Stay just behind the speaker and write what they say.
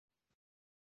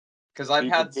because I've Be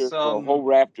had prepared for a whole some.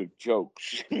 raft of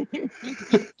jokes.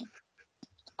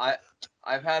 I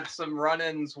I've had some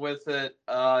run-ins with it.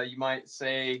 You might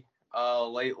say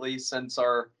lately since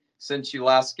you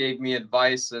last gave me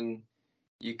advice and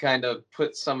you kind of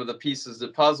put some of the pieces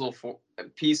of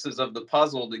the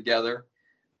puzzle together,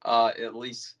 at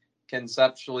least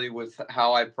conceptually with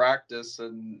how I practice,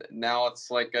 and now it's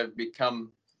like I've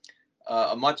become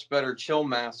a much better chill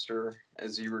master,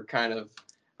 as you were kind of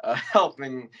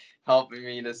helping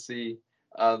me to see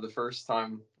the first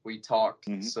time we talked.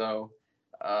 Mhm. So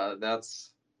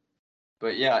that's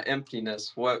but yeah,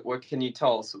 emptiness. What can you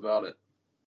tell us about it,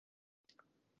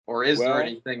 or is there Well,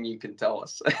 anything you can tell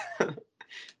us?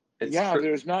 it's yeah, tr-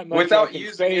 there's not much I Without can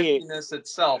using say. emptiness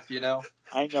itself, you know.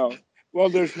 I know. Well,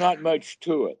 there's not much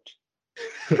to it.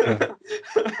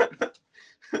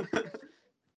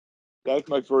 That's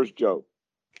my first joke.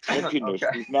 Emptiness.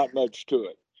 Okay. There's not much to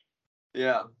it.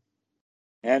 Yeah.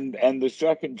 And the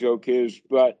second joke is,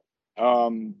 but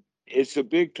it's a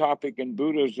big topic in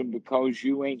Buddhism because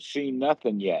you ain't seen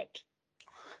nothing yet.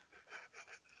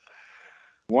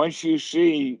 Once you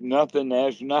see nothing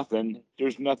as nothing,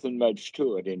 there's nothing much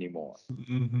to it anymore.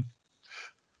 Mhm.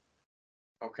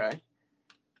 Okay.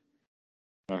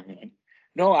 Okay.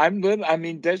 No, I'm living. I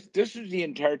mean, this is the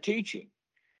entire teaching.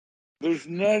 There's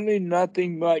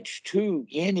nothing much to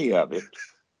any of it.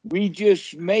 We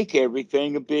just make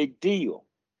everything a big deal,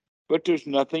 but there's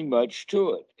nothing much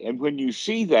to it. And when you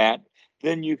see that,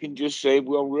 then you can just say,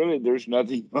 well, really, there's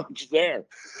nothing much there.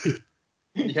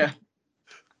 Yeah.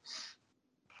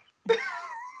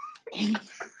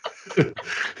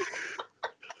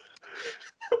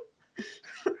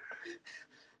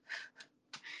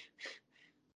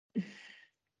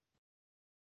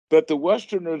 But the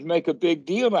Westerners make a big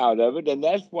deal out of it, and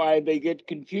that's why they get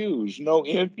confused. No,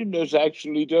 emptiness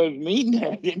actually does mean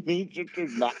that. It means that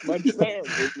there's not much there.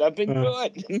 There's nothing Uh,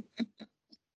 to it.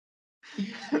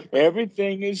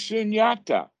 Everything is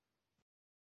sunyata.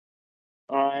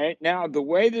 All right. Now, the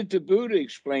way that the Buddha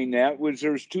explained that was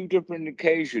there's two different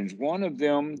occasions. One of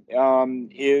them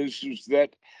is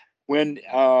that when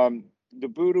the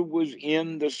Buddha was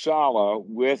in the sala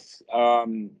with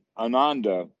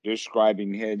Ananda,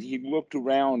 describing it, he looked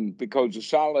around because the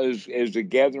sala is a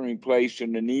gathering place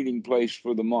and an eating place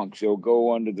for the monks. They'll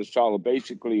go under the sala.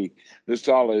 Basically, the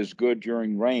sala is good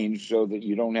during rain so that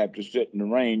you don't have to sit in the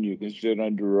rain. You can sit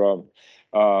under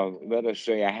let us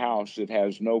say, a house that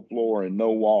has no floor and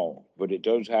no wall, but it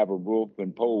does have a roof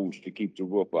and poles to keep the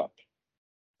roof up.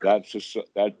 That's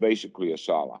basically a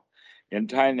sala. In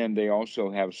Thailand, they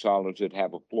also have salas that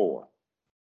have a floor,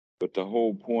 but the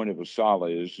whole point of a sala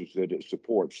is that it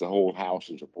supports the whole house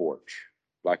as a porch,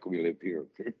 like we live here.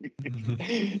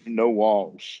 mhm. No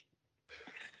walls.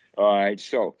 All right,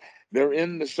 so they're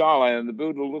in the sala, and the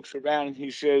Buddha looks around and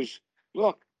he says,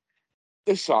 "Look,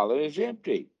 the sala is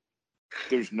empty.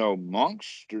 There's no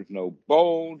monks, there's no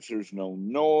bowls, there's no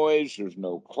noise, there's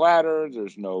no clatter,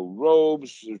 there's no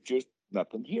robes, there's just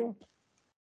nothing here."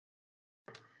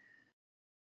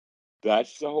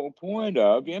 That's the whole point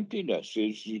of emptiness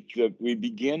is that we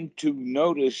begin to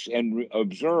notice and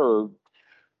observe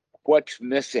what's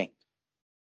missing,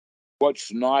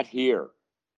 what's not here,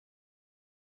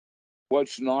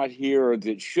 what's not here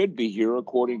that should be here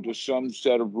according to some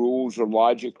set of rules or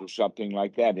logic or something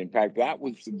like that. In fact, that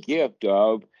was the gift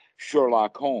of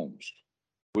Sherlock Holmes.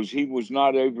 Was he was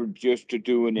not able just to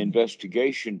do an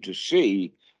investigation to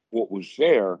see what was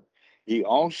there. He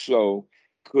also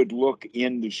could look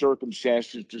in the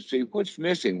circumstances to see what's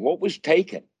missing, what was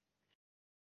taken,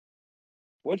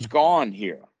 what's gone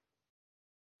here,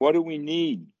 what do we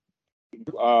need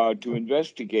to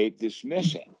investigate this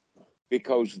missing,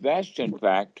 because that's in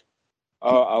fact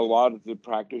a lot of the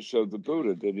practice of the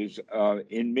Buddha. That is,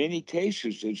 in many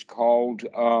cases, it's called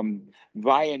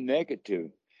via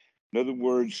negative. In other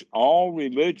words, all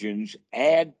religions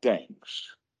add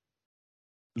things.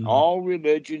 Mhm. All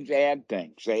religions add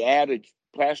things. They add a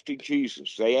plastic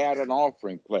Jesus. They add an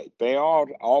offering plate. They all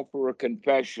offer a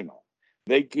confessional.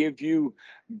 They give you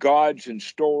gods and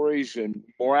stories and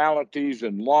moralities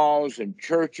and laws and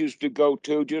churches to go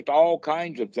to, just all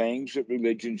kinds of things that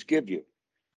religions give you.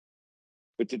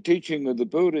 But the teaching of the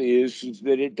Buddha is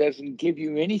that it doesn't give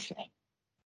you anything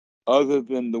other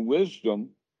than the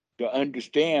wisdom to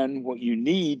understand what you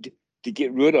need to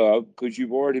get rid of because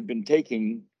you've already been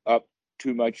taking up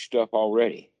too much stuff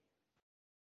already.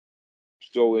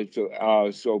 So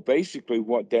so basically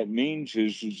what that means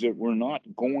is that we're not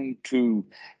going to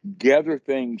gather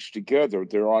things together.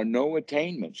 There are no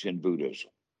attainments in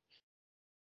Buddhism.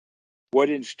 What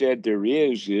instead there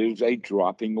is a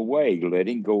dropping away,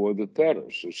 letting go of the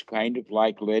fetters. It's kind of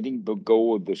like letting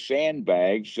go of the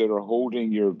sandbags that are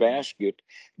holding your basket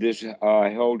that's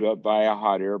held up by a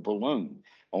hot air balloon.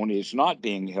 Only it's not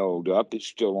being held up, it's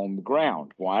still on the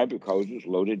ground. Why? Because it's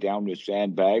loaded down with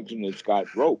sandbags and it's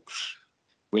got ropes.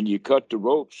 When you cut the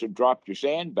ropes and drop your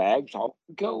sandbags, off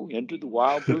you go into the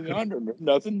wild blue yonder. There's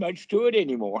nothing much to it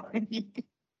anymore.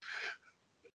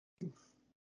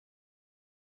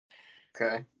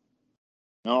 Okay.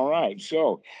 All right.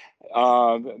 So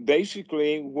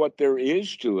basically, what there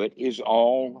is to it is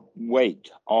all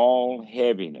weight, all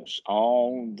heaviness,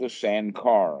 all the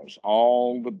sankaras,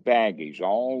 all the baggage,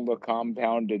 all the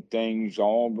compounded things,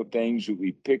 all the things that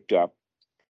we picked up.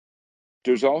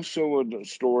 There's also a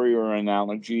story or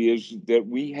analogy is that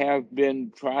we have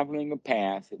been traveling a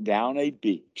path down a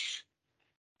beach,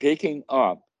 picking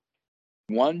up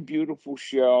one beautiful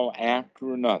shell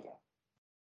after another.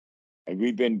 And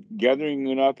we've been gathering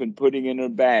it up and putting it in a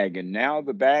bag. And now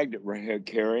the bag that we're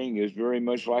carrying is very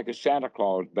much like a Santa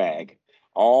Claus bag,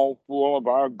 all full of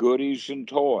our goodies and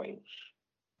toys,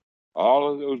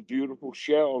 all of those beautiful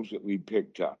shells that we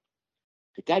picked up.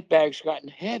 But that bag's gotten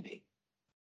heavy.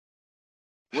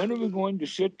 When are we going to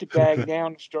sit the bag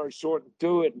down and start sorting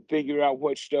through it and figure out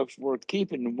what stuff's worth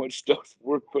keeping and what stuff's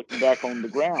worth putting back on the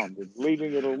ground and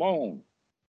leaving it alone?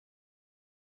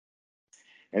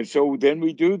 And so then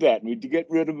we do that. We get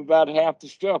rid of about half the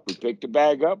stuff. We pick the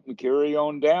bag up, we carry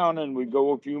on down, and we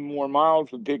go a few more miles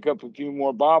and pick up a few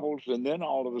more baubles. And then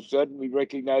all of a sudden we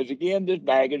recognize again this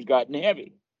bag has gotten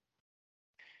heavy.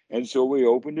 And so we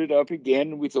opened it up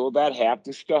again and we throw about half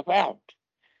the stuff out.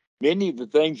 Many of the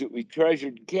things that we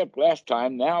treasured and kept last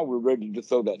time, now we're ready to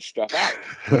throw that stuff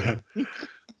out.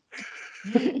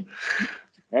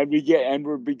 And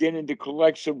we're beginning to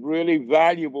collect some really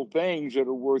valuable things that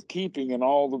are worth keeping, and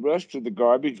all the rest of the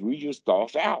garbage we just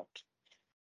toss out.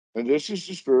 And this is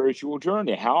the spiritual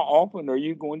journey. How often are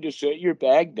you going to set your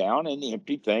bag down and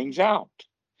empty things out?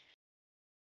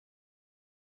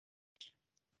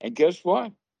 And guess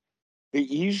what? The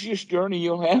easiest journey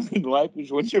you'll have in life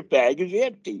is when your bag is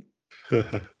empty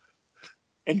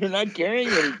and you're not carrying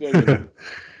anything in it.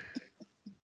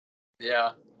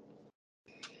 Yeah.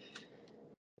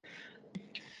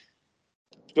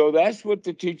 So that's what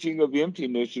the teaching of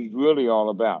emptiness is really all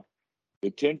about.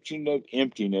 The teaching of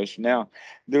emptiness. Now,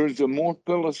 there's a more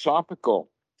philosophical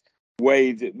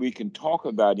way that we can talk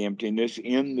about emptiness,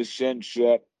 in the sense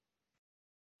that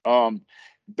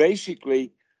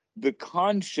basically the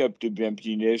concept of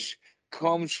emptiness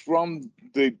comes from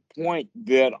the point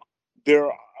that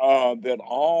that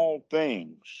all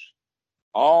things,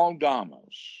 all dhammas,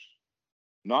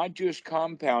 not just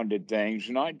compounded things,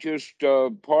 not just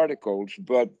particles,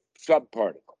 but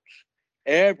subparticles,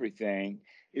 everything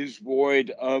is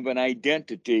void of an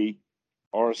identity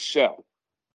or a self.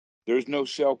 There's no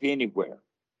self anywhere,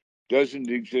 doesn't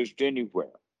exist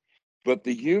anywhere. But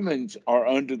the humans are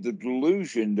under the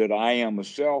delusion that I am a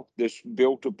self that's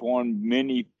built upon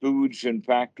many foods and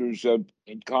factors of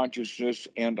consciousness,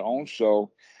 and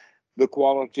also the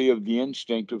quality of the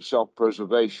instinct of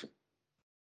self-preservation.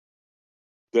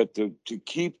 That to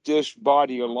keep this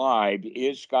body alive,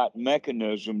 it's got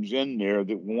mechanisms in there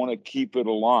that want to keep it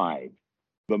alive.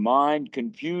 The mind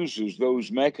confuses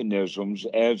those mechanisms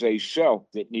as a self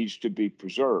that needs to be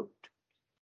preserved.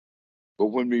 But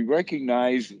when we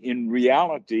recognize in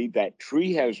reality that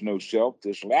tree has no self,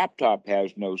 this laptop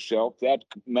has no self, that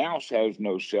mouse has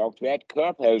no self, that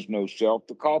cup has no self,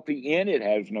 the coffee in it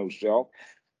has no self,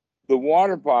 the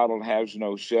water bottle has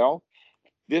no self,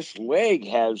 this leg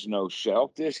has no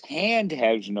self, this hand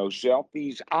has no self,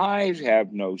 these eyes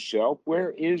have no self. Where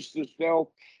is the self?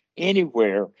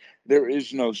 Anywhere there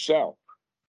is no self.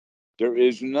 There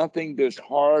is nothing that's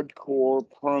hardcore,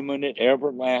 permanent,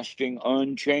 everlasting,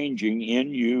 unchanging in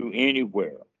you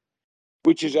anywhere,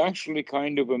 which is actually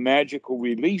kind of a magical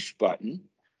release button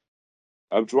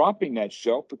of dropping that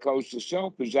self, because the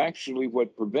self is actually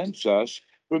what prevents us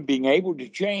from being able to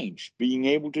change, being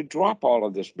able to drop all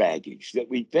of this baggage that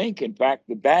we think, in fact,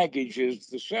 the baggage is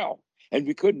the self. And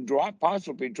we couldn't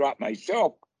possibly drop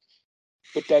myself,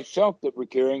 but that self that we're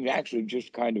carrying is actually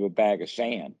just kind of a bag of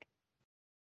sand.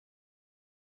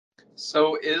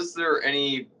 So, is there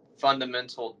any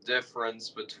fundamental difference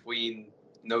between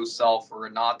no self or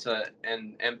anatta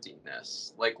and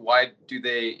emptiness? Like, why do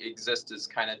they exist as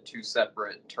kind of two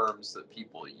separate terms that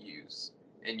people use,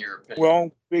 in your opinion?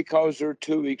 Well, because they're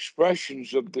two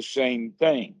expressions of the same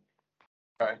thing.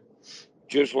 Okay.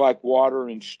 Just like water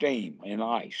and steam and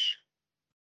ice.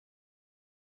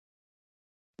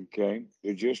 Okay,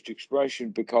 they're just expression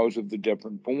because of the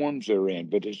different forms they're in,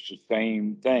 but it's the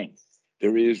same thing.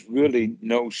 There is really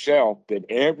no self, that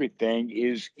everything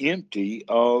is empty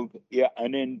of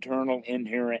an internal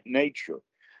inherent nature.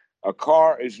 A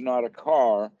car is not a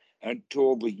car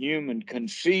until the human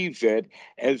conceives it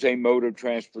as a mode of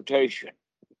transportation.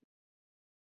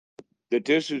 That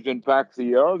this is, in fact,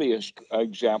 the earliest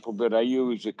example that I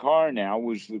use a car now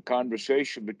was the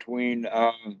conversation between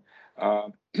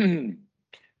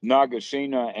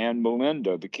Nagasena and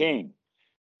Melinda, the king,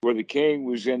 where the king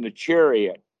was in the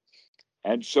chariot.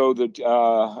 And so that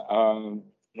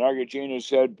Nagasena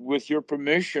said, with your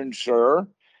permission, sir,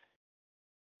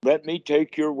 let me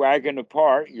take your wagon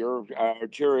apart, your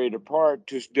chariot apart,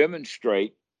 to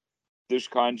demonstrate this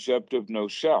concept of no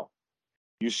self.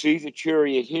 You see the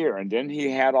chariot here, and then he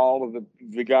had all of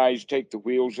the guys take the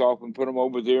wheels off and put them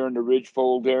over there, and the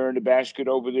ridgepole there, and the basket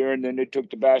over there, and then they took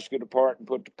the basket apart and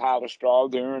put the pile of straw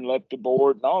there and left the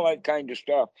board and all that kind of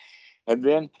stuff. And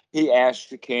then he asked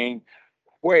the king,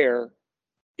 where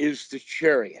is the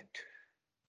chariot?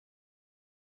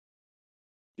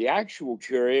 The actual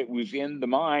chariot was in the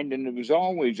mind, and it was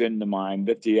always in the mind,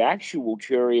 but the actual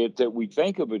chariot that we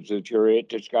think of as a chariot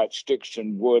that's got sticks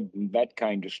and wood and that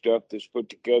kind of stuff that's put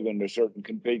together in a certain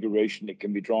configuration that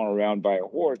can be drawn around by a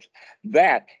horse,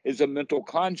 that is a mental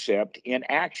concept in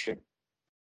action.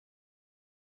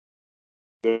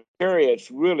 The chariot's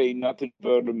really nothing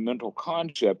but a mental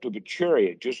concept of a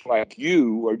chariot, just like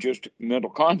you are just a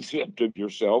mental concept of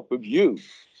yourself, of you.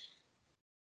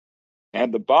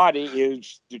 And the body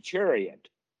is the chariot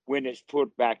when it's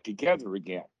put back together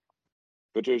again.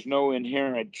 But there's no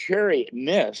inherent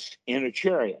chariotness in a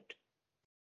chariot.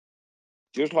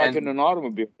 Just like in an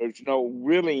automobile, there's no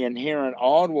really inherent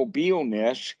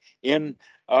automobileness in,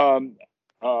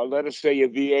 let us say, a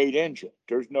V8 engine.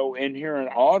 There's no inherent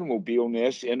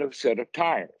automobileness in a set of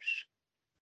tires.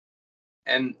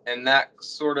 And that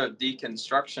sort of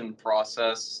deconstruction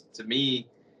process, to me,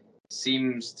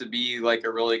 seems to be like a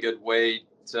really good way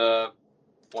to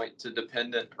point to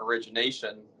dependent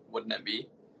origination, wouldn't it be?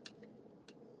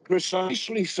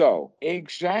 Precisely so.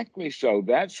 Exactly so.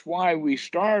 That's why we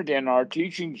start in our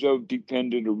teachings of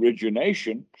dependent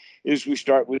origination, is we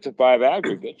start with the five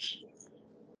aggregates,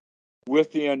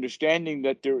 with the understanding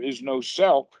that there is no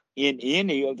self in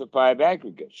any of the five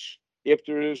aggregates. If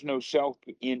there is no self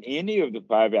in any of the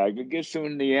five aggregates,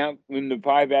 when the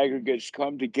five aggregates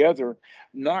come together,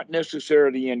 not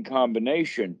necessarily in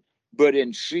combination, but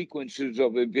in sequences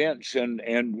of events and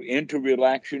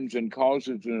interrelations and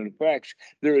causes and effects,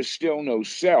 there is still no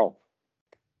self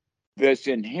that's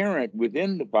inherent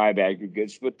within the five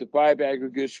aggregates, but the five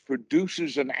aggregates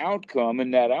produces an outcome,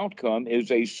 and that outcome is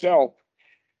a self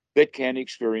that can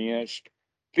experience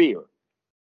fear.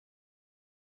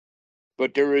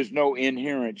 But there is no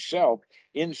inherent self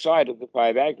inside of the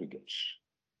five aggregates.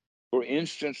 For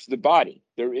instance, the body.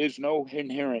 There is no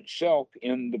inherent self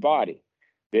in the body.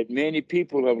 That many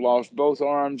people have lost both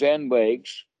arms and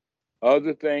legs.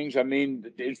 Other things, I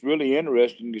mean, it's really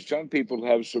interesting that some people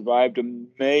have survived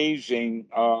amazing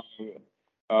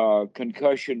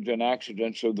concussions and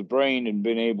accidents of the brain and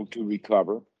been able to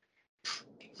recover.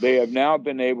 They have now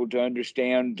been able to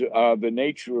understand the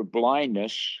nature of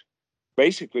blindness,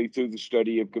 basically through the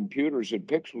study of computers and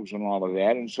pixels and all of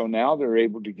that. And so now they're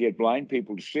able to get blind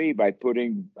people to see by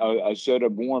putting a set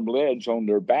of warm lids on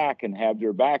their back, and have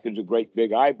their back as a great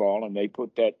big eyeball. And they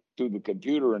put that through the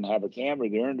computer and have a camera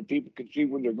there, and the people can see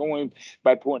where they're going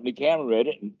by pointing the camera at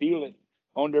it and feel it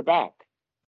on their back.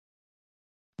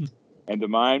 And the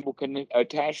mind will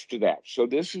attach to that. So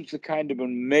this is the kind of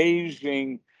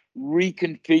amazing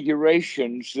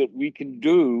reconfigurations that we can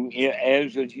do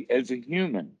as a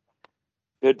human.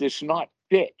 That it's not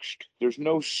fixed. There's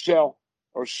no self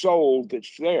or soul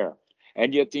that's there.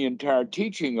 And yet the entire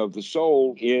teaching of the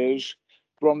soul is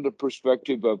from the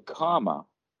perspective of karma,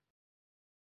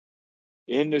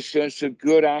 in the sense that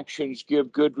good actions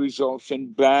give good results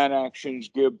and bad actions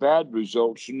give bad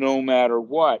results, no matter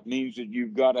what. Means that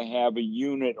you've got to have a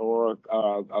unit or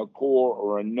a core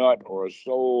or a nut or a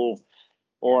soul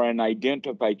or an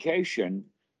identification,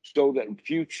 so that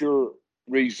future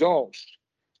results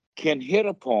can hit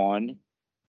upon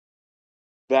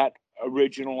that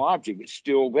original object. It's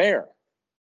still there.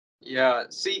 Yeah.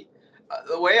 See,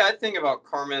 the way I think about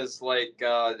karma is like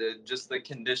just the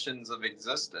conditions of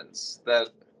existence that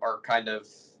are kind of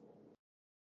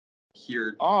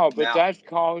here. Oh, but now. that's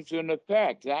cause and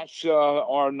effect. That's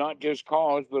are not just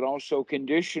cause, but also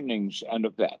conditionings and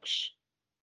effects.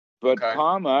 But Okay.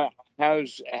 karma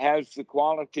has the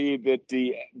quality that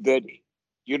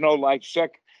like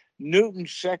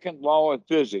Newton's second law of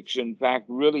physics, in fact,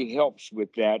 really helps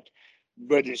with that,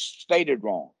 but it's stated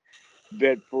wrong.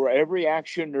 that for every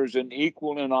action there's an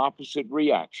equal and opposite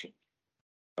reaction.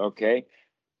 Okay,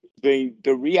 the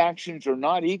reactions are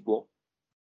not equal,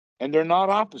 and they're not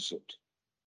opposite.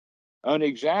 An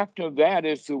example of that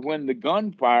is that when the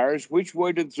gun fires, which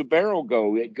way does the barrel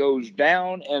go? It goes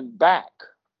down and back,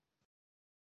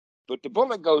 but the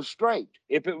bullet goes straight.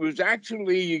 If it was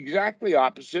actually exactly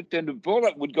opposite, then the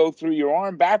bullet would go through your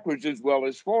arm backwards as well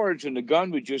as forwards, and the gun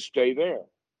would just stay there.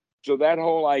 So that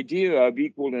whole idea of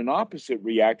equal and opposite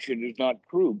reaction is not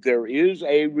proved. There is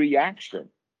a reaction,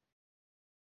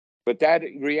 but that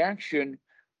reaction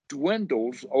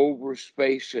dwindles over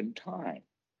space and time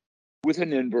with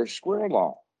an inverse square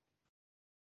law.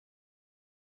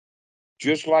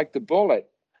 Just like the bullet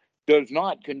does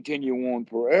not continue on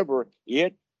forever,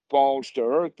 it falls to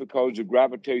earth because of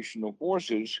gravitational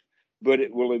forces, but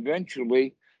it will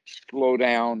eventually slow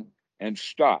down and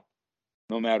stop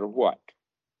no matter what.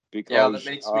 Because Yeah, that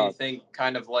makes me think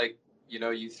kind of like,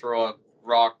 you throw a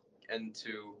rock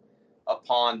into a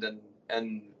pond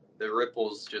and the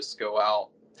ripples just go out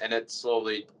and it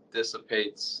slowly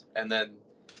dissipates and then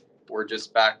we're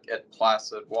just back at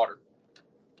placid water.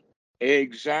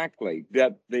 exactly,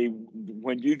 that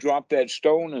when you drop that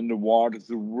stone in the water,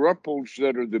 the ripples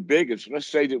that are the biggest, let's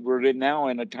say that we're now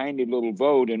in a tiny little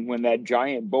boat, and when that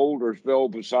giant boulder fell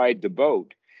beside the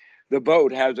boat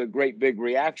has a great big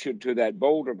reaction to that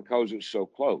boulder because it's so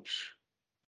close.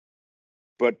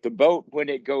 But the boat, when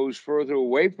it goes further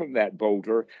away from that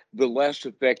boulder, the less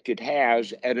effect it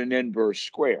has at an inverse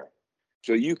square.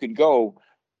 So you can go,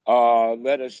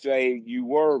 let us say you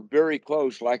were very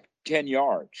close, like 10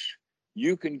 yards.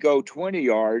 You can go 20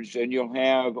 yards and you'll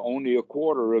have only a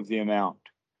quarter of the amount.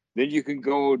 Then you can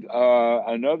go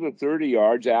another 30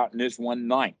 yards out and it's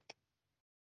 1/9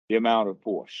 the amount of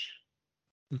force.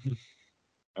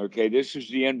 Okay, this is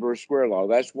the inverse square law.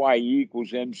 That's why E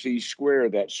equals MC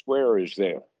squared. That square is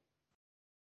there.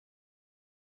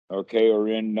 Okay, or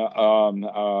in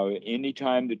any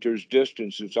time that there's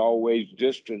distance, it's always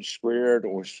distance squared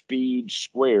or speed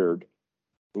squared,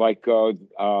 like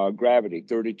gravity,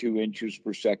 32 inches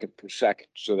per second per second.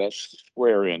 So that's the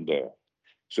square in there.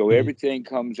 So everything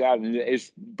comes out, and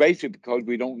it's basically because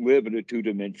we don't live in a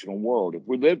two-dimensional world. If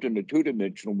we lived in a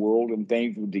two-dimensional world, and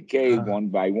things would decay one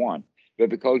by one. But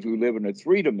because we live in a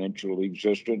three-dimensional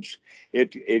existence,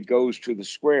 it goes to the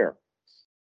square.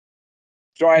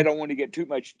 Sorry, I don't want to get too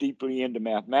much deeply into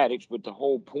mathematics, but the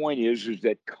whole point is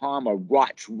that karma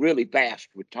rots really fast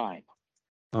with time.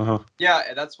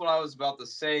 Yeah, that's what I was about to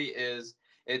say is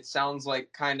it sounds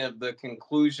like kind of the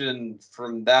conclusion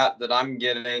from that I'm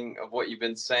getting of what you've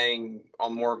been saying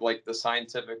on more of like the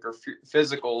scientific or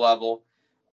physical level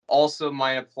also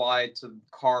might apply to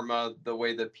karma the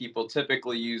way that people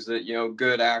typically use it,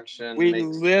 good action. We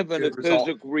live in a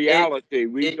physical reality.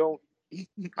 We don't.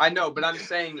 I know, but I'm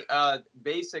saying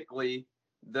basically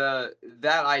that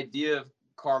idea of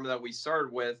karma that we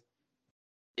started with,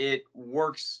 it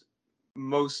works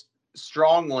most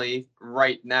strongly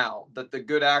right now, that the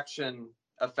good action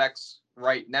affects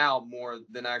right now more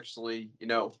than actually,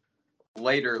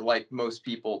 later, like most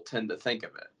people tend to think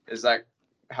of it. Is that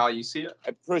how you see it?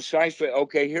 Precisely.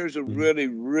 Okay, here's a really,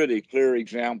 really clear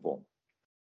example.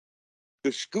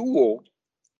 The school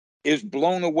is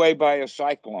blown away by a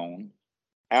cyclone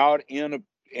out in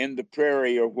the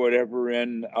prairie or whatever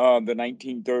in the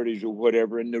 1930s or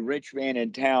whatever, and the rich man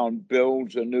in town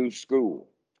builds a new school.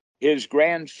 His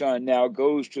grandson now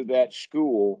goes to that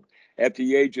school at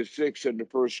the age of 6 in the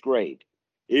first grade.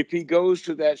 If he goes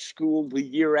to that school the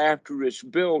year after it's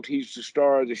built, he's the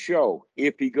star of the show.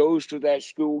 If he goes to that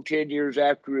school 10 years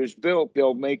after it's built,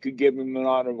 they'll give him an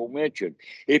honorable mention.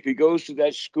 If he goes to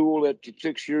that school at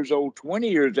 6 years old, 20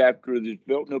 years after it's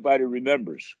built, nobody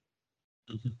remembers.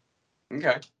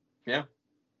 Okay. Yeah.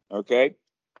 Okay.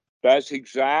 That's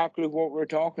exactly what we're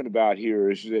talking about here,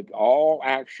 is that all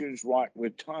actions rot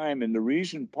with time. And the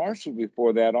reason partially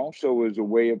for that also is a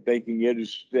way of thinking it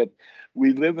is that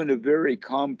we live in a very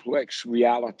complex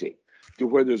reality to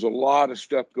where there's a lot of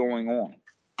stuff going on,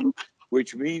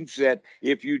 which means that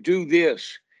if you do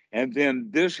this and then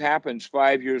this happens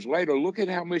 5 years later, look at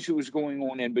how much it was going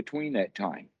on in between that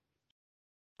time.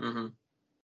 Mm-hmm.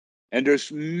 And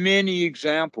there's many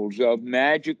examples of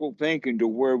magical thinking to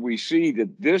where we see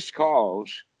that this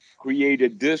cause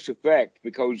created this effect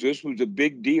because this was a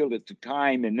big deal at the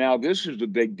time, and now this is a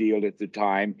big deal at the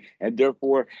time, and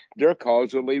therefore they're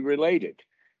causally related.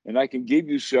 And I can give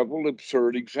you several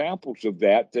absurd examples of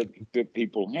that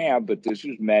people have, but this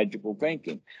is magical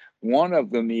thinking. One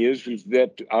of them is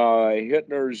that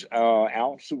Hitler's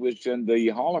Auschwitz and the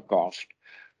Holocaust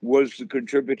was the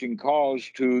contributing cause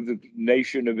to the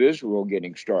nation of Israel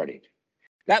getting started.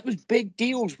 That was big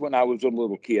deals when I was a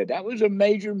little kid. That was a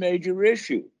major, major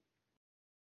issue.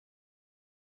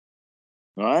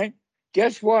 All right.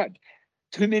 Guess what?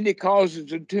 Too many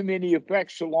causes and too many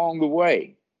effects along the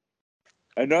way.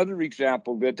 Another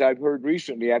example that I've heard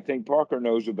recently, I think Parker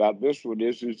knows about this one,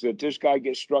 is that this guy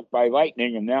gets struck by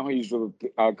lightning and now he's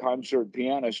a concert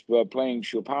pianist playing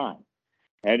Chopin.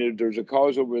 And there's a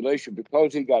causal relation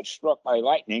because he got struck by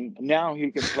lightning. Now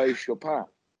he can play Chopin.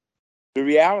 The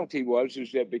reality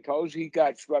is that because he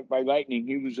got struck by lightning,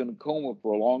 he was in a coma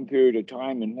for a long period of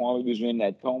time. And while he was in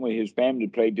that coma, his family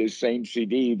played this same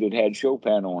CD that had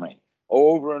Chopin on it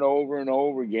over and over and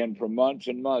over again for months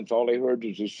and months. All they heard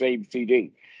was the same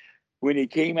CD. When he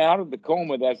came out of the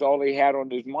coma, that's all he had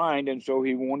on his mind. And so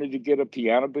he wanted to get a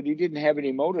piano, but he didn't have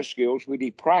any motor skills, but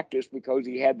he practiced because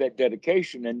he had that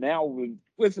dedication. And now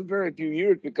with a very few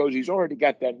years, because he's already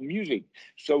got that music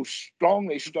so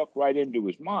strongly stuck right into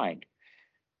his mind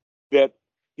that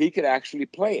he could actually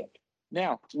play it.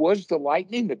 Now, was the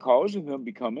lightning the cause of him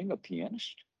becoming a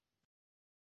pianist?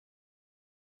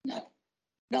 No.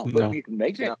 No, but No. you can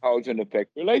make that cause and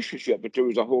effect relationship, but there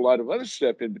was a whole lot of other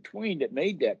stuff in between that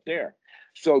made that there.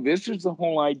 So this is the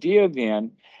whole idea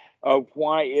then of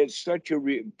why it's such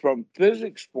from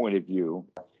physics point of view,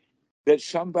 that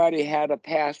somebody had a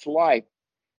past life.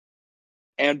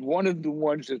 And one of the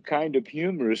ones that's kind of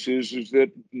humorous is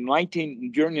that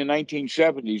during the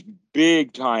 1970s,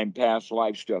 big time past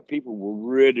life stuff, people were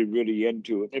really, really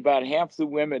into it. About half the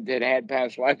women that had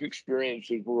past life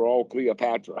experiences were all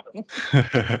Cleopatra.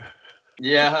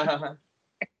 Yeah.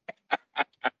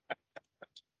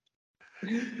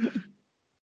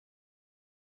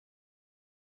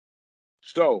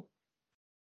 So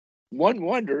one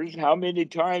wonders how many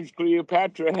times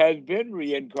Cleopatra has been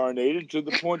reincarnated to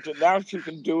the point that now she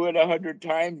can do it 100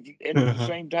 times in the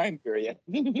same time period.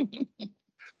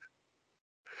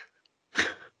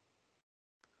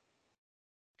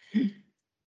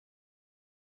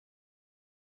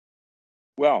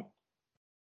 Well,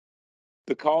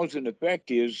 the cause and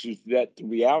effect is that the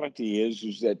reality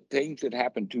is that things that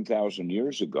happened 2,000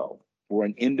 years ago for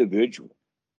an individual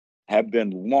have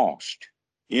been lost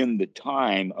in the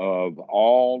time of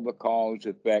all the cause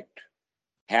effect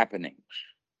happenings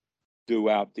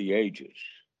throughout the ages.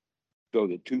 So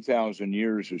that 2,000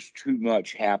 years is too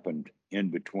much happened in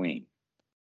between.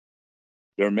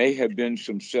 There may have been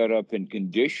some setup and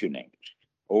conditioning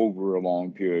over a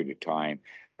long period of time,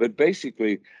 but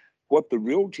basically what the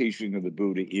real teaching of the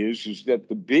Buddha is that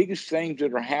the biggest things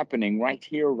that are happening right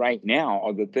here, right now,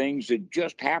 are the things that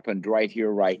just happened right here,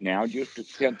 right now, just a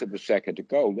tenth of a second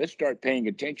ago. Let's start paying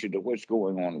attention to what's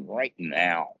going on right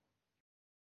now.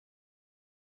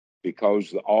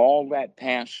 Because all that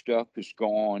past stuff is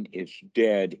gone, it's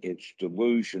dead, it's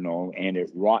delusional, and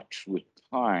it rots with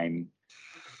time.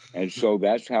 And so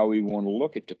that's how we want to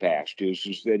look at the past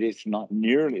is that it's not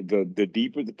nearly the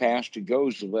deeper the past it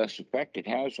goes, the less effect it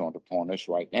has upon us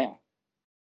right now.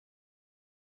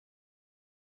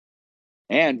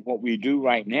 And what we do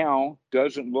right now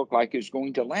doesn't look like it's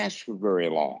going to last for very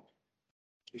long.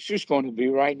 It's just going to be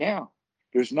right now.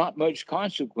 There's not much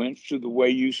consequence to the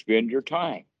way you spend your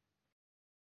time.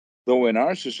 Though in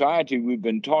our society, we've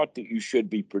been taught that you should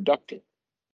be productive.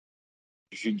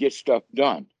 You should get stuff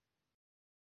done.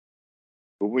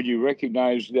 But when you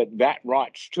recognize that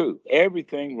rots too,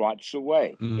 everything rots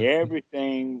away.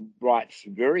 Everything rots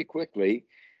very quickly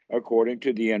according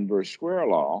to the inverse square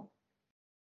law.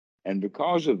 And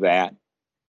because of that,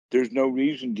 there's no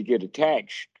reason to get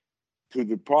attached to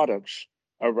the products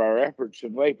of our efforts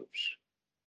and labors.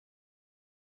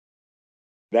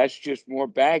 That's just more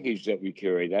baggage that we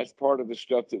carry. That's part of the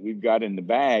stuff that we've got in the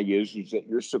bag is that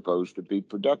you're supposed to be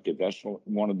productive. That's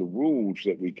one of the rules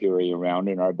that we carry around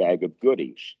in our bag of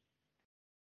goodies.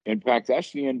 In fact,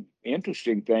 that's the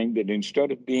interesting thing, that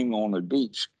instead of being on the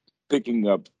beach picking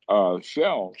up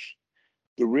shells,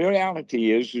 the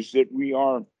reality is that we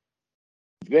are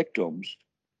victims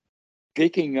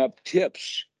picking up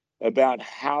tips about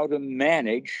how to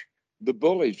manage the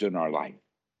bullies in our life.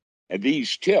 And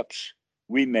these tips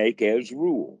we make as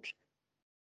rules,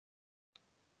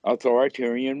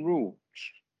 authoritarian rules.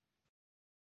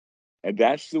 And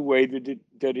that's the way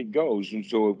that it goes. And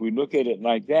so if we look at it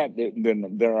like that,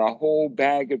 then a whole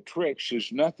bag of tricks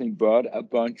is nothing but a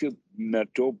bunch of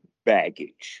mental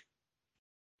baggage.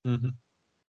 Mm-hmm.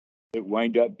 That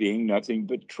wind up being nothing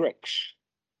but tricks.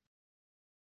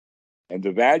 And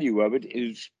the value of it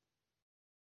is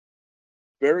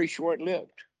very short-lived.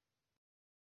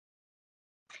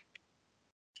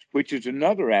 which is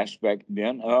another aspect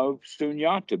then of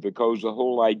sunyata, because the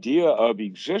whole idea of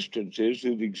existence is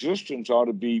that existence ought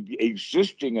to be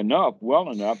existing enough, well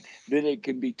enough, that it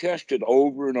can be tested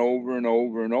over and over and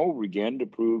over and over again to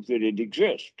prove that it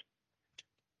exists.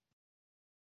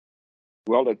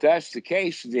 Well, if that's the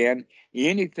case, then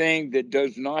anything that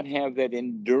does not have that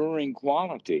enduring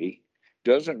quality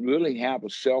doesn't really have a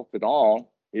self at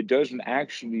all. It doesn't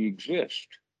actually exist.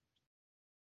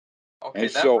 Okay, And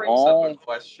that so brings up a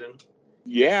question.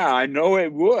 yeah, I know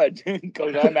it would,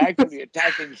 because I'm actually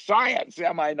attacking science,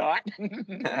 am I not?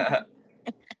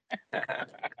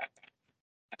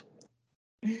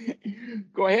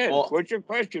 Go ahead. Well, What's your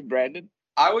question, Brandon?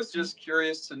 I was just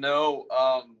curious to know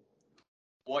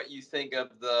what you think of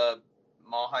the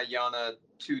Mahayana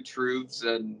two truths,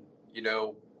 and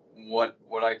what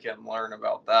I can learn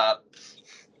about that.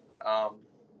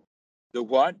 The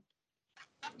what?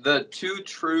 The two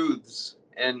truths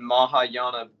in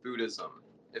Mahayana Buddhism.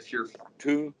 If you're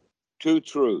Two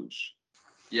truths.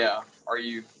 Yeah, are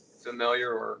you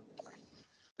familiar, or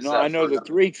is No, I that know for the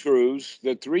three truths.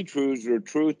 The three truths are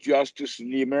truth, justice,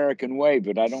 and the American way,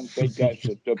 but I don't think that's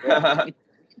a Tibetan.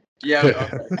 Yeah,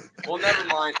 okay. Well, never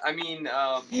mind. I mean,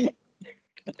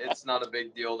 it's not a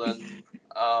big deal then.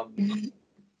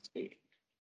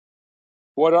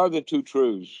 What are the two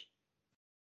truths?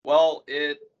 Well,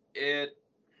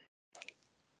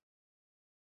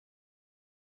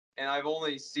 and I've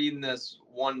only seen this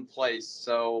one place,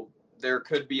 so there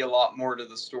could be a lot more to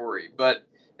the story. But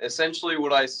essentially,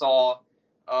 what I saw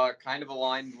kind of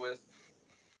aligned with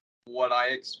what I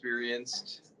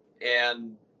experienced,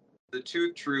 and the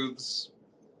two truths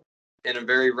in a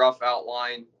very rough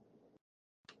outline.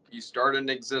 You start an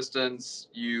existence,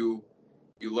 you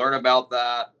learn about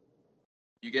that,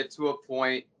 you get to a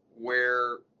point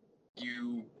where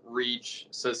you reach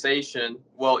cessation.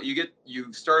 Well,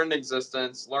 you start an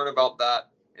existence, learn about that,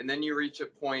 and then you reach a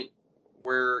point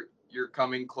where you're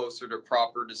coming closer to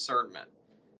proper discernment,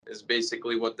 is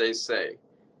basically what they say.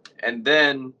 And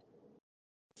then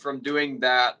from doing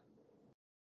that,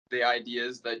 the idea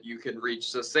is that you can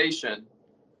reach cessation.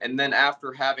 And then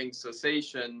after having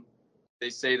cessation, they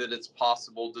say that it's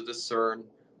possible to discern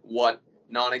what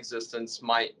non-existence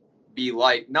might be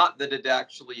like. Not that it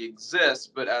actually exists,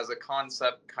 but as a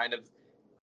concept kind of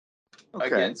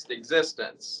against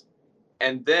existence.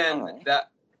 And then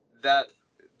that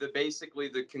basically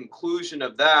the conclusion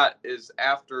of that is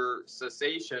after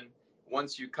cessation,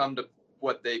 once you come to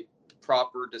what they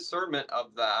proper discernment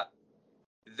of that,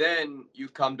 then you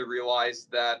come to realize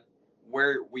that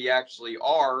where we actually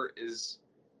are is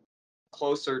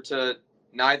closer to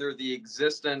neither the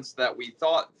existence that we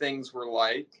thought things were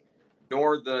like,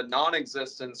 nor the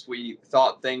non-existence we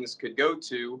thought things could go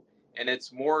to. And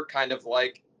it's more kind of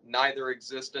like neither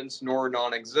existence nor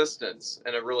non-existence,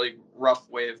 in a really rough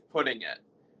way of putting it.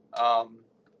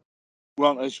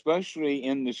 Well, especially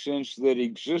in the sense that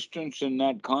existence in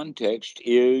that context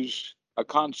is a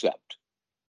concept.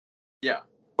 Yeah.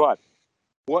 But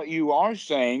what you are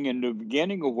saying in the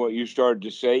beginning of what you started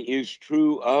to say is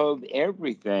true of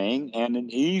everything. And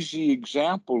an easy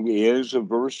example is a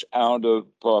verse out of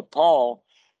Paul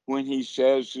when he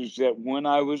says is that when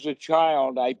I was a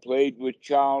child, I played with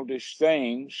childish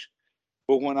things,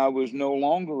 but when I was no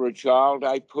longer a child,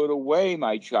 I put away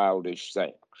my childish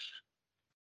things.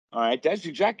 All right, that's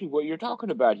exactly what you're talking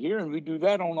about here. And we do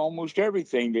that on almost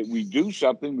everything that we do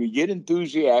something, we get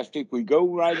enthusiastic, we go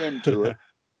right into it,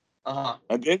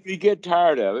 and then we get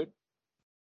tired of it.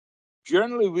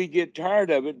 Generally, we get tired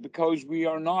of it because we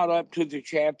are not up to the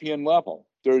champion level.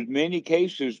 There's many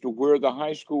cases to where the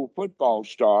high school football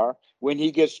star, when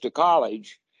he gets to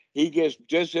college, he gets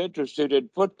disinterested in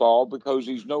football because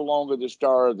he's no longer the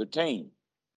star of the team.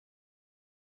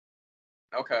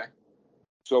 Okay.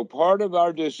 So part of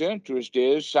our disinterest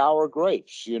is sour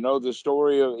grapes. You know the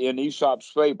story in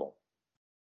Aesop's fable.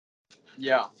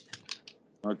 Yeah.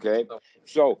 Okay.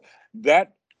 So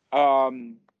that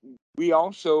we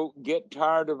also get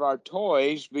tired of our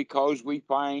toys because we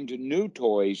find new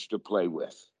toys to play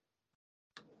with.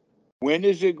 When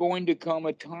is it going to come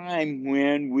a time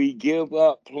when we give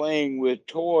up playing with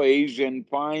toys and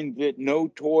find that no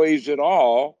toys at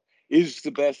all is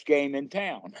the best game in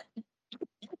town?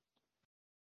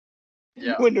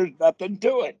 Yeah. When there's nothing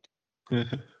to it.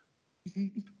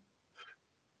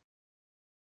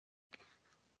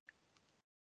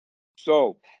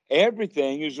 So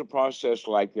everything is a process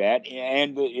like that,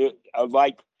 and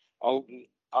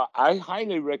I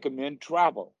highly recommend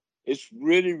travel. It's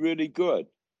really, really good,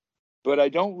 but I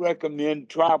don't recommend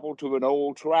travel to an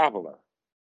old traveler.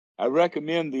 I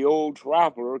recommend the old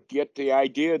traveler get the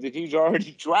idea that he's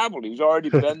already traveled. He's already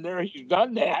been there. He's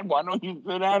done that. Why don't you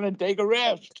sit down and take a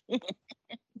rest?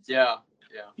 Yeah.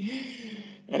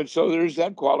 And so there's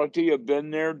that quality of been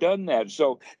there, done that.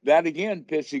 So that again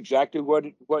fits exactly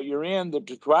what you're in, that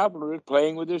the traveler is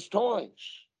playing with his toys.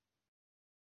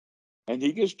 And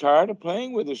he gets tired of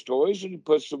playing with his toys and he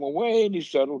puts them away and he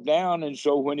settles down. And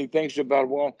so when he thinks about,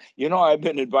 well, you know, I've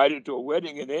been invited to a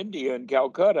wedding in India in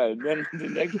Calcutta, and then the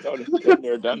next thought is been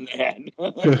there, done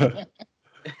that.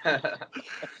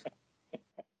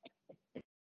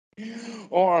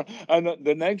 Or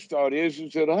the next thought is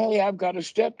that, hey, I've got a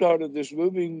stepdaughter that's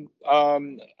moving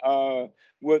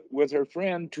with her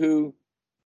friend to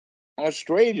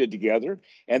Australia together,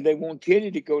 and they want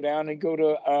Kitty to go down and go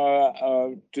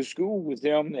to school with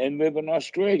them and live in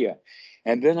Australia.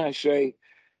 And then I say,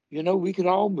 you know, we could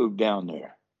all move down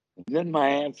there. And then my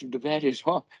answer to that is,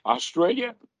 huh,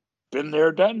 Australia? Been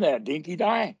there, done that, dinky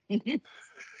die.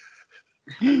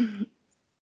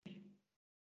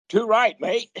 Too right,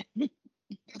 mate.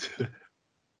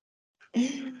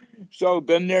 So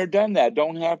been there, done that.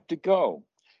 Don't have to go.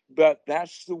 But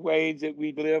that's the way that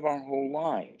we live our whole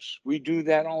lives. We do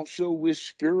that also with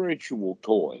spiritual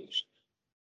toys.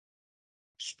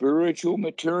 Spiritual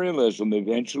materialism.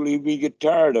 Eventually we get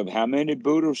tired of, how many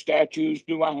Buddha statues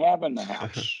do I have in the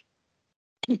house?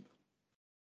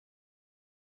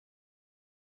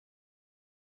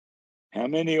 How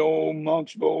many old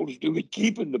monk's bowls do we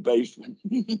keep in the basement?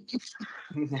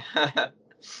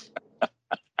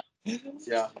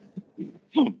 Yeah.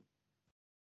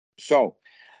 So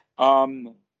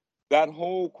that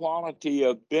whole quality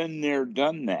of been there,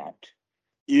 done that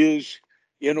is,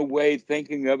 in a way,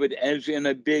 thinking of it as in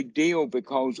a big deal,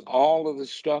 because all of the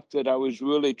stuff that I was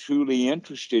really truly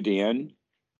interested in,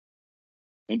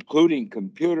 including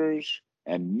computers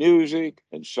and music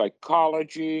and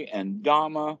psychology and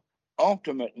Dhamma,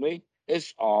 ultimately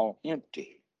it's all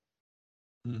empty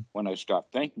when I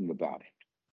stop thinking about it.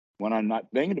 When I'm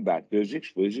not thinking about physics,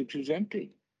 physics is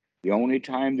empty. The only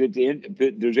time that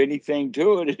there's anything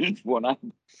to it is when I've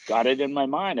got it in my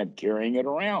mind. I'm carrying it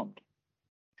around.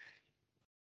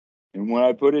 And when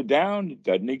I put it down, it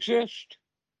doesn't exist.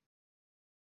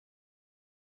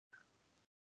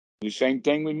 The same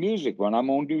thing with music. When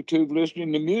I'm on YouTube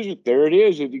listening to music, there it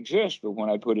is, it exists. But when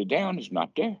I put it down, it's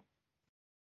not there.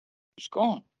 It's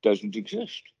gone. Doesn't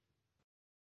exist.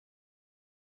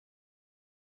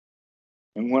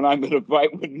 And when I'm in a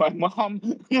fight with my mom,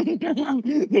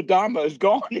 the Dharma is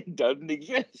gone. It doesn't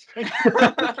exist.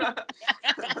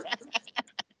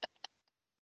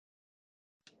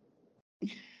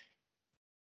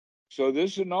 So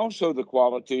this is also the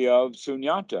quality of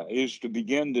sunyata, is to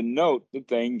begin to note the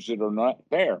things that are not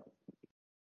there.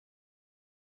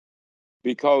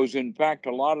 Because in fact,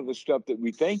 a lot of the stuff that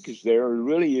we think is there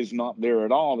really is not there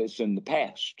at all. It's in the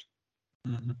past.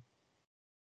 Mm-hmm.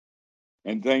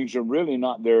 And things are really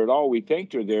not there at all. We think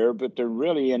they're there, but they're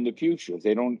really in the future.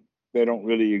 They don't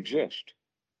really exist.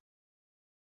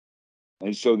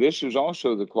 And so this is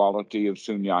also the quality of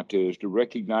sunyata, is to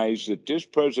recognize that this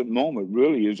present moment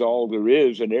really is all there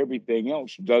is, and everything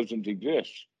else doesn't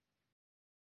exist.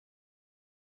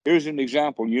 Here's an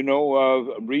example. You know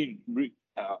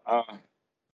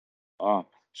of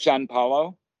Sao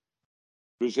Paulo,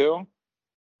 Brazil?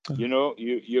 You know,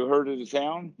 you heard of the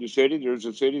town, the city? There's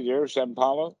a city there, Sao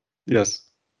Paulo. Yes.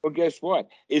 Well, guess what?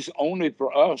 It's only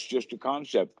for us just a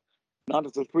concept. None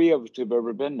of the three of us have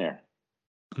ever been there.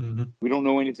 Mm-hmm. We don't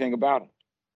know anything about it.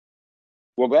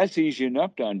 Well, that's easy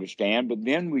enough to understand, but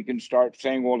then we can start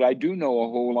saying, well, I do know a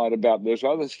whole lot about this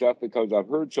other stuff because I've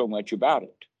heard so much about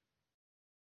it.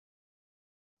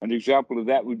 An example of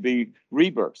that would be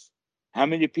rebirth. How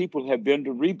many people have been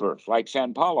to rebirth, like Sao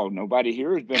Paulo? Nobody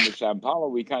here has been to Sao Paulo.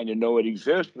 We kind of know it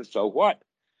exists, but so what?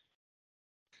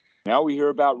 Now we hear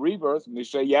about rebirth and we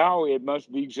say, yeah, it must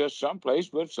be exist someplace,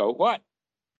 but so what?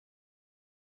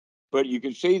 But you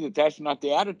can see that that's not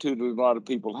the attitude that a lot of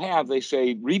people have. They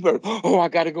say rebirth. Oh, I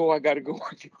got to go. I got to go.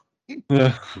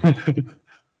 Yeah.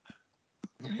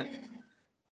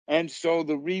 And so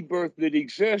the rebirth that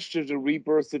exists is a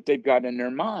rebirth that they've got in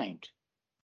their mind.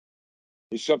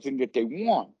 It's something that they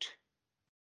want.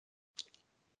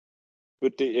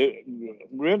 But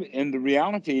really, and the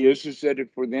reality is that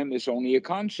for them, it's only a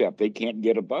concept. They can't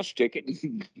get a bus ticket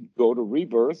and go to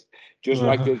rebirth, just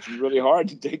like it's really hard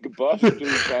to take a bus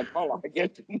to Sao Paulo. I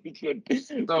guess we should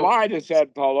fly to Sao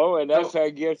Paulo, and that's, I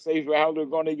guess, how they're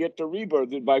going to get to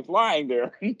rebirth, is by flying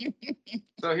there.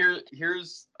 So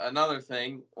here's another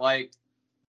thing, like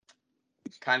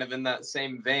kind of in that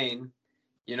same vein.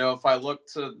 You know, if I look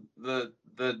to the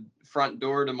front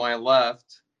door to my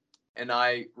left, and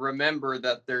I remember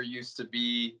that there used to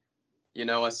be,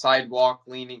 a sidewalk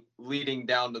leading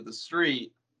down to the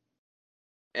street.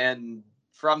 And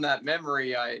from that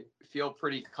memory, I feel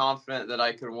pretty confident that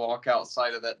I could walk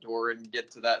outside of that door and get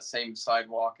to that same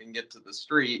sidewalk and get to the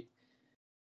street.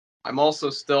 I'm also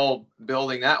still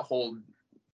building that whole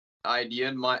idea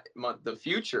in the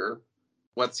future.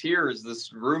 What's here is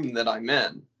this room that I'm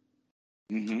in.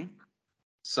 Mm-hmm.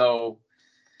 So,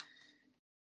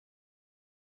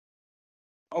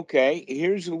 okay,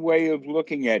 here's a way of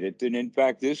looking at it. And in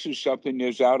fact, this is something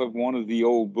that's out of one of the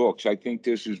old books. I think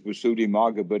this is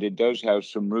Visuddhimagga, but it does have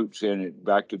some roots in it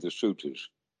back to the suttas.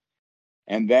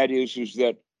 And that is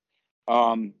that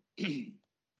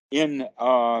in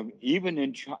even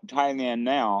in Thailand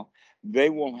now, they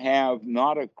will have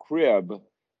not a crib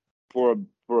for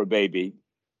a baby,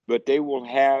 but they will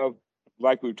have,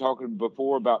 like we were talking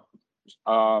before about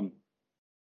a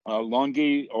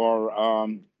lungi or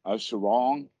a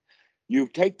sarong. You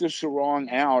take the sarong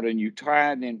out and you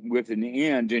tie it in with an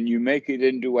end and you make it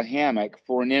into a hammock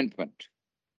for an infant.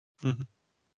 Mhm.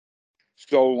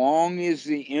 So long as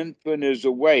the infant is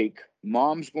awake,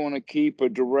 mom's going to keep a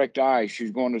direct eye.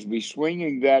 She's going to be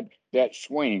swinging that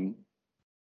swing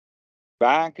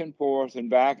back and forth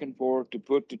to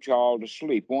put the child to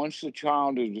sleep. Once the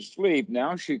child is asleep,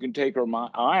 now she can take her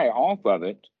eye off of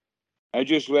it and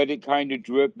just let it kind of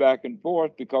drift back and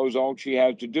forth, because all she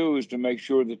has to do is to make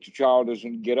sure that the child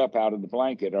doesn't get up out of the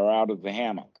blanket or out of the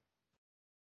hammock.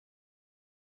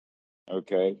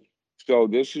 Okay. So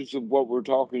this is what we're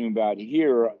talking about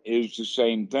here is the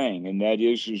same thing. And that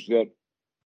is that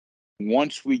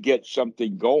once we get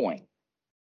something going,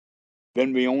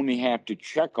 then we only have to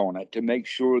check on it to make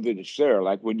sure that it's there.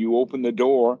 Like when you open the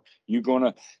door, you're going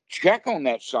to check on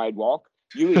that sidewalk.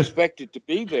 You expect it to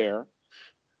be there.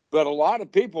 But a lot of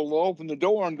people will open the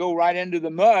door and go right into the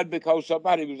mud because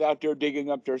somebody was out there digging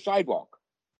up their sidewalk.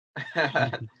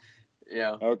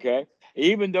 yeah. Okay.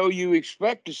 Even though you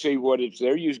expect to see what it's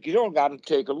there, you still got to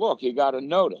take a look. You got to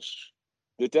notice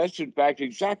that that's in fact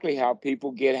exactly how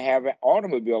people have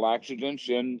automobile accidents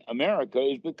in America,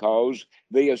 is because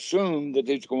they assume that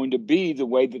it's going to be the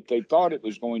way that they thought it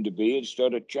was going to be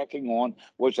instead of checking on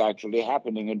what's actually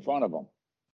happening in front of them.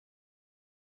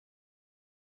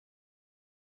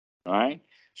 All right.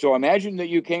 So imagine that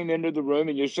you came into the room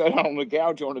and you sat on the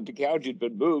couch, on it, the couch had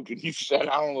been moved, and you sat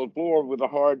out on the floor with a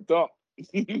hard thump.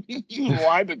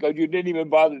 Why? Because you didn't even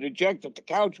bother to check that the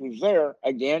couch was there.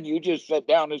 Again, you just sat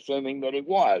down assuming that it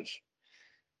was.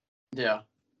 Yeah.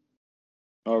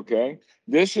 Okay.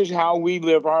 This is how we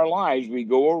live our lives. We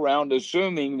go around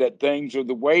assuming that things are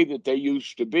the way that they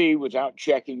used to be without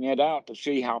checking it out to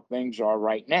see how things are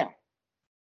right now.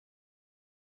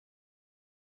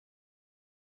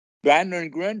 Bandler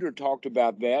and Grinder talked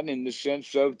about that in the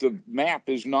sense of the map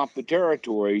is not the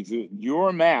territory.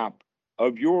 Your map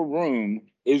of your room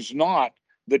is not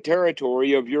the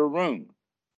territory of your room.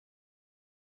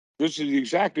 This is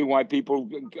exactly why people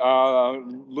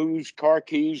lose car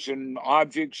keys and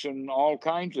objects and all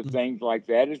kinds of things like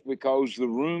that, is because the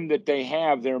room that they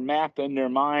have, their map in their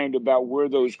mind about where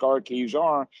those car keys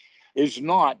are, is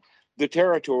not the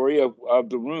territory of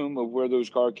the room of where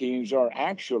those car keys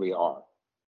actually are.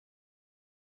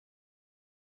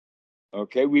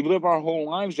 Okay, we live our whole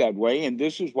lives that way, and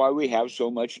this is why we have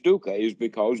so much dukkha, is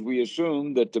because we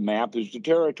assume that the map is the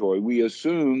territory. We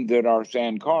assume that our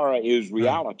sankhara is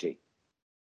reality.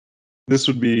 This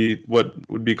would be what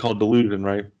would be called delusion,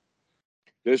 right?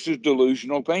 This is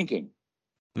delusional thinking.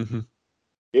 Mm-hmm.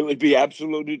 It would be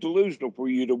absolutely delusional for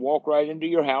you to walk right into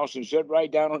your house and sit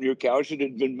right down on your couch that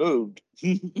had been moved.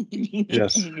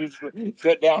 Yes. You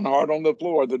sit down hard on the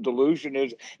floor. The delusion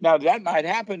is, now that might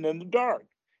happen in the dark.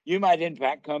 You might in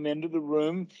fact come into the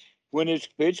room when it's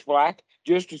pitch black,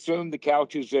 just assume the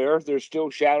couch is there. If there's still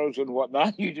shadows and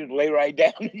whatnot, you just lay right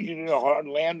down and you hard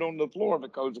land on the floor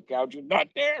because the couch is not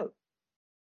there.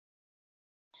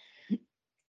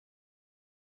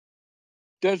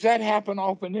 Does that happen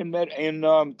often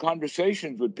in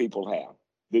conversations that people have?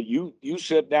 That you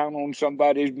sit down on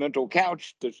somebody's mental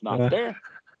couch that's not there?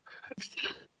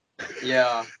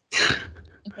 Yeah.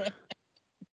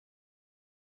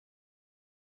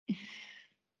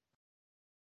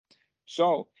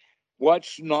 So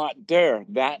what's not there?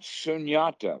 That's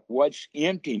sunyata. What's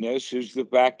emptiness is the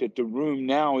fact that the room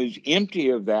now is empty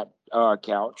of that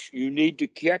couch. You need to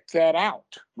check that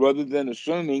out rather than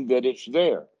assuming that it's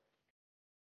there.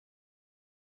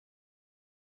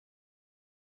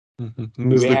 Mm-hmm.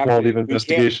 This is the quality of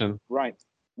investigation. Right.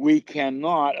 We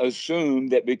cannot assume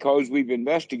that because we've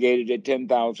investigated it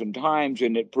 10,000 times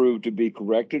and it proved to be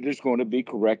correct, it is going to be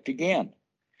correct again.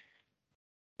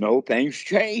 No, things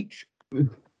change.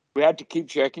 We have to keep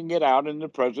checking it out in the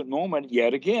present moment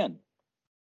yet again.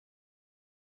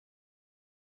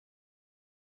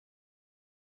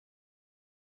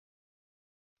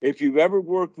 If you've ever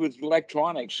worked with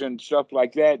electronics and stuff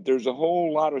like that, there's a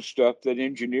whole lot of stuff that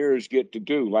engineers get to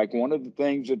do. Like one of the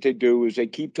things that they do is they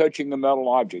keep touching the metal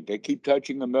object. They keep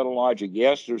touching the metal object.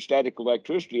 Yes, there's static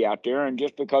electricity out there, and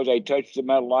just because I touched the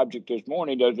metal object this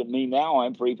morning doesn't mean now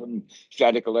I'm free from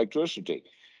static electricity,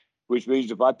 which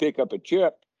means if I pick up a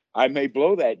chip, I may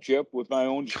blow that chip with my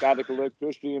own static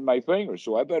electricity in my fingers.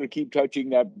 So I better keep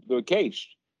touching the case.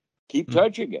 Keep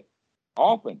touching it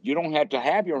often. You don't have to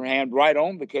have your hand right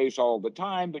on the case all the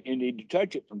time, but you need to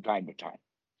touch it from time to time.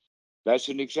 That's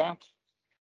an example.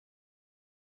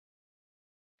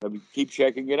 Keep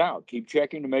checking it out. Keep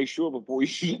checking to make sure before you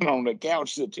sit on the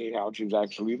couch that the couch is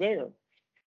actually there.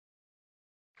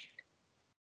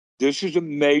 This is a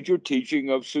major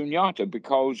teaching of Sunyata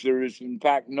because there is, in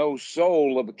fact, no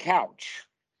soul of a couch.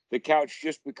 The couch,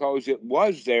 just because it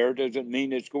was there, doesn't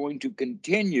mean it's going to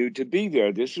continue to be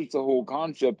there. This is the whole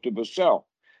concept of a self.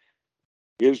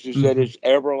 Is that it's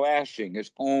everlasting,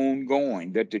 it's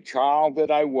ongoing, that the child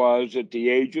that I was at the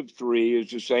age of 3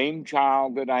 is the same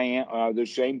child that I am, the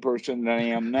same person that I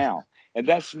am now. And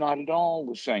that's not at all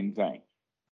the same thing.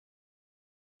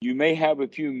 You may have a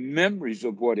few memories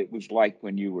of what it was like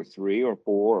when you were 3 or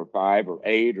 4 or 5 or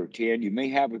 8 or 10. You may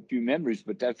have a few memories,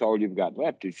 but that's all you've got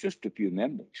left. It's just a few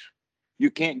memories. You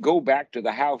can't go back to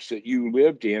the house that you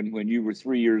lived in when you were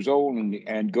 3 years old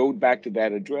and go back to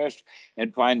that address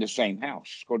and find the same house.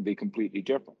 It's going to be completely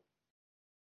different.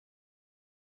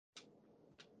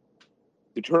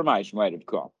 The termites might have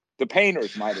come. The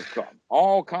painters might have come.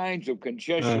 All kinds of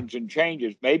congestions and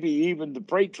changes. Maybe even the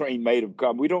freight train might have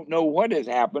come. We don't know what has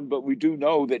happened, but we do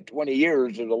know that 20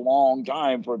 years is a long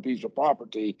time for a piece of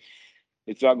property.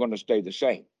 It's not going to stay the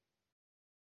same.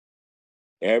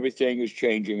 Everything is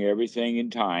changing, everything in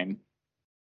time.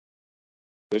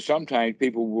 But sometimes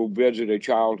people will visit a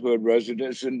childhood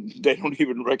residence and they don't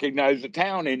even recognize the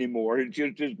town anymore. It's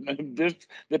just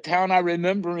the town I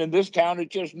remember in this town is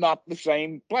just not the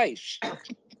same place.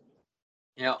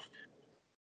 Yeah.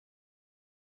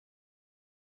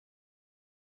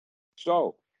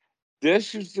 So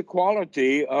this is the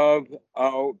quality of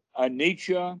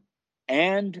anicca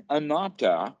and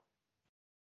anatta,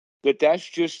 that's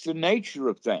just the nature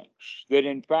of things. That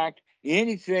in fact,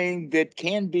 anything that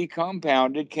can be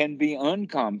compounded can be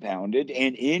uncompounded,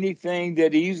 and anything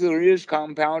that either is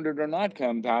compounded or not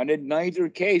compounded, neither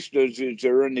case is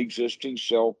there an existing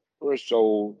self or a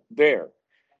soul there.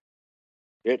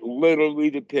 It literally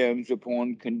depends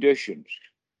upon conditions.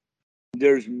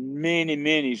 There's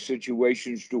many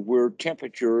situations to where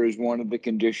temperature is one of the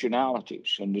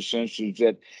conditionalities, in the sense is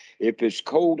that if it's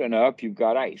cold enough, you've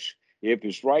got ice. If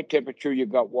it's right temperature,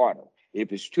 you've got water.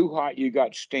 If it's too hot, you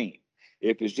got steam.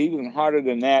 If it's even hotter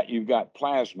than that, you've got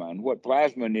plasma. And what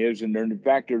plasma is, and in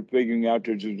fact, they're figuring out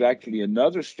there's actually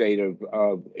another state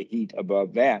of heat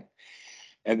above that.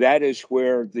 And that is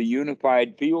where the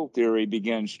unified field theory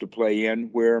begins to play in,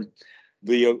 where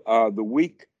the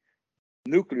weak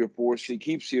nuclear force that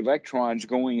keeps the electrons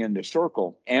going in the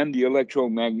circle and the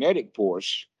electromagnetic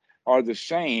force are the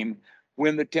same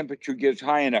when the temperature gets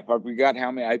high enough. I forgot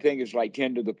how many, I think it's like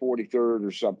 10 to the 43rd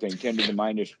or something, 10 to the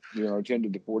minus, 10 to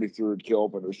the 43rd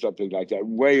Kelvin or something like that,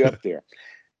 way up there.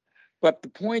 But the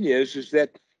point is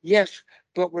that, yes,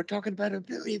 but we're talking about a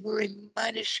very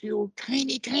minuscule,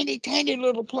 tiny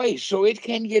little place. So it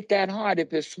can get that hot.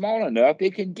 If it's small enough,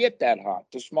 it can get that hot.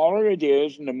 The smaller it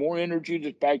is and the more energy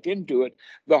that's packed into it,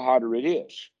 the hotter it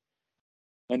is.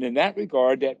 And in that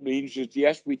regard, that means that,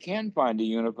 yes, we can find a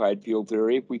unified field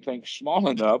theory if we think small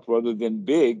enough rather than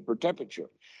big for temperature.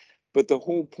 But the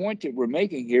whole point that we're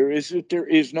making here is that there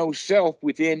is no self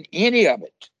within any of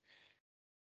it.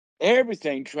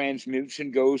 Everything transmutes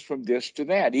and goes from this to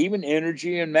that. Even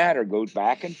energy and matter goes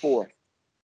back and forth.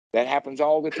 That happens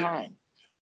all the time.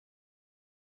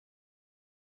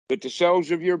 But the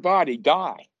cells of your body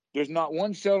die. There's not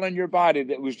one cell in your body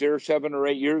that was there 7 or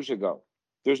 8 years ago.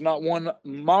 There's not one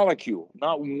molecule,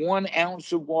 not 1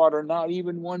 ounce of water, not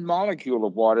even 1 molecule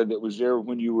of water that was there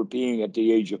when you were peeing at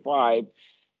the age of 5.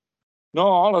 No,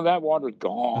 all of that water's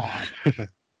gone.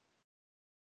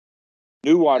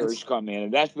 New water's come in,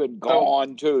 and that's been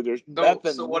gone too. There's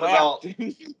nothing left.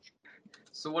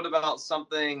 So what about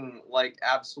something like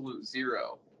absolute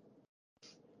zero?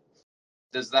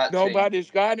 Does that change? Nobody's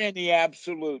got any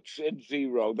absolutes at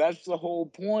zero. That's the whole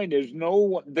point.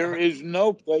 There is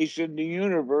no place in the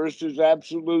universe is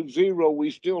absolute zero. We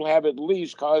still have at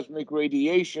least cosmic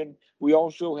radiation. We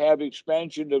also have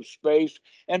expansion of space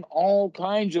and all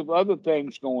kinds of other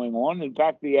things going on. In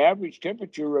fact, the average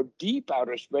temperature of deep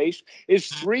outer space is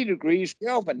 3 degrees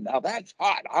Kelvin. Now that's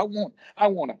hot. I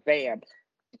want a fan.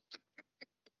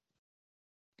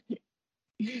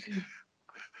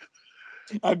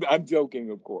 I'm joking,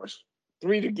 of course.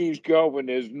 3 degrees Kelvin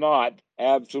is not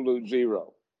absolute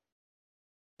zero.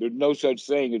 There's no such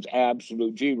thing as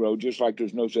absolute zero, just like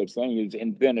there's no such thing as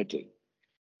infinity.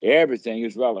 Everything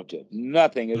is relative.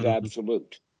 Nothing is Mhm.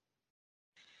 absolute.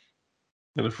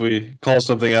 And if we call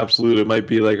something absolute, it might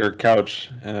be like our couch,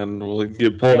 and we'll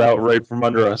get pulled out right from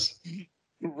under us.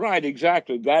 Right,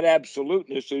 exactly. That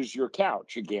absoluteness is your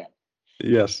couch again.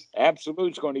 Yes.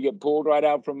 Absolute's going to get pulled right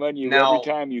out from under you Now- every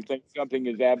time you think something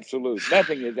is absolute.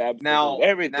 Nothing is absolute. Now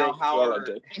Everything is how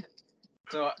relative.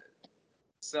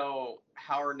 so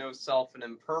how are no self and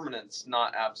impermanence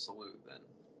not absolute then?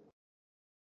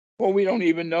 Well, we don't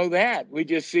even know that. We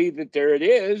just see that there it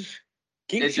is.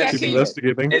 Keep It's just- Keep checking it.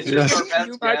 investigating. It's just Yes. our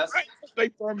You best might guess. try to stay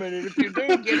permanent. If you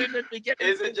do, get in it to get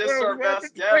Is into it the just world our where best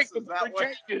it's great guess? Is that before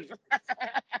what- it changes.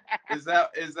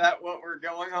 Is that what we're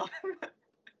going on?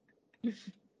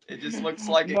 It just looks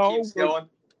like it No, keeps we're- going.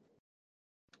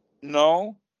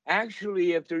 No,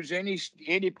 actually, if there's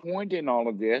any point in all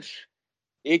of this,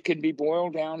 it can be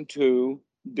boiled down to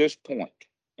this point,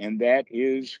 and that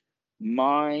is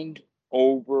mind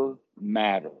over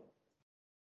matter.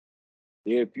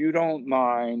 If you don't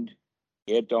mind,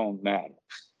 it don't matter.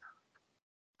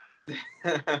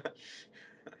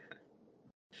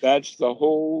 That's the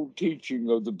whole teaching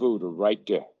of the Buddha right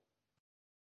there.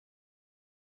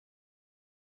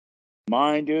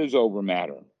 Mind is over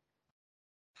matter.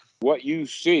 What you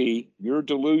see, your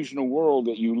delusional world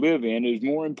that you live in, is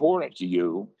more important to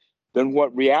you than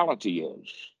what reality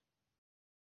is.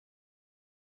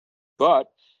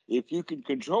 But if you can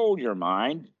control your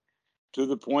mind to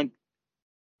the point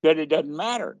that it doesn't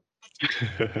matter,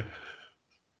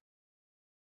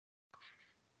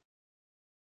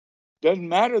 doesn't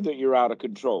matter that you're out of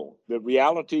control. The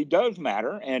reality does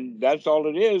matter, and that's all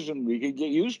it is, and we can get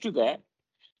used to that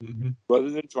Mhm. rather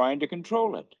than trying to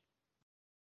control it.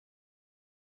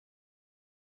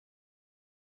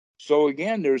 So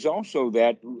again, there's also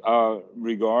that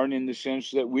regard in the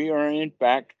sense that we are in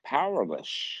fact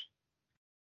powerless,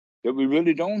 that we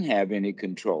really don't have any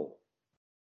control.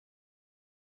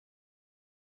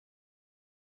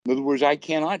 In other words, I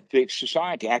cannot fix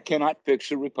society. I cannot fix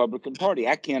the Republican Party.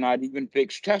 I cannot even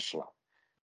fix Tesla.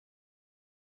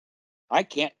 I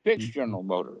can't fix Mhm. General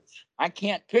Motors. I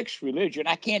can't fix religion.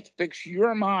 I can't fix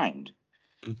your mind.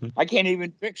 Mhm. I can't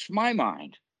even fix my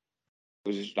mind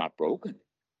because it's not broken.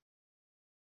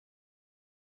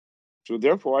 So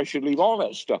therefore, I should leave all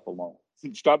that stuff alone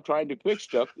and stop trying to fix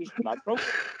stuff that's not broken.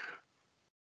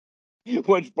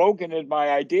 What's broken is my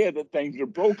idea that things are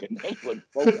broken. That's what's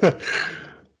broken.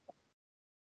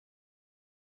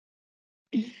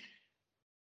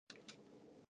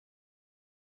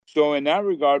 So in that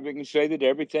regard, we can say that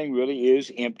everything really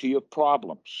is empty of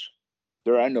problems.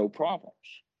 There are no problems.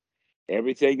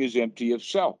 Everything is empty of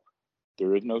self.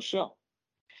 There is no self.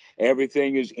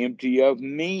 Everything is empty of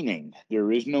meaning.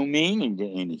 There is no meaning to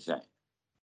anything.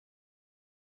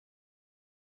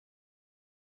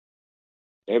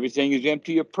 Everything is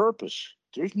empty of purpose.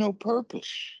 There's no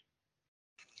purpose.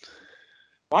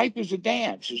 Life is a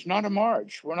dance. It's not a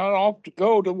march. We're not off to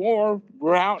go to war.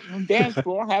 We're out on the dance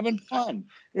floor having fun.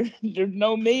 There's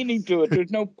no meaning to it.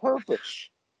 There's no purpose.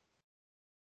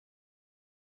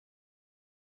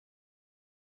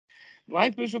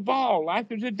 Life is a ball. Life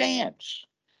is a dance.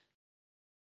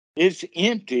 It's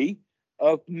empty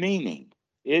of meaning.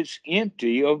 It's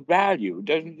empty of value. It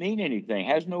doesn't mean anything.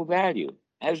 Has no value.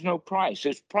 Has no price.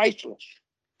 It's priceless.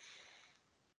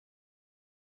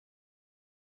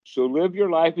 So live your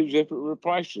life as if it were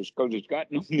priceless, because it's got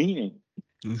no meaning.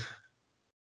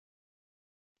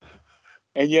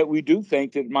 And yet we do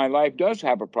think that my life does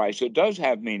have a price. It does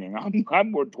have meaning.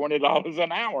 I'm worth $20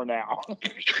 an hour now.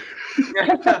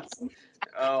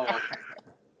 Oh,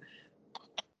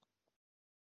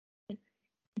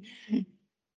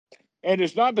 And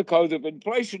it's not because of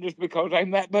inflation, it's because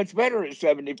I'm that much better at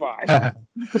 75.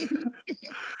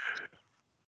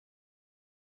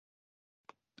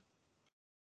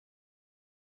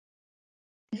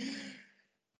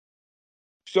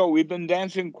 So we've been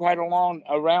dancing quite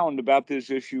around about this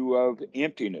issue of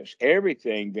emptiness.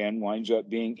 Everything then winds up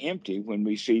being empty when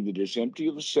we see that it's empty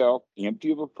of a self,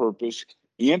 empty of a purpose,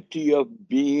 empty of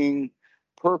being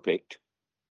perfect,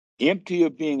 empty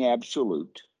of being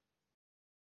absolute,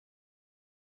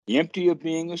 empty of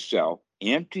being a self,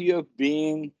 empty of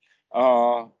being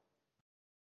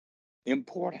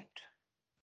important,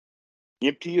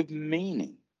 empty of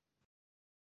meaning.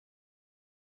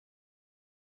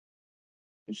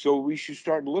 And so we should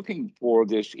start looking for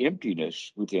this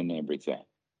emptiness within everything.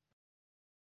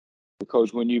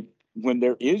 Because when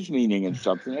there is meaning in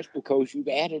something, that's because you've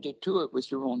added it to it with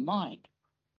your own mind.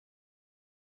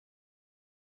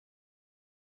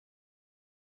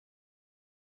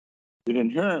 The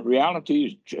inherent reality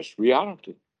is just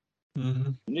reality.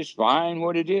 Mm-hmm. And it's fine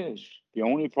what it is. The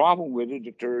only problem with it is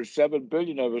that there are 7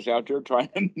 billion of us out there trying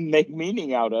to make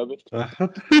meaning out of it.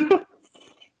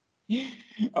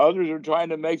 Others are trying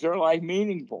to make their life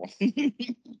meaningful.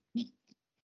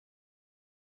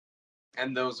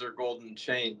 And those are golden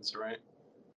chains, right?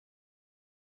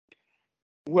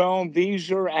 Well,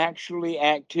 these are actually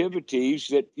activities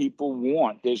that people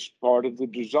want as part of the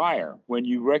desire. When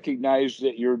you recognize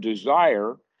that your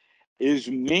desire is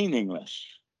meaningless,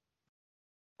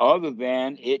 other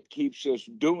than it keeps us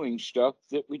doing stuff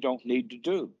that we don't need to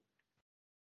do.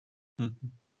 Mm-hmm.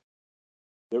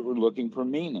 That we're looking for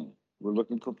meaning, we're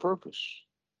looking for purpose.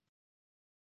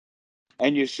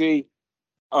 And you see,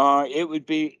 it would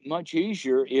be much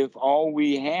easier if all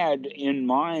we had in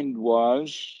mind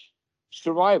was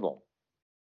survival.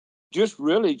 Just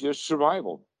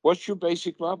survival. What's your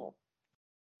basic level?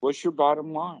 What's your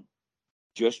bottom line?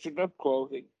 Just enough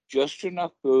clothing, just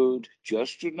enough food,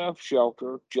 just enough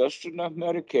shelter, just enough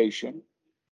medication,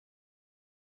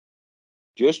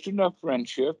 just enough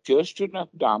friendship, just enough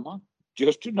Dhamma,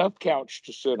 just enough couch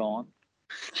to sit on.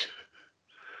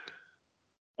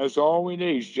 That's all we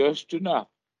need, just enough.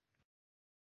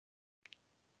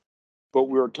 But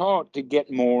we're taught to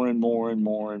get more and more and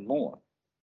more and more,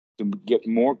 to get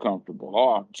more comfortable.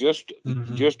 Oh, just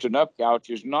enough couch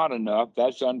is not enough.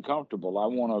 That's uncomfortable. I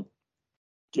want to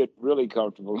get really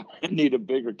comfortable. I need a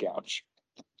bigger couch.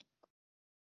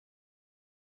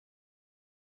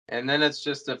 And then it's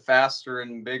just a faster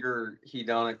and bigger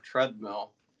hedonic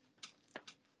treadmill.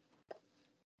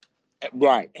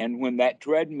 Right. And when that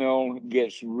treadmill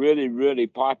gets really, really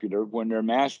popular, when they're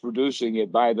mass producing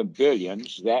it by the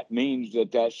billions, that means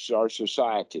that that's our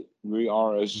society. We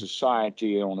are a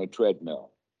society on a treadmill.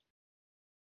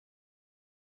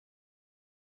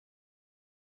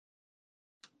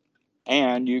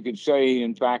 And you could say,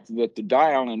 in fact, that the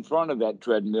dial in front of that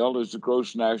treadmill is the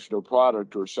gross national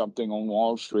product or something on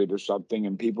Wall Street or something.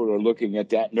 And people are looking at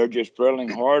that and they're just drilling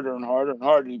harder and harder and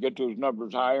harder to get those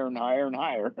numbers higher and higher and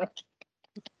higher.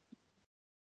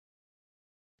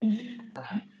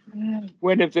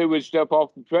 When if they would step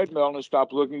off the treadmill and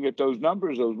stop looking at those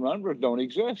numbers don't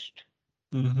exist.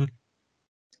 Mm-hmm.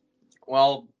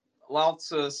 Well, Lao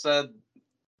Tzu said,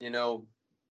 the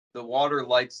water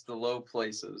likes the low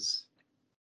places,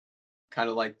 kind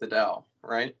of like the Tao,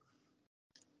 right?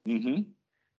 Mm-hmm.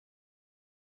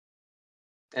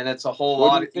 And it's a whole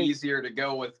lot easier to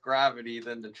go with gravity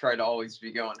than to try to always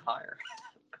be going higher.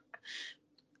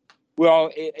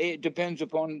 Well, it depends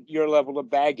upon your level of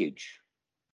baggage.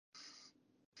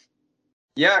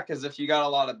 Yeah, because if you got a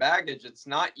lot of baggage, it's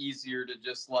not easier to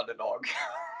just let it all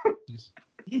go.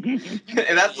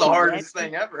 And that's the hardest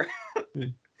thing ever.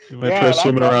 You might try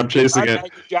swimming around chasing it.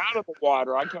 Baggage out of the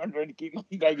water. I can't try to keep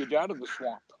my baggage out of the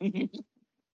swamp.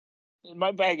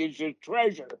 My baggage is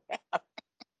treasure.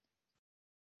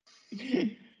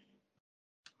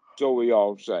 So we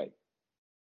all say.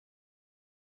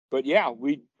 But yeah,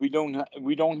 we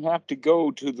don't have to go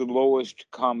to the lowest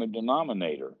common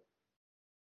denominator.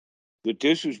 That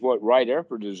this is what right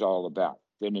effort is all about.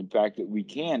 That in fact that we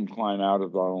can climb out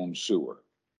of our own sewer.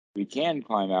 We can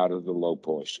climb out of the low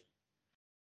poison.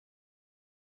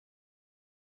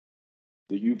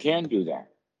 That you can do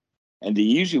that. And the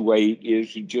easy way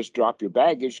is to just drop your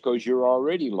baggage because you're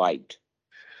already light.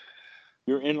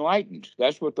 You're enlightened.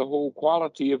 That's what the whole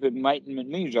quality of enlightenment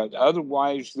means.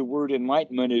 Otherwise, the word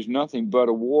enlightenment is nothing but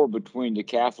a war between the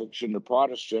Catholics and the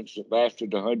Protestants that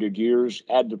lasted 100 years,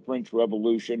 had the French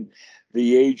Revolution,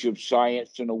 the age of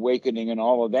science and awakening and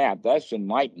all of that. That's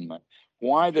enlightenment.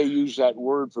 Why they use that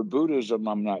word for Buddhism,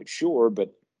 I'm not sure,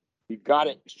 but you got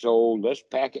it. So let's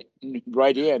pack it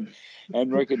right in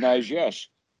and recognize, yes,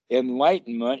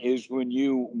 enlightenment is when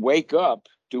you wake up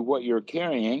to what you're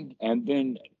carrying and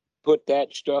then put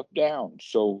that stuff down.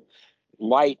 So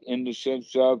light in the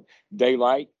sense of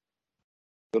daylight,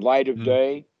 the light of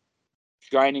day,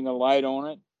 shining a light on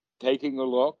it, taking a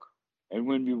look. And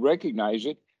when we recognize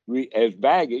it, we as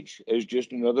baggage, as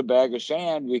just another bag of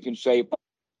sand, we can say,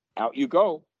 out you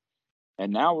go.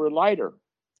 And now we're lighter.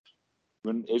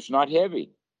 When it's not heavy.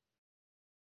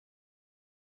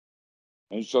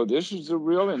 And so this is the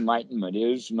real enlightenment,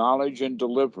 is knowledge and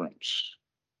deliverance,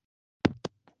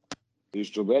 is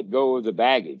to let go of the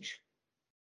baggage.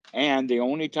 And the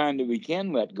only time that we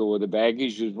can let go of the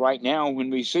baggage is right now when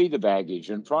we see the baggage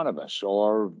in front of us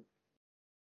or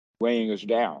weighing us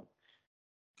down.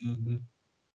 Mm-hmm.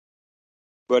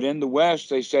 But in the West,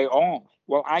 they say, oh,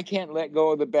 well, I can't let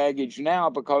go of the baggage now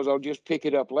because I'll just pick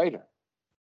it up later.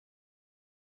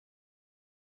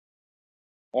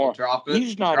 Or drop it.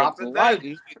 he's not Drop it then.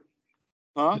 enlightened.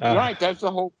 Huh? Ah. Right. That's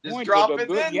the whole Just point. drop That a it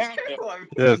good, then. yeah, too. I mean,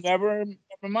 Yes. never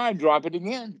mind. Drop it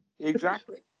again.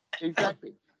 Exactly.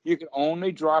 Exactly. You can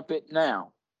only drop it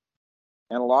now.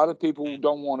 And a lot of people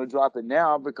don't want to drop it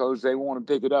now because they want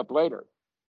to pick it up later.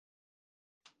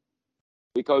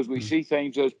 Because we see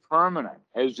things as permanent,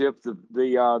 as if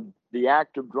the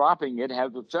act of dropping it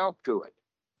has a self to it,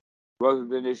 rather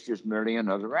than it's just merely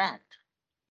another act.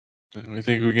 And we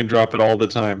think we can drop it all the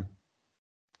time.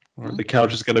 Or Hmm? the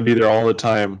couch is going to be there all the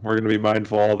time. We're going to be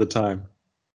mindful all the time.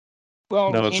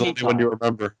 Well, No, it's only when anytime. you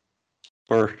remember.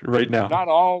 Or right now. Not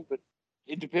all, but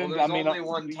it depends. there's I mean, only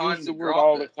one we time use to the word drop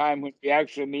all the it. time when we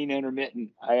actually mean intermittent.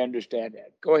 I understand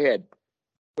that. Go ahead.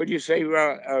 What did you say,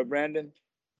 Brandon?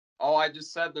 Oh, I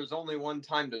just said there's only one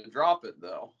time to drop it,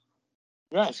 though.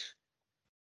 Yes.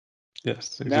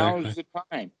 Yes, Now exactly. is the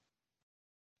time.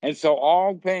 And so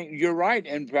all things, you're right,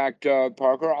 in fact,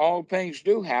 Parker, all things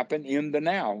do happen in the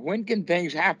now. When can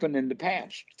things happen in the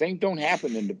past? Things don't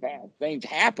happen in the past. Things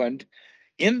happened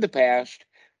in the past,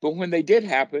 but when they did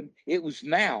happen, it was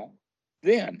now,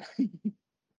 then.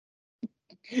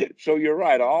 So you're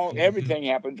right, everything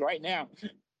happens right now.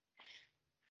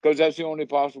 Because that's the only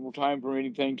possible time for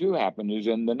anything to happen is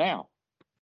in the now.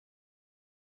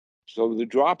 So the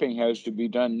dropping has to be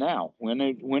done now. When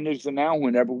is the now?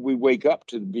 Whenever we wake up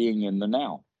to being in the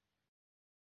now.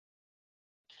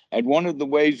 And one of the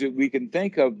ways that we can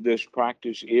think of this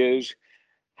practice is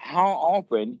how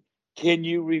often can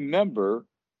you remember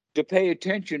to pay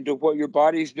attention to what your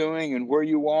body's doing and where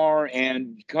you are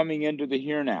and coming into the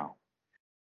here now?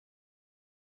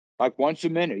 Like once a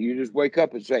minute, you just wake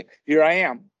up and say, here I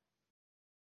am.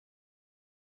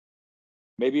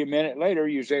 Maybe a minute later,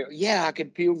 you say, yeah, I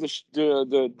can feel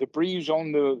the breeze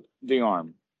on the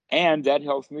arm. And that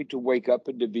helps me to wake up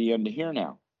and to be in the here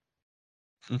now.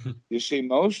 You see,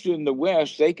 most in the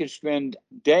West, they can spend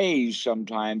days,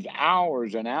 sometimes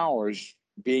hours and hours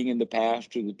being in the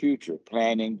past or the future,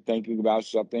 planning, thinking about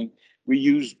something. We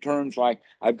use terms like,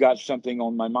 I've got something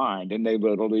on my mind, and they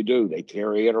literally do. They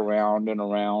carry it around and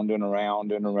around and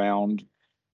around and around,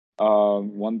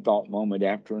 one thought moment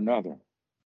after another.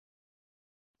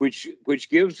 Which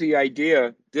gives the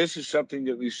idea, this is something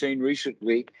that we've seen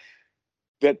recently,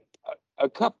 that a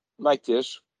cup like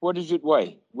this, what does it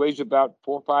weigh? Weighs about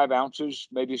 4 or 5 ounces,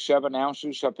 maybe 7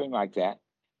 ounces, something like that.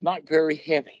 Not very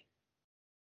heavy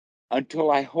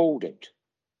until I hold it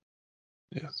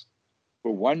Yes.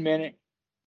 for 1 minute,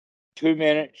 2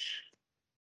 minutes,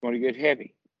 it's going to get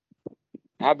heavy.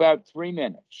 How about 3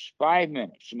 minutes, 5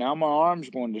 minutes? Now my arm's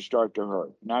going to start to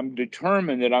hurt. And I'm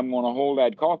determined that I'm going to hold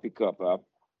that coffee cup up.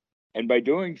 And by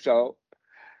doing so,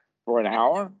 for an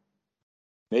hour,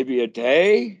 maybe a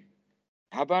day,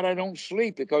 how about I don't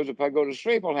sleep? Because if I go to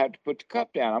sleep, I'll have to put the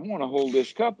cup down. I'm going to hold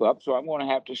this cup up, so I'm going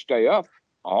to have to stay up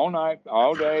all night,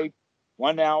 all day,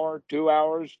 1 hour, 2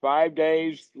 hours, 5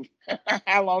 days.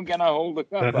 How long can I hold the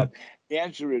cup up? The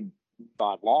answer is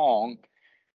not long.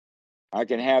 I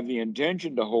can have the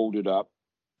intention to hold it up,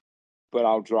 but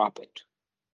I'll drop it.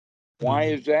 Why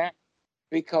is that?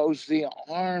 Because the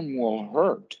arm will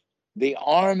hurt. The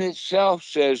arm itself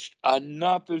says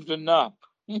enough is enough.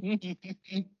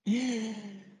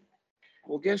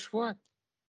 Well, guess what?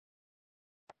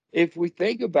 If we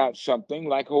think about something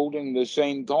like holding the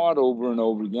same thought over and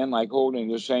over again, like holding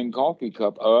the same coffee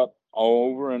cup up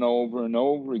over and over and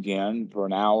over again for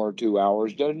an hour, 2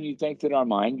 hours, doesn't you think that our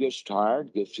mind gets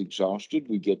tired, gets exhausted?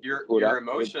 We get put Your up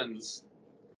emotions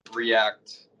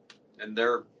react, and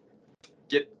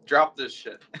drop this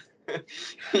shit.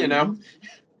 You know.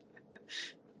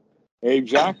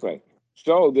 Exactly.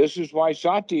 So this is why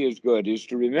sati is good, is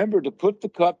to remember to put the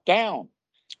cup down.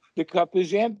 The cup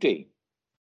is empty.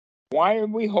 Why are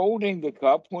we holding the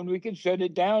cup when we can set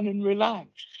it down and relax?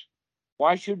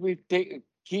 Why should we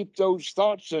keep those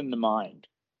thoughts in the mind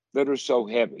that are so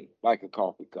heavy, like a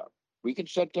coffee cup? We can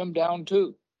set them down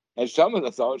too. And some of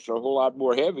the thoughts are a whole lot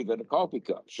more heavy than a coffee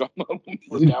cup. Some of them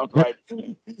are downright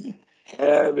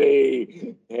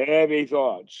heavy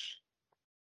thoughts.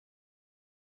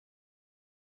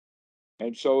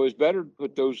 And so it's better to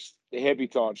put those heavy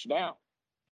thoughts down.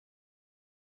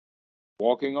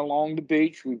 Walking along the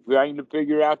beach, we're trying to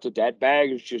figure out that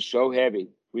bag is just so heavy.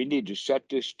 We need to set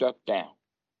this stuff down.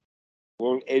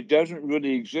 Well, it doesn't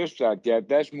really exist like that.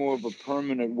 That's more of a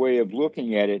permanent way of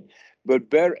looking at it. But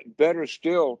better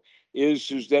still is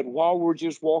that while we're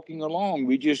just walking along,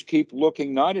 we just keep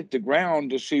looking not at the ground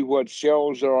to see what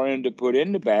shells are in to put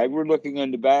in the bag. We're looking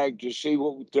in the bag to see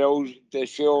what the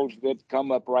shells that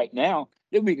come up right now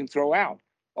that we can throw out.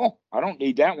 Oh, I don't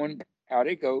need that one. Out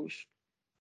it goes.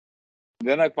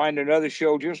 Then I find another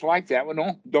shell just like that one.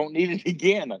 Oh, don't need it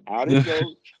again. Out it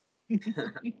goes.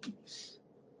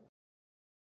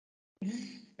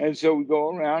 And so we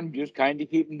go around just kind of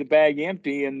keeping the bag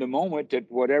empty in the moment that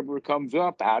whatever comes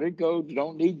up, out it goes.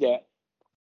 Don't need that.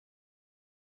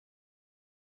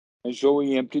 And so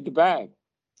we emptied the bag.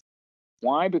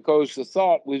 Why? Because the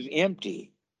thought was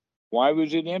empty. Why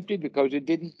was it empty? Because it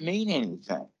didn't mean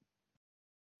anything.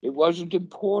 It wasn't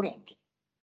important.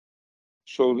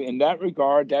 So in that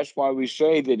regard, that's why we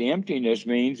say that emptiness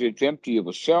means it's empty of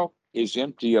a self, is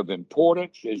empty of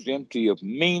importance, is empty of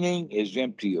meaning, is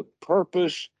empty of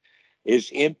purpose,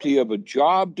 is empty of a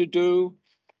job to do,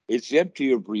 it's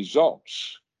empty of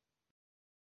results.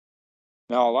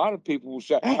 Now, a lot of people will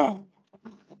say, oh,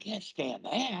 I can't stand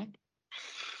that.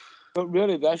 But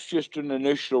really, that's just an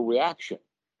initial reaction.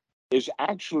 It's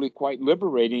actually quite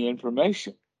liberating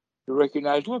information to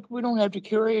recognize, look, we don't have to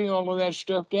carry all of that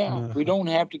stuff down. We don't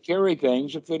have to carry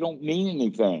things if they don't mean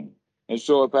anything. And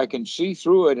so if I can see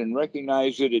through it and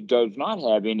recognize that it does not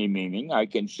have any meaning, I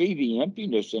can see the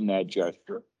emptiness in that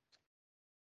gesture,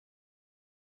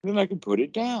 then I can put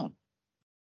it down.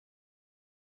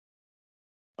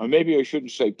 Or maybe I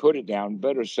shouldn't say put it down,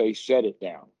 better say set it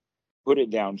down. Put it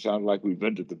down sounds like we've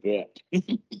been to the vet.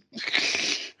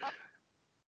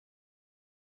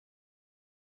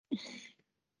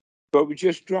 But we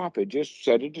just drop it, just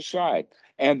set it aside.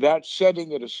 And that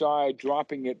setting it aside,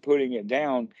 dropping it, putting it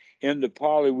down, in the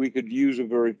Pali, we could use a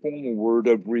very formal word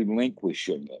of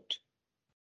relinquishing it.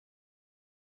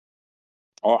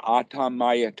 Or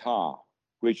atamayata,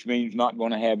 which means not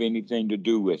going to have anything to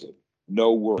do with it.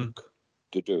 No work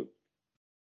to do.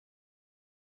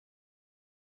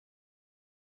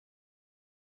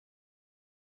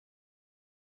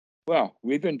 Well,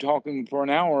 we've been talking for an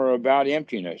hour about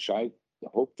emptiness. I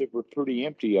hope that we're pretty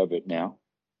empty of it now.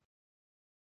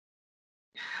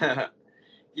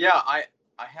 Yeah, I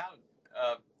have.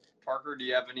 Parker, do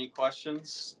you have any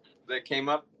questions that came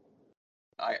up?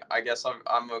 I guess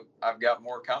I've got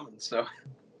more coming. So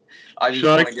I just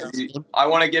want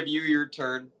to give you your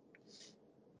turn.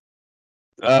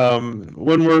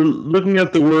 When we're looking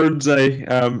at the words, I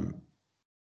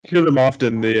hear them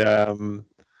often. The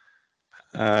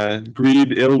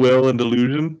greed, ill will, and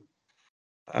delusion.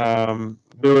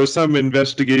 There was some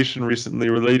investigation recently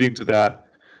relating to that.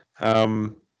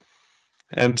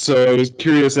 And so I was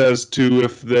curious as to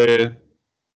if the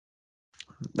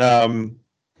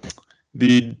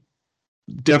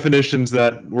definitions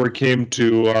that came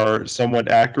to are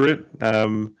somewhat accurate.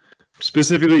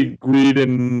 Specifically, greed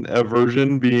and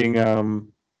aversion being,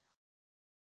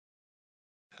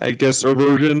 I guess,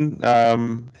 aversion.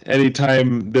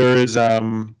 Anytime there is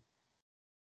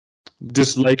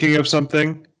disliking of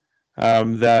something,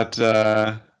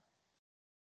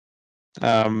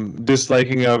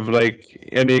 disliking of like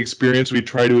any experience, we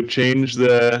try to change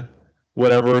the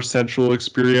whatever sensual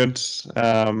experience,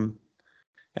 and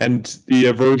the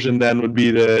aversion then would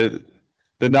be the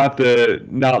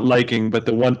not liking, but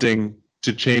the wanting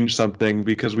to change something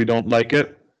because we don't like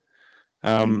it,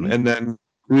 and then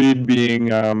greed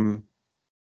being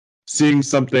seeing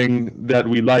something that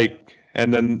we like,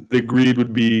 and then the greed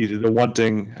would be the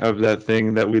wanting of that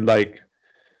thing that we like.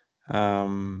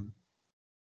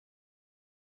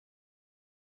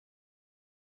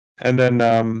 And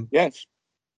then yes,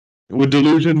 would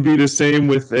delusion be the same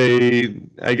with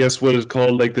I guess what is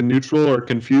called like the neutral or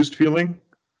confused feeling?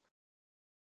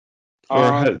 Or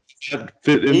how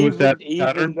fit in with that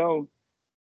pattern?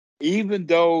 Even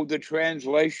though the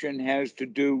translation has to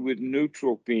do with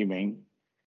neutral feeling,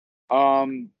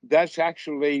 that's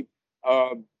actually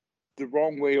the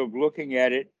wrong way of looking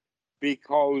at it,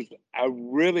 because a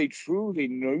really truly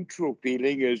neutral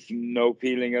feeling is no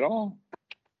feeling at all.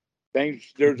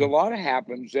 There's a lot of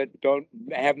happens that don't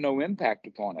have no impact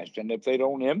upon us, and if they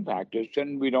don't impact us,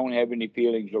 then we don't have any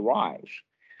feelings arise.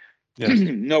 Yes.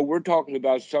 No, we're talking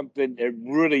about something that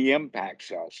really impacts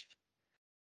us,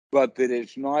 but that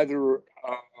it's neither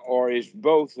or is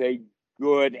both a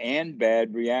good and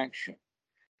bad reaction.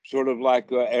 Sort of like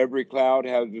every cloud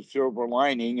has a silver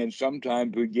lining, and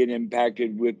sometimes we get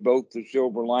impacted with both the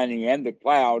silver lining and the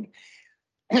cloud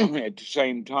at the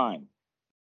same time.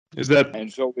 Is that?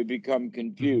 And so we become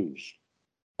confused.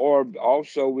 Or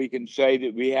also we can say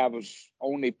that we have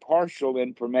only partial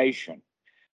information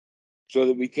so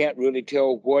that we can't really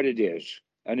tell what it is.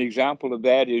 An example of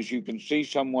that is you can see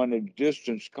someone at a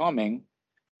distance coming,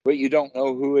 but you don't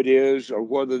know who it is or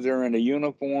whether they're in a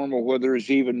uniform or whether it's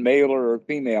even male or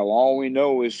female. All we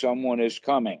know is someone is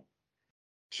coming.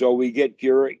 So we get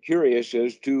curious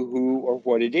as to who or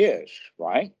what it is,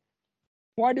 right?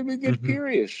 Why do we get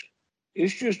curious?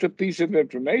 It's just a piece of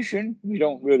information. We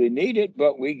don't really need it,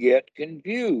 but we get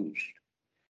confused.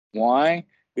 Why?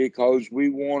 Because we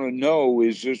want to know,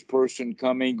 is this person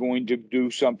coming going to do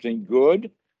something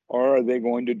good or are they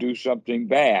going to do something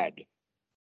bad?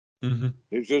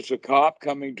 Is this a cop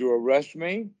coming to arrest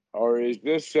me, or is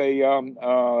this a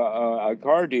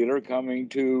car dealer coming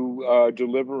to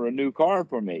deliver a new car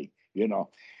for me? You know,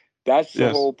 that's the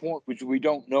Yes. whole point, which we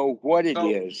don't know what it So,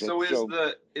 is. so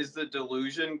is the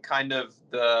delusion kind of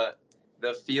the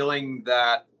feeling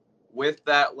that with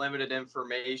that limited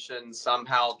information,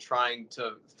 somehow trying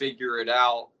to figure it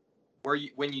out, where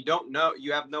when you don't know,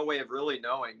 you have no way of really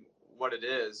knowing what it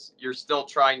is. You're still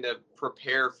trying to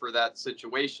prepare for that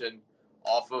situation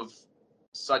off of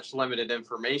such limited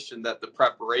information that the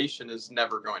preparation is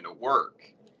never going to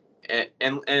work.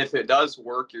 And if it does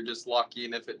work, you're just lucky,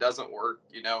 and if it doesn't work,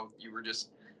 you were just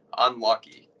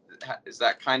unlucky. Is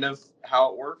that kind of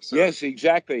how it works? Or? Yes,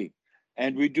 exactly.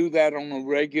 And we do that on a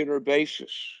regular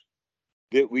basis,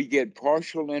 that we get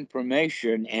partial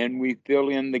information and we fill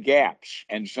in the gaps.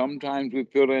 And sometimes we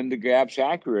fill in the gaps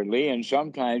accurately, and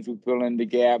sometimes we fill in the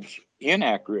gaps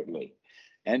inaccurately.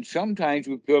 And sometimes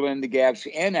we fill in the gaps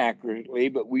inaccurately,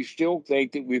 but we still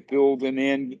think that we fill them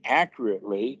in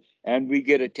accurately, and we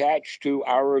get attached to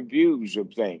our views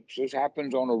of things. This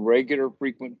happens on a regular,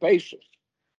 frequent basis.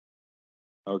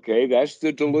 Okay, that's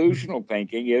the delusional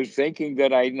thinking, is thinking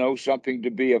that I know something to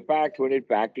be a fact when in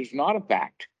fact it's not a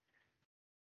fact.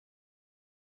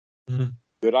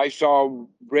 That I saw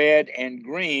red and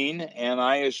green, and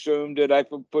I assumed that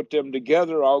if I put them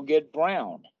together, I'll get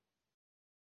brown.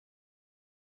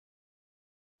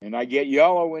 And I get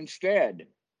yellow instead.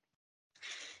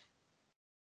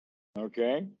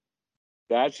 Okay,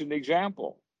 that's an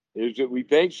example. Is that we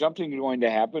think something is going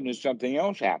to happen and something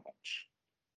else happens.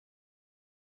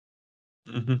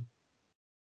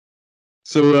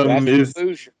 So That's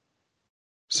delusion.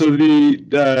 so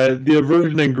the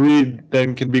aversion and greed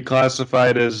then can be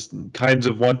classified as kinds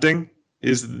of wanting.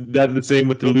 Is that the same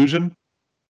with delusion?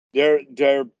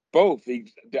 They're both.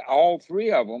 All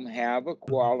three of them have a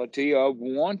quality of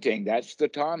wanting. That's the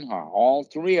tanha. All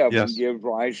three of them Yes. give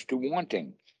rise to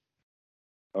wanting.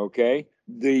 Okay,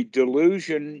 the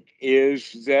delusion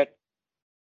is that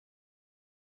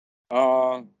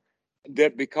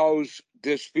that because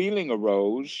this feeling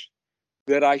arose,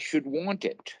 that I should want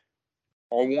it,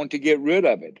 or want to get rid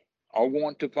of it, or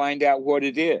want to find out what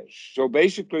it is. So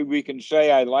basically, we can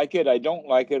say I like it, I don't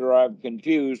like it, or I'm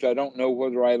confused, I don't know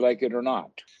whether I like it or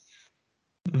not.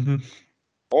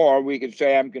 Or we could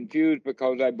say I'm confused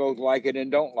because I both like it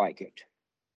and don't like it.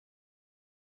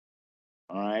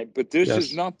 All right, but this is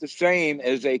Yes. not the same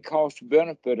as a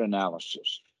cost-benefit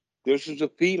analysis. This is a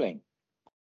feeling.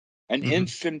 An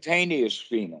instantaneous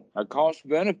feeling. A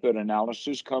cost-benefit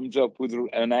analysis comes up with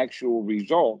an actual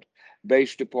result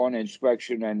based upon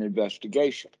inspection and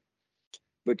investigation.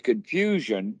 But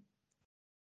confusion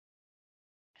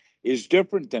is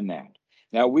different than that.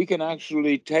 Now, we can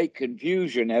actually take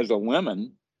confusion as a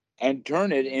lemon and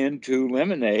turn it into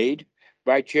lemonade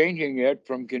by changing it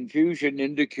from confusion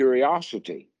into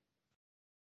curiosity.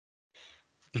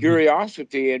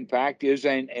 Curiosity, in fact, is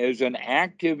an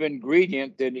active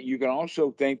ingredient. That you can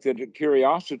also think that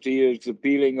curiosity is the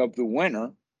feeling of the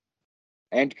winner,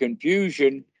 and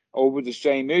confusion over the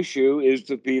same issue is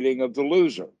the feeling of the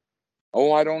loser.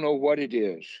 Oh, I don't know what it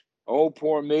is. Oh,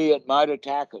 poor me, it might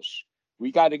attack us.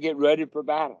 We got to get ready for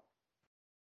battle.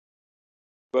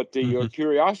 But your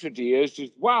curiosity is,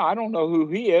 wow, I don't know who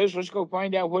he is. Let's go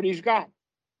find out what he's got.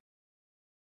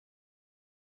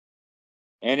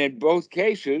 And in both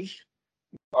cases,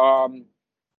 one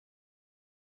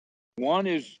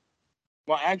is,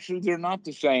 well, actually, they're not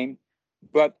the same,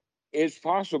 but it's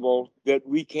possible that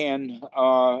we can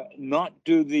not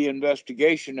do the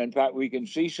investigation. In fact, we can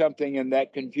see something, and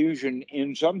that confusion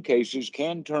in some cases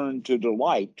can turn to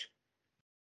delight.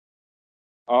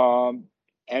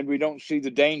 And we don't see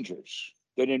the dangers.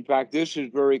 That in fact, this is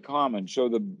very common. So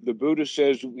the Buddha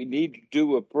says we need to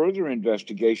do a further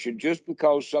investigation. Just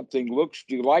because something looks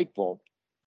delightful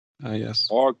Yes.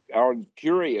 or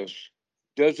curious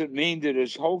doesn't mean that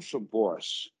it's wholesome for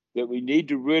us, that we need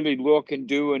to really look and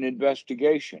do an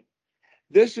investigation.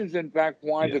 This is, in fact,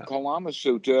 why the Yeah. Kalama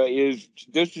Sutta is.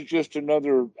 This is just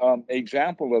another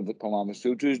example of the Kalama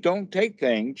Sutta. Is don't take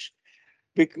things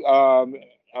because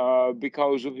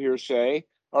of hearsay,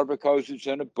 or because it's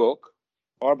in a book,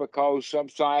 or because some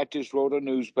scientist wrote a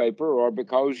newspaper, or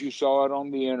because you saw it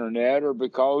on the internet, or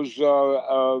because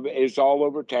it's all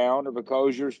over town, or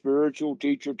because your spiritual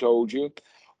teacher told you,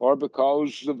 or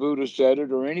because the Buddha said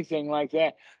it, or anything like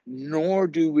that. Nor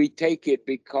do we take it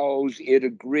because it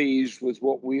agrees with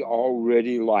what we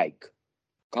already like.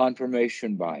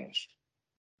 Confirmation bias.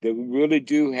 That we really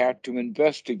do have to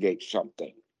investigate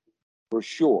something for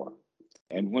sure.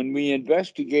 And when we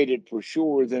investigate it for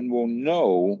sure, then we'll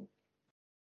know.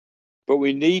 But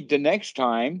we need the next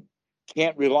time,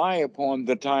 can't rely upon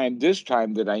this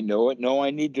time that I know it. No,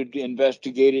 I need to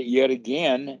investigate it yet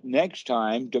again next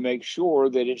time to make sure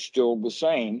that it's still the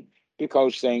same,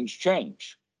 because things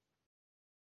change.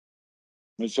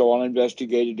 And so I'll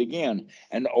investigate it again.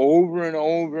 And over and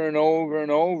over and over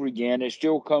and over again, it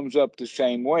still comes up the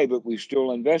same way, but we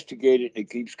still investigate it.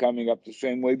 It keeps coming up the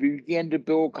same way. We begin to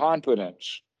build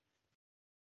confidence.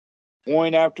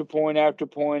 Point after point after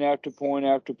point after point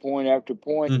after point after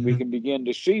point, we can begin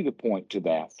to see the point to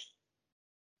that.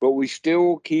 But we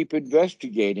still keep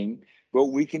investigating, but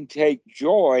we can take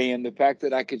joy in the fact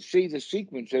that I can see the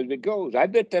sequence as it goes. I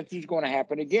bet that is going to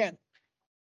happen again.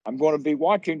 I'm going to be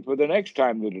watching for the next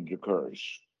time that it occurs.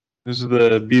 This is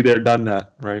the be there, done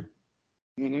that, right?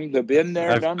 The been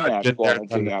there, I've done that been there, done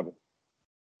quality that. of it.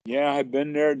 Yeah, I've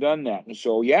been there, done that. And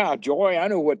so, yeah, joy, I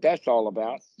know what that's all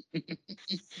about.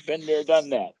 Been there,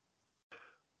 done that.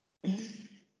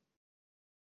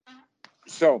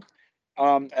 So,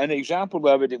 an example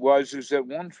of it is that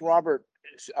once Robert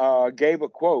gave a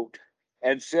quote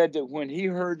and said that when he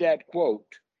heard that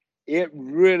quote, it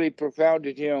really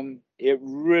profounded him. It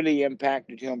really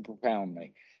impacted him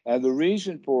profoundly. And the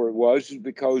reason for it is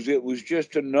because it was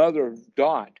just another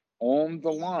dot on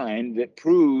the line that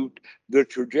proved the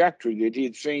trajectory, that he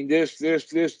had seen this,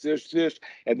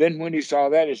 and then when he saw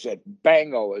that, it said,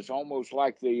 "Bango!" It's almost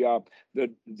like the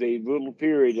little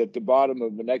period at the bottom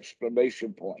of an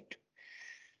exclamation point.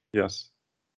 Yes.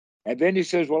 And then he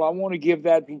says, "Well, I want to give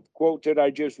that quote that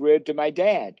I just read to my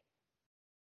dad."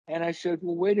 And I said,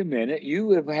 "Well, wait a minute. You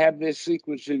have had this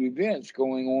sequence of events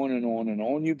going on and on and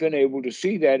on. You've been able to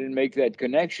see that and make that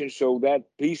connection. So that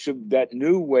piece of that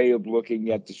new way of looking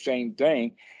at the same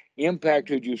thing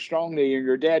impacted you strongly. And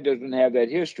your dad doesn't have that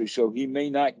history. So he may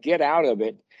not get out of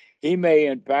it. He may,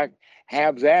 in fact,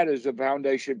 have that as a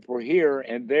foundation for here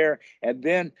and there. And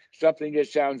then something that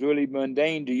sounds really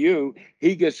mundane to you,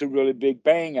 he gets a really big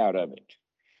bang out of it,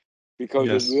 because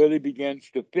it Yes. really begins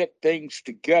to fit things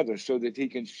together so that he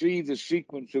can see the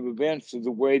sequence of events of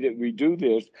the way that we do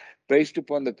this, based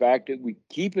upon the fact that we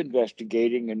keep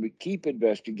investigating and we keep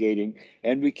investigating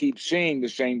and we keep seeing the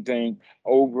same thing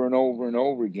over and over and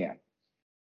over again.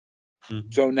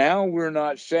 So now we're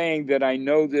not saying that I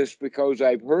know this because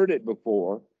I've heard it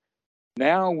before.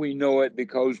 Now we know it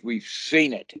because we've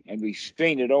seen it, and we've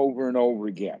seen it over and over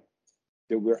again,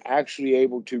 that we're actually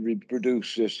able to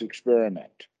reproduce this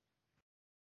experiment.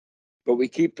 But we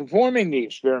keep performing the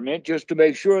experiment just to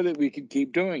make sure that we can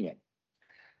keep doing it.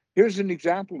 Here's an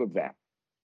example of that.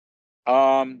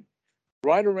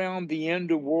 Right around the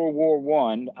end of World War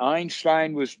I,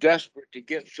 Einstein was desperate to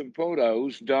get some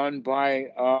photos done by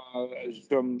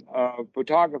some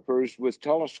photographers with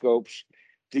telescopes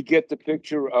to get the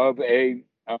picture of a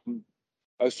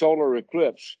solar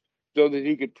eclipse, so that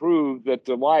he could prove that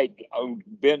the light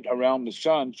bent around the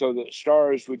sun so that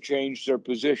stars would change their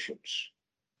positions.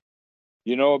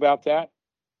 You know about that?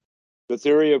 The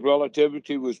theory of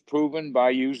relativity was proven by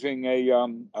using a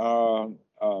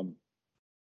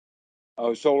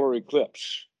solar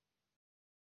eclipse.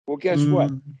 Well, guess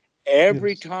what?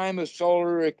 Every time a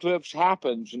solar eclipse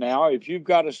happens now, if you've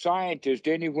got a scientist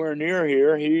anywhere near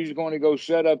here, he's going to go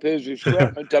set up his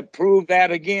experiment to prove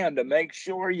that again, to make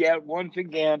sure yet once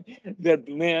again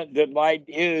that light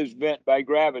is bent by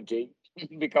gravity,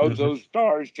 because those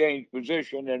stars change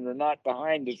position and are not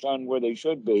behind the sun where they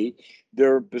should be.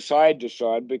 They're beside the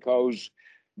sun because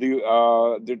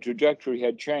the trajectory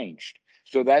had changed.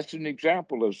 So that's an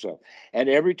example of stuff. And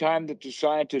every time that the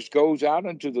scientist goes out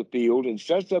into the field and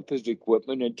sets up his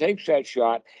equipment and takes that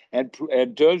shot and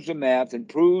does the math and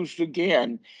proves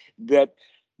again that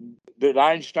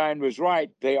Einstein was right,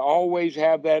 they always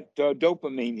have that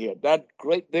dopamine hit, that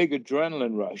great big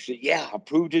adrenaline rush. That, yeah, I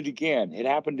proved it again. It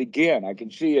happened again. I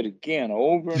can see it again,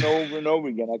 over and over and over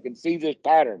again. I can see this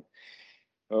pattern.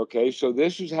 Okay, so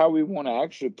this is how we want to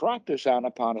actually practice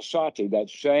anapanasati, that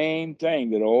same thing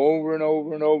that over and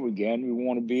over and over again, we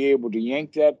want to be able to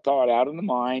yank that thought out of the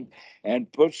mind and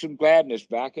put some gladness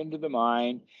back into the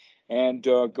mind and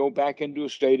go back into a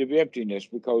state of emptiness,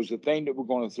 because the thing that we're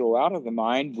going to throw out of the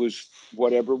mind was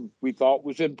whatever we thought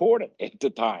was important at the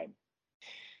time.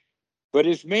 But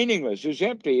it's meaningless, it's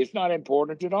empty, it's not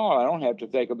important at all. I don't have to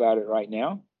think about it right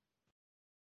now.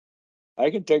 I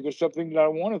can think of something that I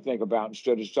want to think about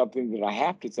instead of something that I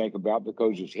have to think about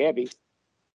because it's heavy.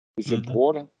 It's Mhm.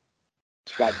 important.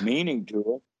 It's got meaning to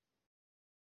it.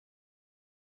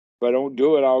 If I don't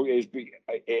do it,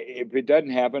 if it doesn't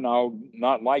happen, I'll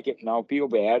not like it and I'll feel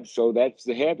bad. So that's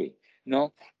the heavy.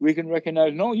 No, we can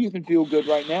recognize, no, you can feel good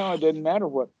right now. It doesn't matter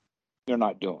what you're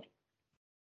not doing.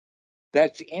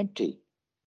 That's empty.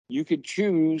 You can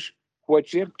choose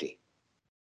what's empty.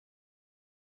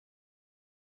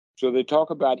 So they talk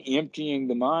about emptying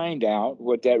the mind out.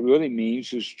 What that really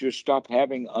means is just stop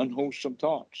having unwholesome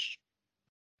thoughts.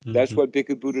 That's Mhm. what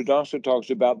Bhikkhu Buddhadasa talks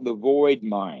about, the void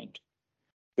mind.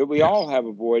 That we all Yes. have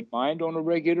a void mind on a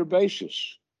regular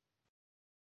basis,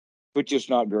 but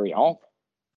just not very often.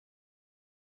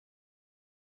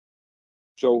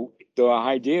 So the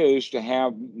idea is to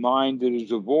have mind that is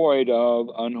devoid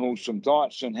of unwholesome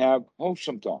thoughts and have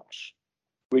wholesome thoughts,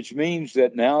 which means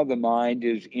that now the mind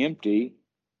is empty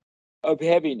of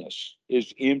heaviness,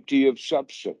 is empty of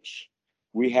substance.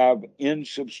 We have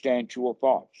insubstantial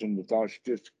thoughts, and the thoughts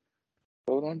just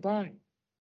float on by.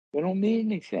 They don't mean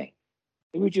anything.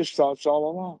 They were just thoughts all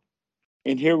along.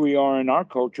 And here we are in our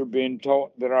culture being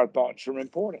taught that our thoughts are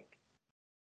important.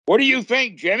 What do you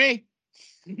think, Jimmy?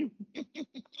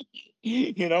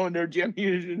 You know, and they're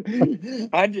Jimmy.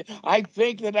 I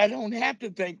think that I don't have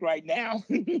to think right now.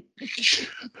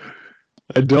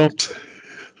 I don't.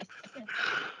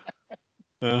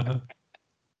 Uh,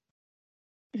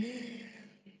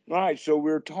 Right. So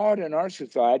we're taught in our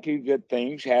society that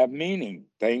things have meaning,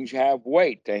 things have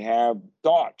weight, they have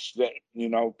thoughts that,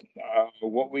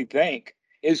 what we think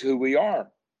is who we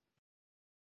are.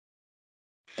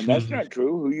 And that's mhm. not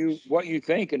true. What you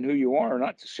think and who you are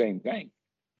not the same thing.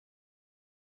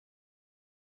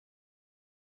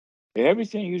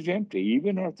 Everything is empty.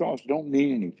 Even our thoughts don't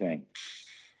mean anything.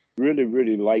 Really,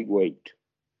 really lightweight.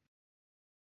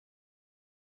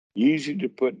 Easy to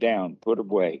put down, put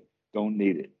away. Don't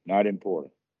need it. Not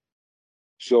important.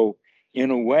 So, in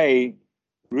a way,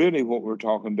 really what we're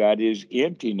talking about is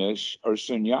emptiness, or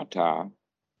sunyata,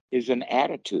 is an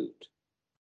attitude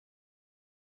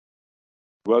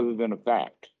rather than a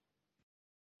fact.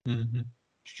 Mhm.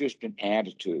 It's just an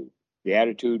attitude. The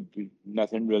attitude,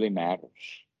 nothing really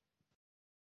matters.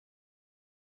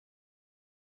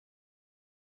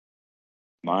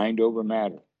 Mind over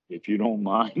matter. If you don't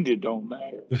mind, it don't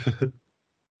matter.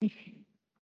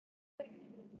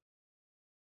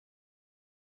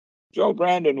 So,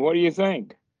 Brandon, what do you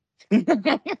think?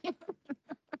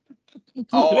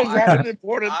 Oh, Let's have an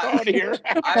important I, thought here.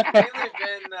 I've mainly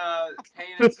been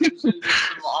paying attention to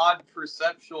some odd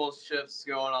perceptual shifts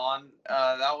going on.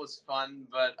 That was fun,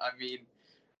 but I mean,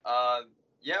 uh,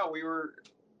 yeah,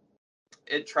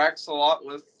 it tracks a lot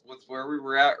with where we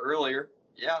were at earlier.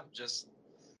 Yeah, just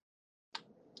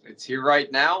it's here right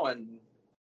now, and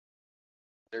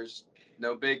there's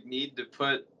no big need to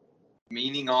put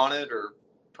meaning on it or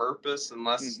purpose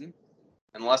unless Mhm.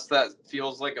 unless that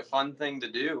feels like a fun thing to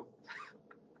do.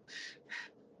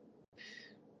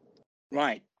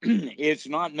 Right. It's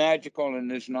not magical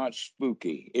and it's not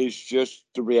spooky. It's just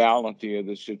the reality of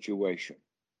the situation.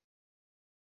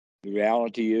 The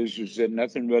reality is that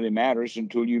nothing really matters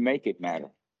until you make it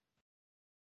matter.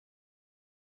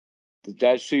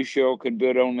 That seashell could be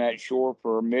on that shore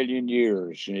for 1,000,000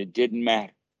 years and it didn't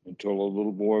matter until a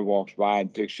little boy walks by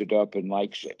and picks it up and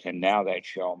likes it. And now that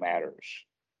shell matters.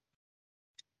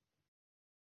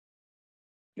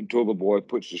 Until the boy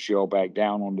puts the shell back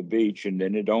down on the beach and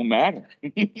then it don't matter.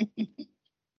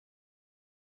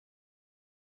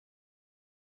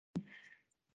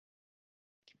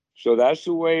 So that's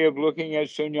the way of looking at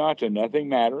sunyata. Nothing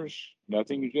matters,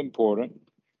 nothing is important,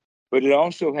 but it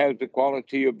also has the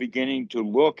quality of beginning to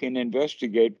look and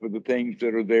investigate for the things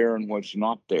that are there and what's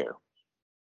not there.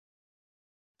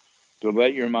 To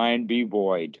let your mind be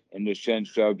void in the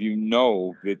sense of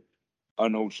that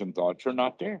unwholesome thoughts are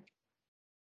not there.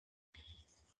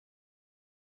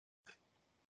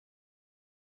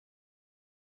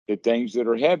 The things that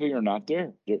are heavy are not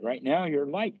there. That right now you're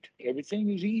light. Everything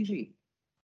is easy.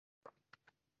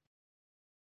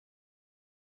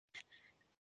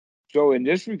 So in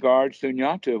this regard,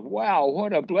 sunyata, wow,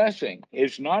 what a blessing.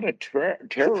 It's not a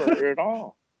terror at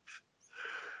all.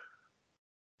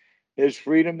 is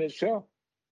freedom itself.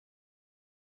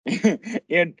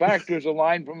 In fact, there's a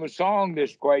line from a song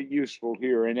that's quite useful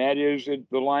here, and that is that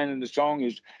the line in the song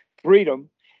is freedom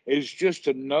is just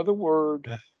another word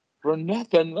for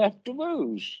nothing left to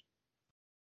lose.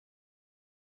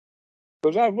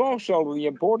 Because I've lost all of the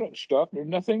important stuff, there's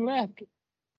nothing left.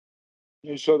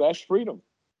 And so that's freedom.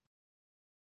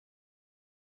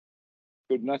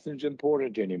 Because nothing's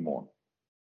important anymore.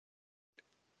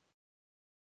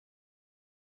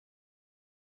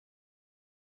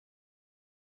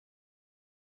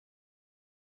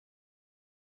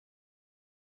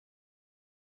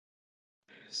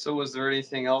 So was there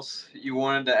anything else you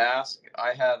wanted to ask?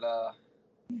 I had a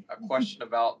question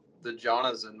about the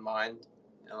jhanas in mind,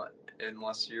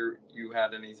 unless you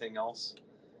had anything else.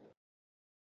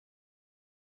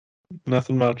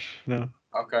 Nothing much. No.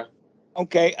 Okay.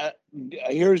 Okay,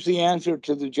 here's the answer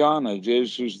to the jhanas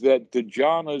is that the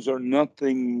jhanas are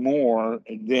nothing more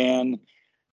than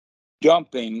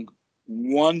dumping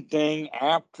one thing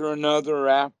after another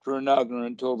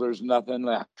until there's nothing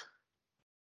left.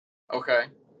 Okay.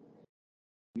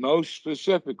 Most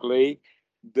specifically,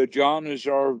 the jhanas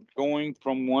are going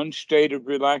from one state of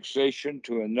relaxation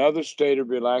to another state of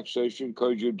relaxation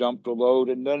because you dumped a load,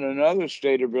 and then another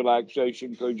state of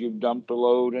relaxation because you've dumped a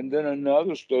load, and then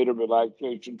another state of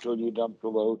relaxation until you dumped a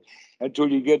load, until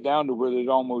you get down to where there's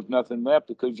almost nothing left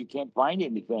because you can't find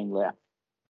anything left.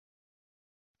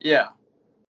 Yeah.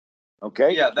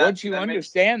 Okay. Yeah. Once you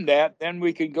understand that, then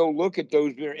we can go look at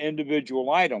those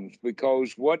individual items,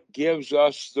 because what gives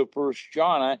us the first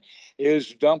jhana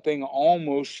is dumping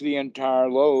almost the entire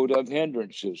load of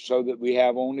hindrances, so that we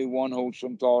have only one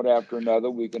wholesome thought after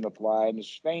another we can apply and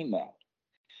sustain that.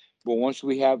 But once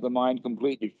we have the mind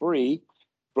completely free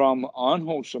from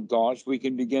unwholesome thoughts, we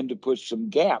can begin to put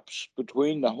some gaps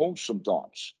between the wholesome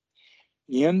thoughts.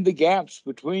 In the gaps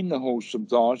between the wholesome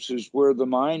thoughts is where the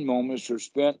mind moments are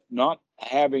spent not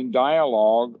having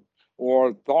dialogue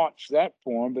or thoughts that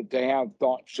form, but they have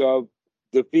thoughts of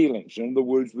the feelings. In other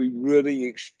words, we really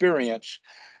experience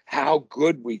how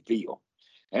good we feel.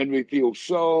 And we feel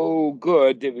so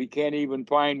good that we can't even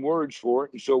find words for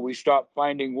it. And so we stop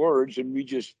finding words and we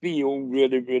just feel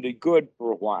really, really good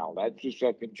for a while. That's the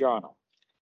second jhana.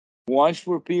 Once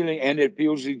we're feeling, and it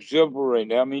feels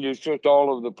exhilarating. I mean, it's just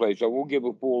all over the place. I won't give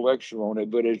a full lecture on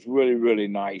it, but it's really, really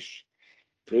nice.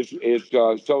 It's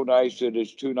so nice that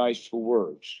it's too nice for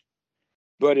words.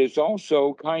 But it's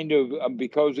also kind of,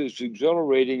 because it's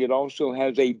exhilarating, it also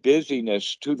has a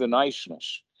busyness to the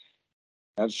niceness.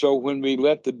 And so when we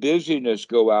let the busyness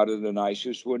go out of the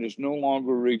niceness, when it's no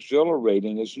longer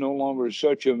exhilarating, it's no longer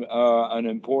such an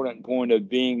important point of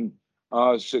being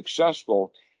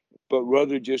successful, but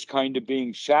rather just kind of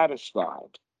being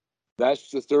satisfied. That's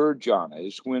the third jhana,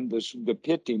 is when the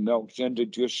piti melts into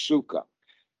just sukha.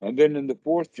 And then in the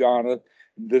fourth jhana,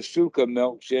 the sukha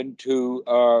melts into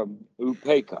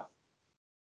upekkha.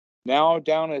 Now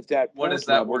down at that What does fourth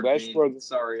that level, word that's mean? where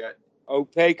Sorry.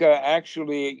 upekkha,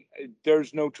 actually,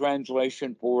 there's no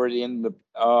translation for it in the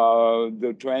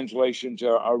translations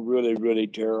are really, really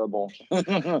terrible.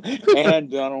 And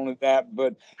not only that,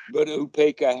 but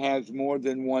upekkha has more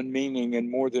than one meaning and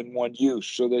more than one use,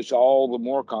 so that's all the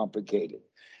more complicated.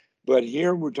 But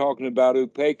here we're talking about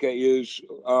upekkha is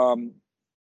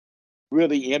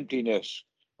really emptiness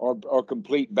or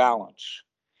complete balance.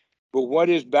 But what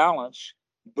is balance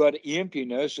but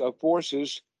emptiness of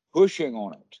forces pushing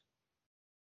on it?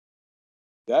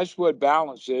 That's what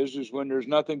balance is when there's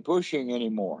nothing pushing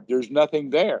anymore. There's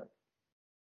nothing there.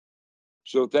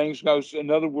 So things go,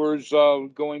 in other words,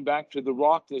 going back to the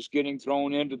rock that's getting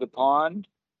thrown into the pond,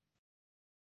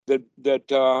 that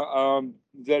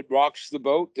rocks the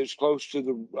boat, that's close to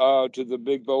the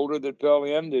big boulder that fell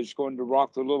in, that's going to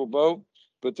rock the little boat.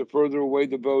 But the further away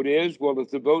the boat is, well,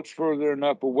 if the boat's further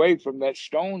enough away from that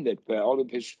stone that fell, if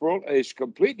it's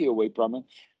completely away from it,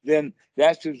 then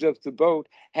that's as if the boat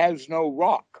has no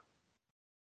rock.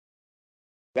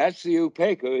 That's the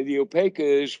upekkha. The upekkha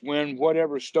is when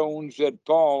whatever stones that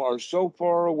fall are so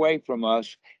far away from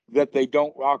us that they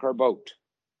don't rock our boat.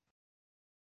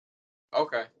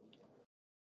 Okay.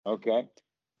 Okay.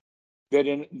 That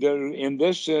in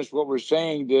this sense, what we're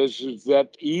saying is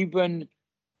that even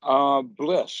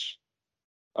bliss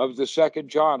of the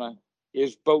second jhana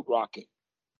is boat rocking.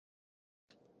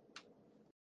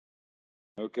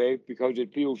 Okay, because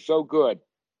it feels so good.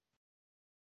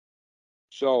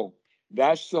 So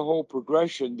that's the whole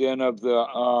progression then of the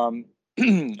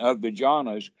of the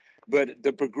jhanas. But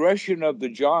the progression of the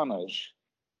jhanas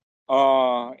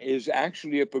is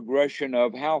actually a progression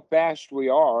of how fast we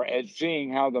are at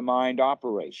seeing how the mind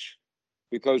operates.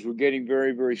 because we're getting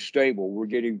very, very stable. We're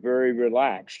getting very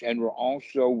relaxed, and we're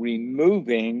also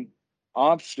removing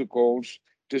obstacles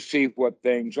to see what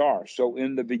things are. So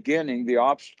in the beginning, the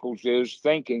obstacles is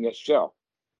thinking itself.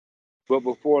 But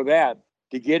before that,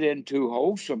 to get into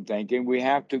wholesome thinking, we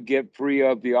have to get free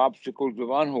of the obstacles of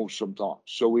unwholesome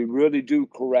thoughts. So we really do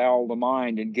corral the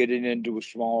mind and get it into a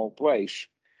small place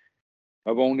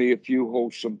of only a few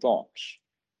wholesome thoughts.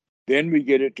 Then we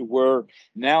get it to where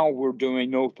now we're doing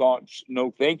no thoughts,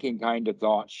 no thinking kind of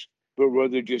thoughts, but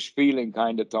rather just feeling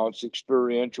kind of thoughts,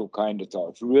 experiential kind of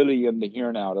thoughts, really in the here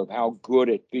and out of how good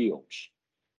it feels,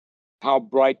 how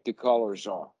bright the colors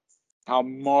are, how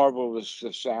marvelous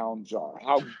the sounds are,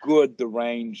 how good the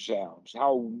rain sounds,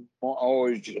 how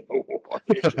always too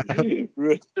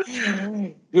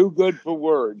good for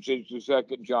words is the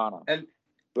second jhana.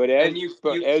 And you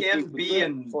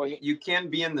can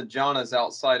be in the jhanas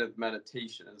outside of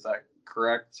meditation. Is that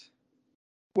correct?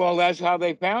 Well, that's how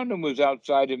they found them, was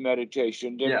outside of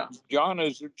meditation. Yeah.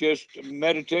 Jhanas are just,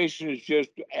 meditation is just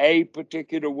a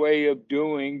particular way of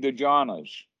doing the jhanas.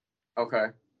 Okay.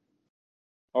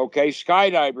 Okay,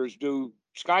 skydivers do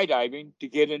skydiving to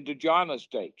get into jhana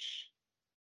states.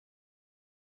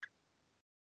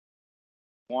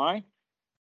 Why?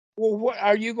 Well, what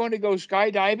are you going to go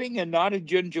skydiving and not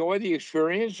enjoy the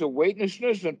experience of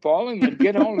weightlessness and falling and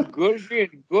get all good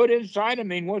inside? I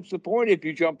mean, what's the point if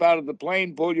you jump out of the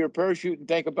plane, pull your parachute, and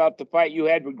think about the fight you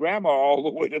had with grandma all the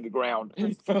way to the ground?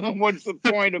 What's the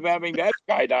point of having that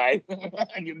skydive?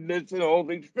 And you miss the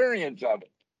whole experience of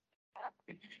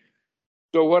it.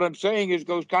 So what I'm saying is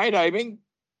go skydiving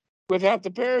without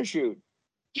the parachute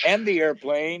and the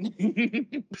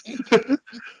airplane.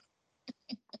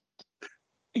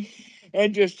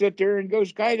 And just sit there and go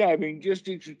skydiving, just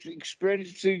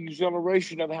experience the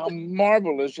exhilaration of how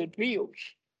marvelous it feels.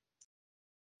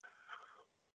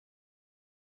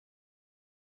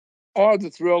 Or the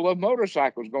thrill of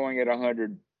motorcycles going at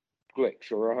 100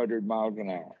 clicks or 100 miles an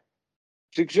hour.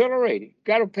 It's exhilarating.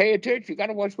 Got to pay attention. You got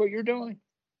to watch what you're doing.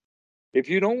 If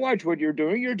you don't watch what you're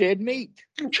doing, you're dead meat.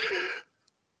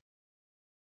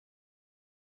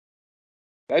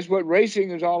 That's what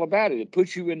racing is all about. It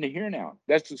puts you in the here now.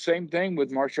 That's the same thing with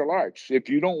martial arts. If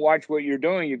you don't watch what you're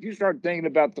doing, if you start thinking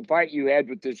about the fight you had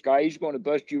with this guy, he's going to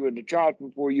bust you in the chops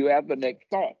before you have the next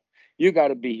thought. You got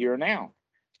to be here now.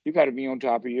 You got to be on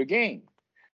top of your game.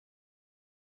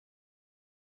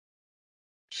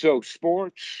 So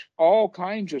sports, all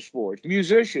kinds of sports,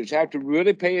 musicians have to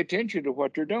really pay attention to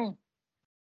what they're doing.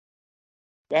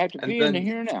 They have to be in the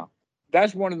here now.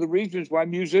 That's one of the reasons why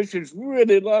musicians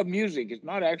really love music. It's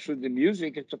not actually the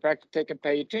music, it's the fact that they can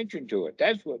pay attention to it.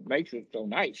 That's what makes it so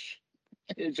nice.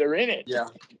 Is they're in it. Yeah.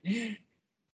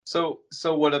 So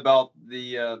what about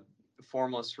the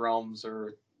formless realms,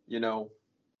 or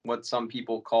what some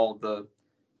people call the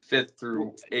 5th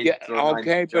through 8th? Yeah,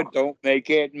 okay, but don't make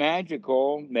it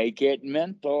magical. Make it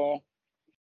mental.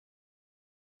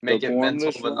 Make it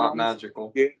mental, but not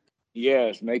magical.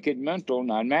 Yes, make it mental,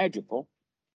 not magical.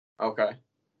 Okay.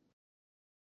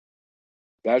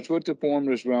 That's what the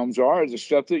formless realms are, the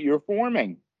stuff that you're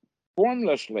forming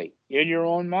formlessly in your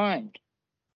own mind.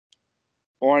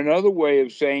 Or another way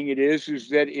of saying it is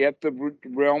that at the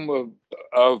realm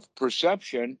of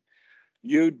perception,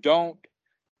 you don't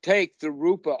take the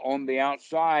rupa on the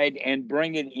outside and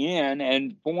bring it in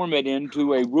and form it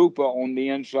into a rupa on the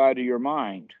inside of your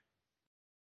mind.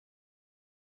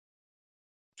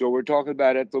 So we're talking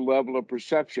about at the level of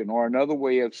perception. Or another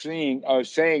way of saying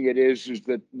it is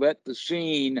that let the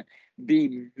scene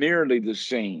be merely the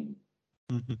scene.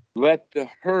 Mm-hmm. Let the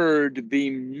herd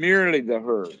be merely the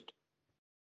herd.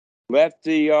 Let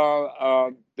the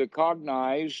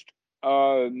cognized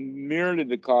merely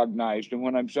the cognized. And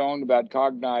when I'm talking about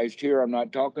cognized here, I'm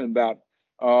not talking about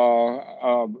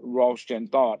Ralston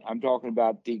thought. I'm talking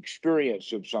about the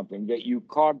experience of something, that you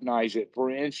cognize it. For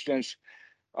instance,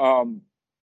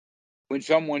 when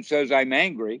someone says I'm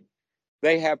angry,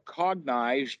 they have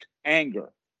cognized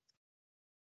anger.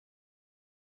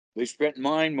 They spent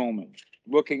mind moments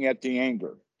looking at the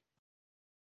anger.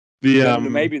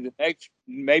 Maybe the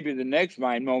next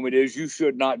mind moment is you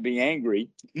should not be angry.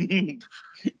 The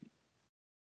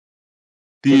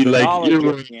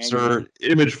earworms or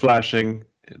image flashing,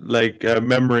 like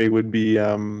memory would be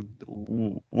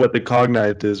what the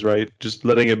cognized is, right? Just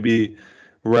letting it be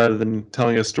rather than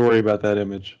telling a story about that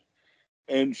image.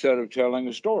 Instead of telling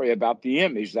a story about the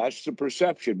image, that's the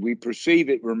perception. We perceive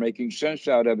it, we're making sense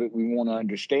out of it, we want to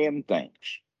understand things.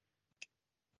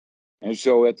 And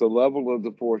so at the level of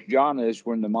the fourth jhana is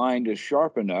when the mind is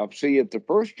sharp enough. See, at the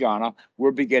first jhana,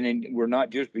 we're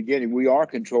not just beginning, we are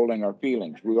controlling our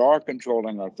feelings. We are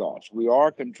controlling our thoughts. We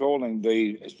are controlling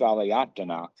the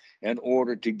salayatana in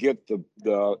order to get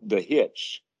the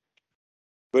hits.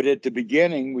 But at the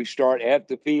beginning, we start at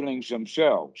the feelings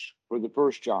themselves for the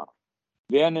first jhana.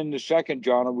 Then in the second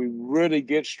jhana, we really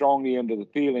get strongly into the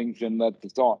feelings and let the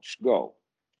thoughts go.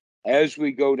 As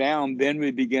we go down, then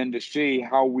we begin to see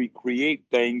how we create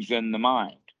things in the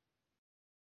mind.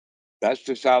 That's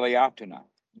the salayatana.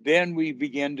 Then we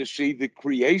begin to see the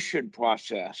creation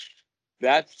process.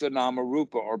 That's the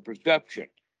namarupa or perception.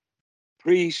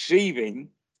 Perceiving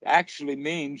actually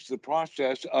means the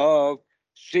process of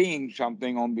seeing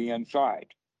something on the inside.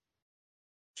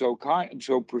 So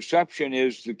perception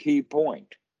is the key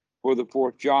point for the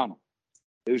fourth jhana,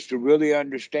 is to really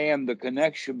understand the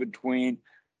connection between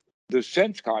the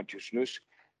sense consciousness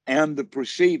and the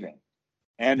perceiving.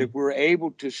 And if we're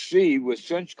able to see with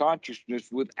sense consciousness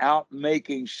without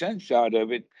making sense out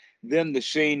of it, then the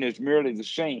scene is merely the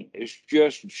scene. It's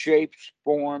just shapes,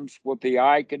 forms, what the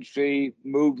eye can see,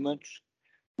 movements,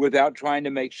 without trying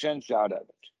to make sense out of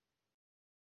it.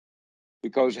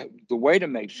 Because the way to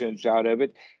make sense out of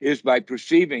it is by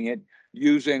perceiving it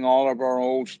using all of our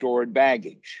old stored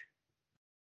baggage.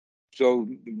 So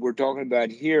we're talking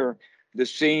about here, the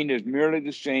scene is merely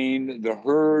the scene, the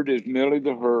heard is merely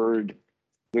the heard,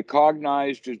 the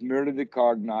cognized is merely the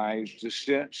cognized, the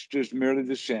sensed is merely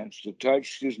the sense, the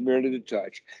touched is merely the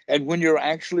touch. And when you're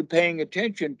actually paying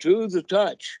attention to the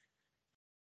touch,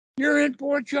 you're in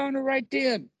fourth jhana right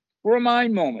then for a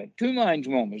mind moment, two minds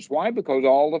moments. Why? Because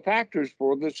all the factors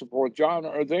for the fourth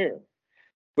jhana are there.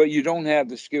 But you don't have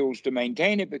the skills to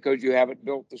maintain it because you haven't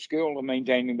built the skill of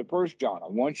maintaining the first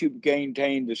jhana. Once you've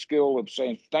maintained the skill of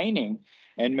sustaining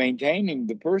and maintaining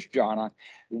the first jhana,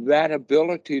 that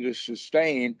ability to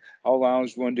sustain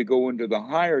allows one to go into the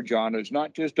higher jhanas,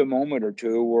 not just a moment or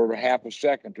two or half a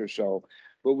second or so,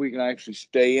 but we can actually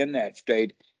stay in that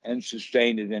state and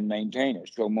sustain it and maintain it.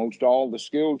 So most all the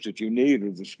skills that you need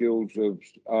are the skills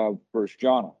of first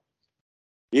jhana.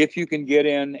 If you can get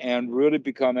in and really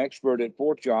become expert at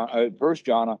first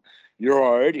jhana, you're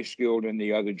already skilled in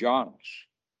the other jhanas.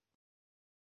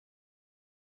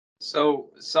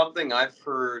 So something I've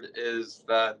heard is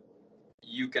that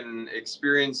you can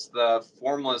experience the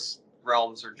formless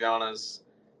realms or jhanas,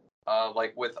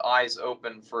 like with eyes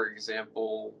open, for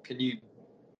example. Can you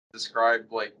describe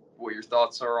like what your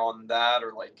thoughts are on that,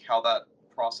 or like how that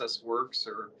process works,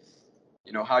 or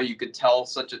how you could tell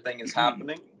such a thing is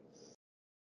happening?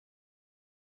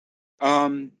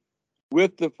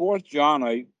 With the fourth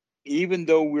jhana, even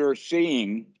though we're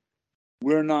seeing,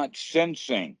 we're not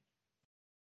sensing.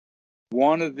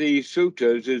 One of the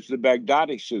suttas is the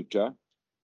Baghdadi Sutta.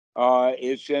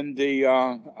 It's in the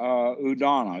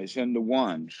Udana, it's in the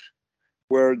ones,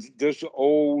 where this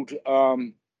old,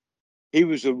 he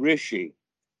was a rishi,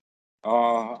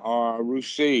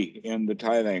 Rusi in the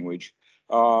Thai language,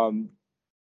 a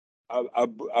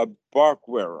bark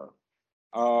wearer.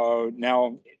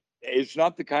 Now, it's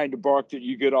not the kind of bark that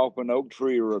you get off an oak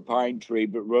tree or a pine tree,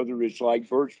 but rather it's like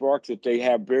birch bark that they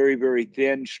have very, very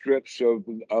thin strips of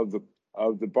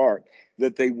the bark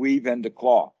that they weave into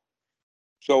cloth.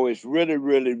 So it's really,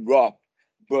 really rough,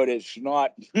 but it's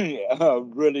not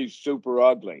really super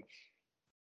ugly.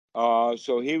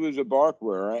 So he was a bark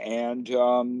wearer, and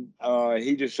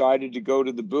he decided to go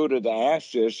to the Buddha to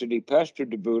ask this, and he pestered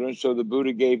the Buddha, and so the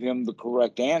Buddha gave him the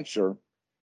correct answer,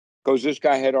 because this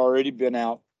guy had already been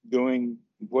out doing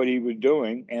what he was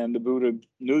doing, and the Buddha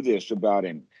knew this about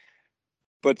him.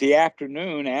 But the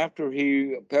afternoon after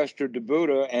he pestered the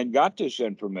Buddha and got this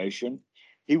information,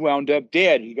 he wound up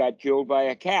dead. He got killed by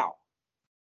a cow.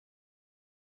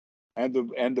 And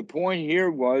the point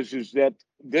here is that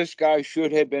this guy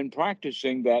should have been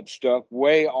practicing that stuff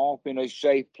way off in a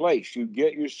safe place. You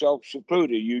get yourself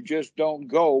secluded. You just don't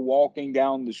go walking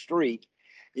down the street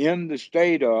in the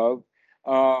state of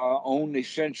only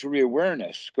sensory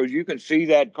awareness, because you can see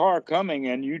that car coming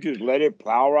and you just let it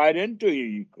plow right into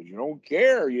you because you don't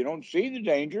care. You don't see the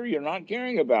danger. You're not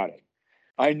caring about it.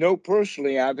 I know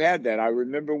personally I've had that. I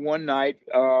remember one night,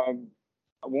 I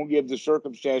won't give the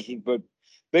circumstances, but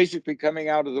basically coming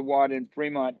out of the WAD in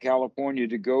Fremont, California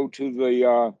to go to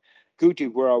the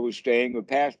Kuti where I was staying, we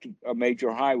passed a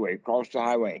major highway, crossed the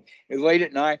highway. And late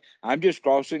at night, I'm just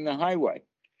crossing the highway.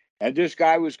 And this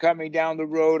guy was coming down the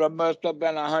road. I must have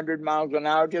been 100 miles an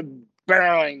hour, just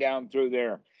barreling down through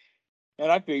there.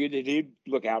 And I figured that he'd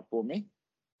look out for me.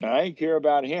 I didn't care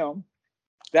about him.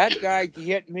 That guy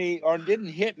hit me, or didn't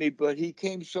hit me, but he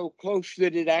came so close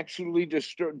that it actually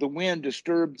disturbed the wind,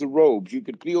 disturbed the robes. You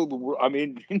could feel the. I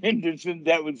mean,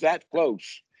 that was that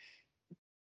close.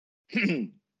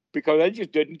 Because I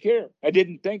just didn't care. I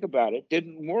didn't think about it,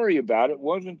 didn't worry about it,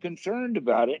 wasn't concerned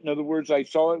about it. In other words, I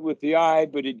saw it with the eye,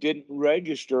 but it didn't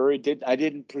register. I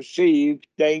didn't perceive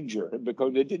danger.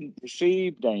 Because I didn't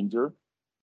perceive danger,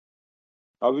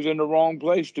 I was in the wrong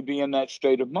place to be in that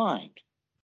state of mind.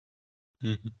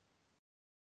 Mm-hmm.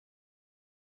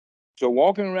 So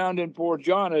walking around in Fort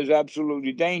John is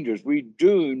absolutely dangerous. We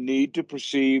do need to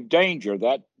perceive danger.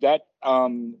 That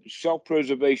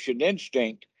self-preservation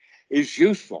instinct is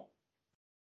useful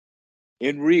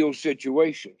in real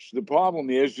situations. The problem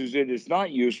is it is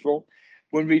not useful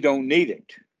when we don't need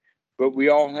it. But we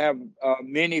all have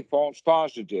many false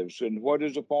positives. And what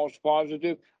is a false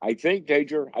positive? I think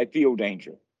danger, I feel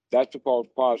danger. That's a false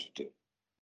positive.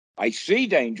 I see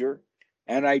danger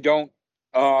and I don't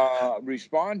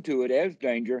respond to it as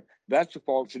danger. That's a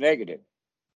false negative.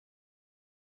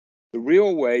 The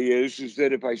real way is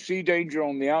that if I see danger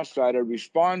on the outside, I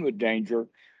respond with danger.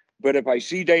 But if I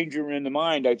see danger in the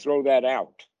mind, I throw that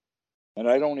out and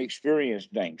I don't experience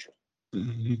danger.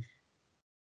 Mm-hmm.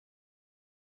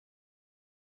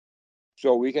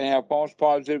 So we can have false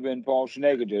positive and false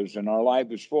negatives, and our life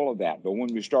is full of that. But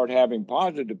when we start having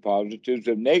positive positives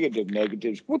and negative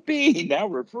negatives, whoopee, now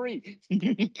we're free.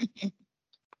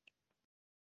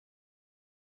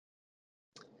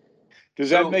 Does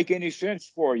that make any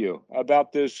sense for you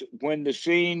about this when the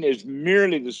scene is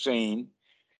merely the scene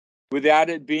without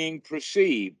it being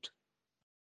perceived?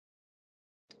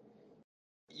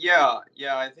 Yeah,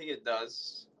 I think it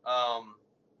does.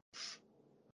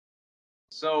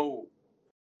 So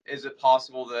is it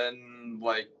possible then,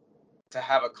 like, to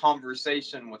have a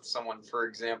conversation with someone, for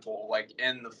example, like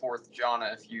in the fourth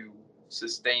jhana, if you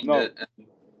sustained No. it? And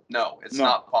no, it's No.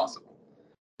 not possible.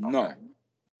 No. Okay.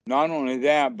 Not only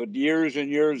that, but years and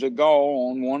years ago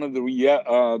on one of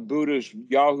the Buddhist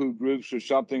Yahoo groups or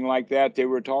something like that, they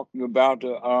were talking about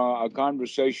a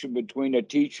conversation between a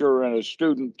teacher and a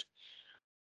student.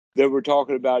 They were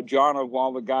talking about jhana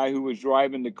while the guy who was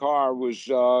driving the car was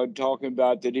talking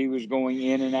about that he was going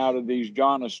in and out of these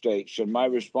jhana states. And my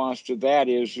response to that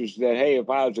is that, hey, if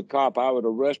I was a cop, I would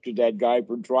have arrested that guy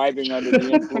for driving under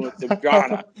the influence of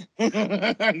jhana.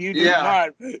 You do not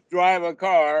drive a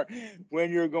car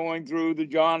when you're going through the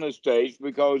jhana states,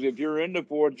 because if you're in the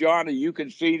fourth jhana, you can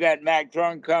see that Mack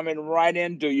truck coming right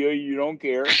into you. You don't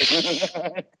care.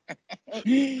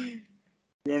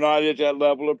 You're not at that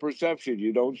level of perception.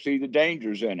 You don't see the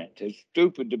dangers in it. It's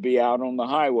stupid to be out on the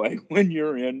highway when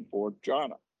you're in fourth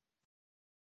jhana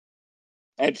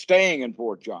and staying in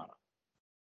fourth jhana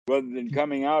rather than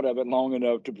coming out of it long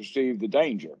enough to perceive the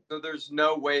danger. So there's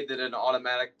no way that an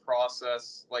automatic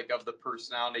process like of the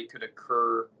personality could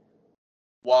occur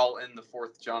while in the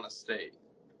fourth jhana state.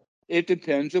 It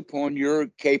depends upon your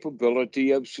capability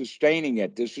of sustaining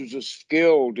it. This is a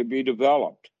skill to be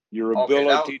developed. Your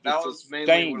ability that to was sustain.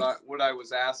 mainly what I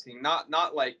was asking. Not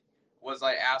like, was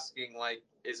I asking like,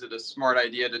 is it a smart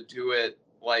idea to do it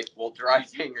like while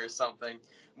driving or something?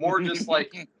 More just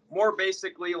like, more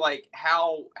basically like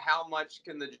how much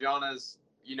can the jhanas,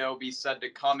 you know, be said to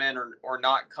come in or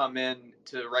not come in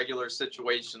to regular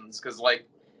situations? Because like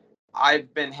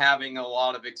I've been having a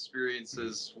lot of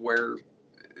experiences where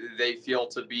they feel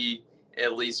to be,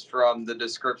 at least from the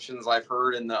descriptions I've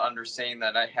heard and the understanding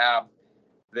that I have,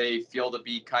 they feel to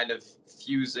be kind of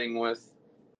fusing with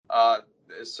uh,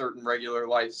 certain regular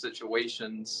life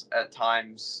situations at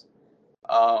times.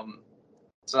 So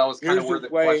that was kind of where the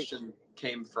question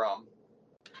came from.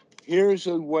 Here's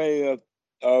a way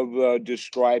of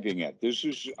describing it. This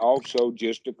is also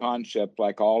just a concept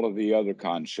like all of the other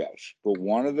concepts, but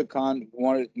one of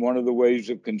the ways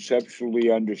of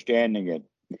conceptually understanding it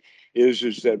is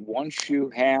that once you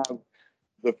have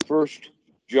the first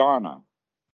jhana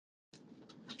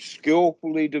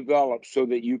skillfully developed so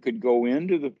that you could go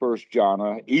into the first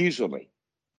jhana easily,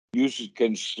 you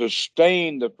can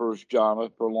sustain the first jhana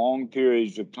for long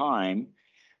periods of time,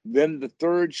 then the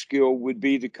third skill would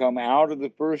be to come out of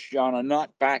the first jhana,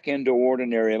 not back into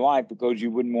ordinary life, because you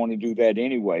wouldn't want to do that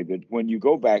anyway. But when you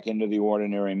go back into the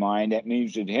ordinary mind, that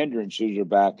means that hindrances are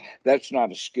back. That's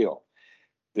not a skill.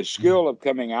 The skill of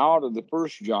coming out of the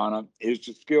first jhana is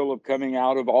the skill of coming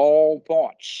out of all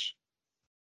thoughts.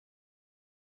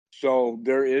 So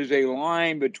there is a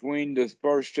line between the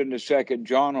first and the second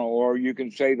jhana, or you can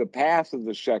say the path of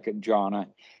the second jhana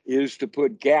is to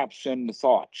put gaps in the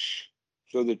thoughts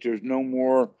so that there's no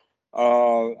more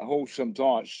wholesome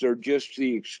thoughts. They're just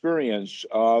the experience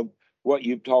of what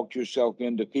you've talked yourself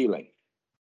into feeling.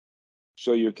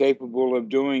 So you're capable of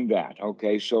doing that.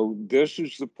 Okay, so this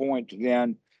is the point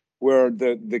then where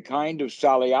the kind of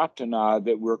Salayatana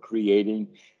that we're creating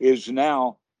is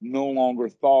now no longer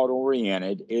thought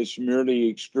oriented, it's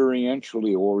merely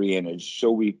experientially oriented. So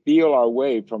we feel our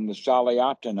way from the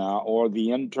Salayatana, or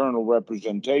the internal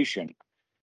representation.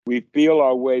 We feel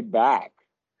our way back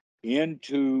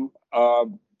into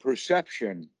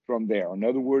perception from there. In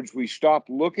other words, we stop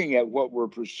looking at what we're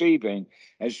perceiving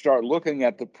and start looking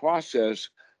at the process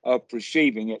of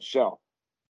perceiving itself.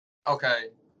 Okay.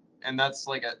 And that's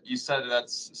like you said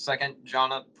that's second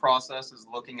jhana process is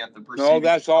looking at the No, perceiving.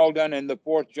 that's all done in the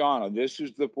fourth jhana. This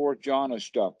is the fourth jhana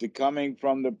stuff. The coming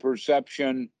from the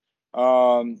perception,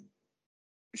 coming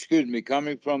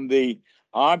from the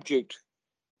object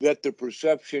that the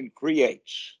perception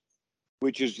creates,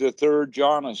 which is the third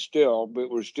jhana still,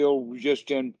 but we're still just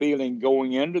in feeling.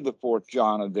 Going into the fourth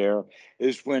jhana there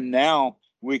is when now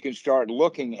we can start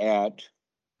looking at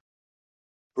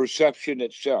perception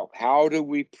itself. How do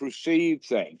we perceive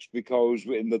things? Because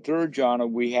in the third jhana,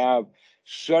 we have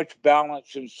such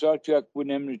balance and such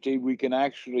equanimity, we can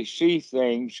actually see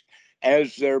things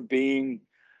as they're being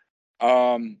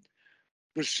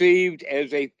perceived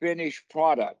as a finished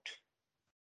product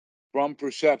from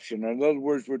perception. In other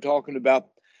words, we're talking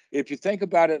about, if you think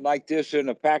about it like this, in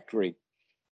a factory,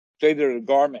 say they're a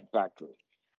garment factory,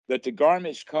 that the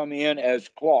garments come in as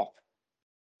cloth.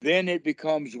 Then it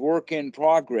becomes work in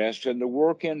progress, and the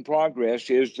work in progress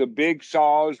is the big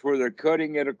saws where they're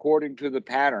cutting it according to the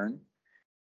pattern,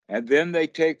 and then they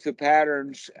take the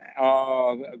patterns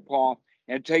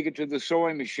and take it to the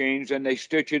sewing machines and they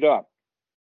stitch it up.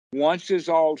 Once it's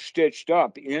all stitched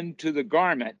up into the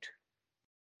garment,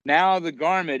 now the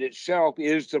garment itself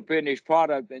is the finished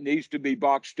product that needs to be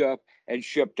boxed up and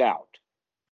shipped out.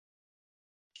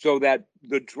 So that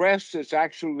the dress that's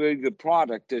actually the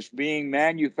product that's being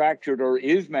manufactured or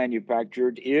is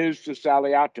manufactured is the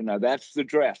Salayatana. That's the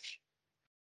dress.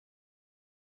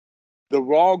 The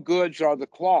raw goods are the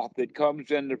cloth that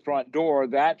comes in the front door.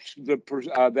 That's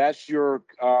your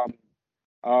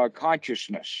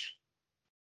consciousness.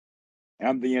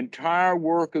 And the entire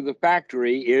work of the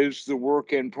factory is the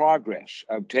work in progress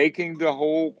of taking the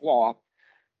whole cloth,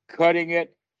 cutting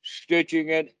it, stitching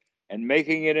it, and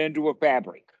making it into a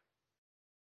fabric.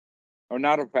 Or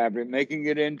not a fabric, making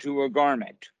it into a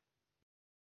garment.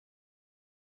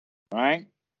 Right?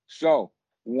 So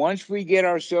once we get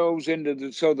ourselves into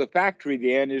the factory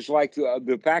then is like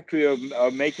the factory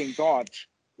of making thoughts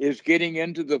is getting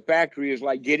into the factory is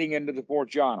like getting into the fourth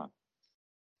jhana.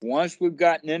 Once we've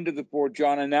gotten into the fourth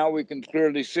jhana, now we can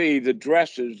clearly see the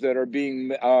dresses that are being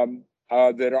that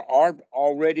are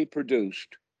already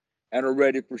produced and are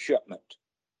ready for shipment.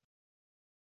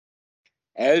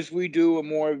 As we do a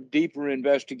more deeper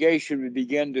investigation, we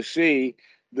begin to see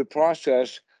the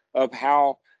process of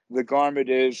how the garment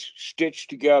is stitched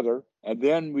together, and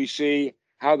then we see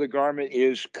how the garment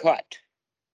is cut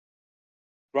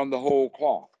from the whole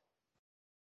cloth.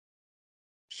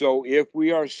 So if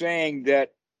we are saying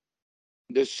that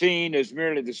the scene is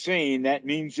merely the scene, that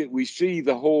means that we see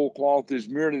the whole cloth as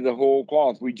merely the whole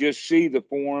cloth. We just see the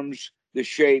forms, the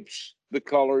shapes, the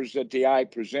colors that the eye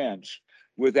presents,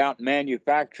 without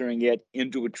manufacturing it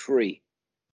into a tree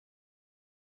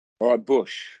or a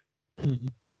bush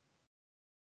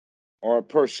or a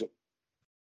person.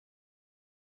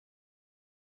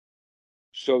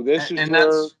 So this is and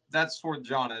where that's fourth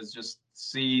jhana is just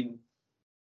seeing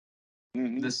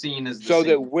the scene is the so scene.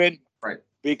 that when Right.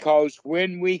 Because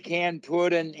when we can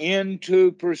put an end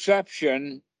to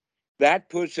perception, that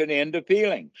puts an end to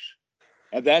feelings.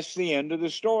 And that's the end of the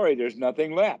story. There's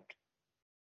nothing left.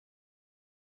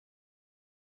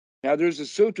 Now, there's a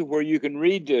sutta where you can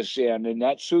read this in, and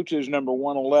that sutta is number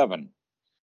 111,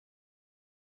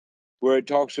 where it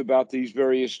talks about these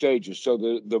various stages. So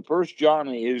the first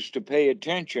jhana is to pay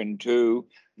attention to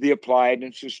the applied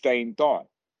and sustained thought.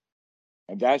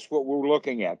 And that's what we're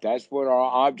looking at. That's what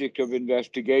our object of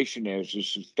investigation is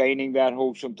sustaining that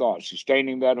wholesome thought,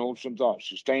 sustaining that wholesome thought,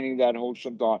 sustaining that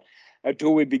wholesome thought,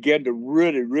 until we begin to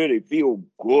really, really feel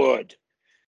good.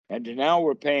 And now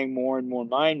we're paying more and more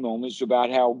mind moments about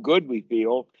how good we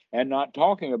feel and not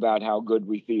talking about how good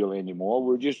we feel anymore.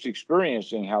 We're just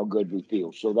experiencing how good we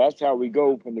feel. So that's how we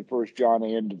go from the first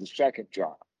jhana into the second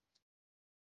jhana.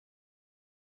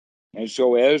 And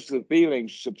so as the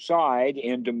feelings subside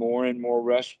into more and more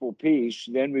restful peace,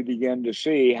 then we begin to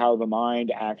see how the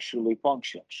mind actually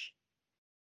functions.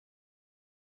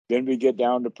 Then we get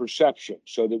down to perception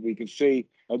so that we can see.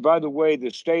 And by the way,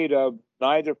 the state of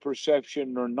neither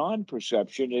perception nor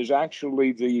non-perception is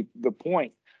actually the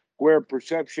point where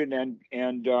perception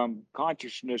and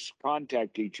consciousness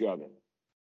contact each other.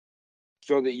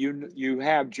 so that you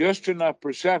have just enough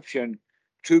perception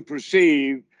to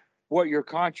perceive what you're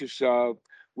conscious of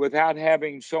without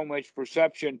having so much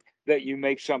perception that you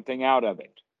make something out of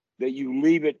it, that you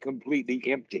leave it completely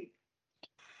empty.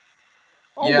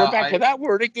 Oh, Yeah, we're back to that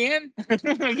word again.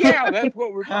 Yeah, that's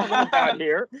what we're talking about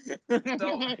here.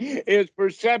 Is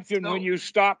perception when you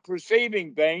stop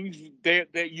perceiving things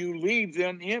that you leave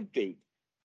them empty.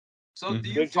 So do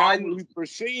you Because how find we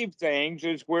perceive things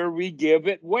is where we give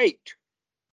it weight.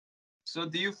 so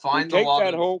do you We find a take lot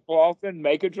that of whole cloth and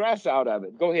make a dress out of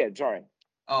it. Go ahead, sorry.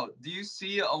 do you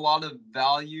see a lot of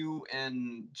value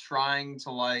in trying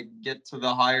to like get to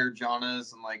the higher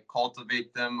jhanas and like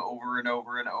cultivate them over and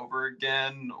over and over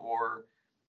again? Or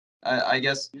I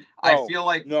guess I No, feel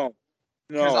like no,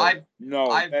 because no, no.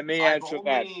 Let me I've answer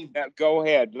that. only Go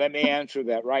ahead. Let me answer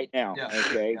that right now. yeah,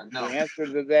 Okay. yeah, no, The answer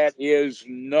to that is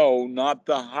no, not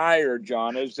the higher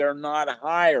jhanas. They're not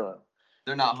higher.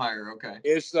 they're not higher. Okay.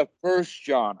 It's the first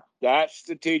jhana. That's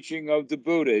the teaching of the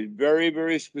Buddha. It's very,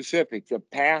 very specific. The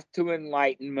path to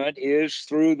enlightenment is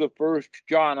through the first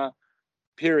jhana,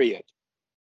 period.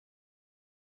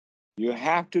 You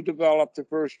have to develop the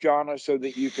first jhana so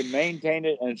that you can maintain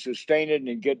it and sustain it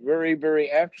and get very, very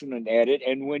excellent at it.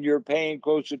 And when you're paying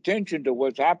close attention to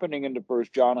what's happening in the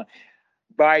first jhana,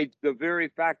 by the very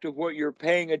fact of what you're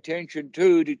paying attention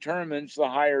to determines the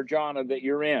higher jhana that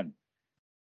you're in.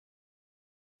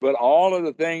 But all of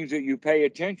the things that you pay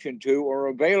attention to are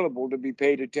available to be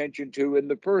paid attention to in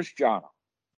the first jhana.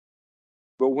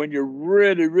 But when you're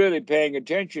really, really paying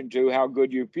attention to how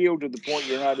good you feel to the point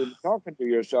you're not even talking to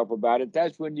yourself about it,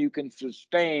 that's when you can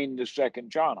sustain the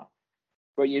second jhana.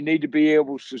 But you need to be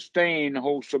able to sustain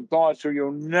wholesome thoughts, or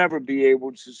you'll never be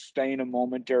able to sustain a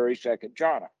momentary second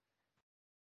jhana.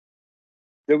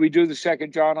 That we do the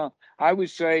second jhana, I would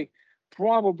say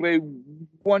probably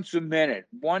once a minute,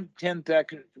 1/10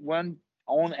 second, one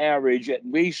on average, at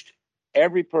least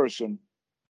every person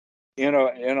in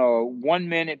a 1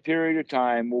 minute period of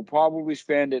time will probably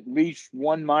spend at least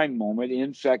one mind moment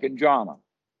in second jhana.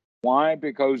 Why?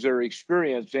 Because they're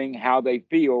experiencing how they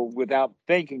feel without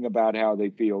thinking about how they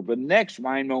feel. The next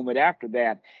mind moment after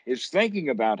that is thinking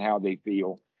about how they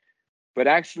feel, but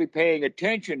actually paying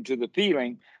attention to the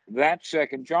feeling. That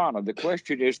second jhana. The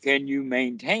question is, can you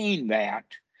maintain that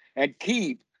and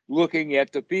keep looking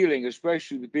at the feeling,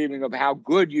 especially the feeling of how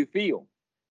good you feel?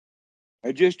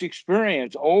 And just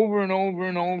experience over and over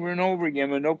and over and over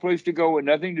again with no place to go and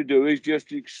nothing to do, is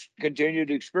just continue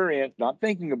to experience, not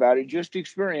thinking about it, just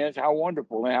experience how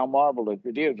wonderful and how marvelous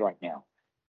it is right now.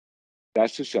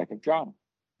 That's the second jhana.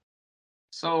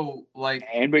 So like,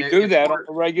 And we do that on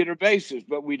a regular basis,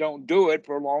 but we don't do it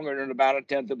for longer than about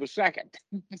 1/10 of a second.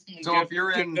 so if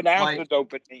you're in get out like the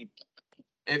dopamine.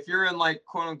 if you're in like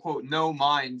quote unquote no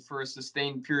mind for a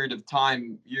sustained period of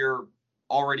time, you're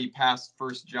already past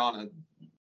first jhana,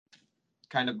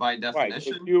 kind of by Right. If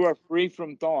definition. you are free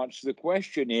from thoughts, the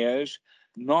question is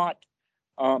not,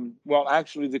 well,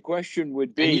 actually, the question would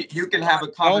And be, you can have a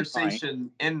no mind.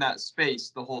 conversation in that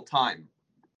space the whole time,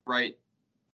 right?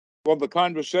 Well, the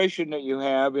conversation that you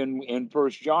have in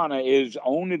first jhana is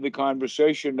only the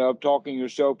conversation of talking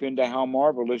yourself into how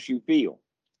marvelous you feel.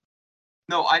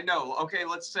 No, I know. Okay,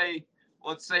 let's say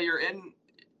you're in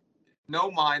no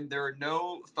mind. There are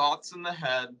no thoughts in the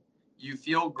head. You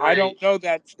feel I don't great. know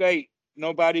that state.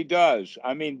 Nobody does.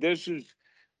 I mean, this is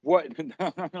what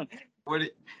What do,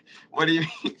 what do you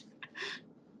mean?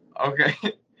 Okay.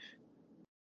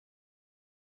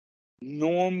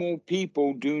 normal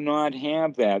people do not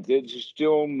have that. This is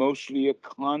still mostly a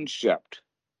concept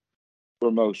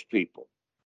for most people.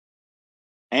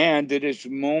 And it is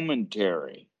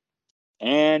momentary.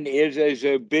 And it is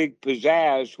a big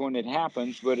pizzazz when it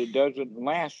happens, but it doesn't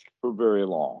last for very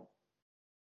long.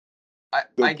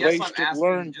 The I guess place I'm to asking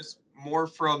learn. just more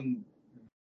from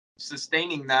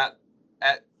sustaining that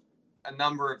at a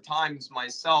number of times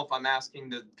myself. I'm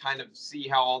asking to kind of see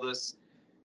how all this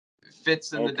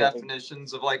fits in the Okay.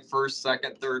 definitions of like first,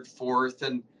 second, third, fourth,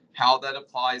 and how that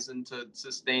applies into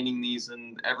sustaining these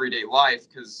in everyday life.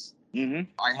 Because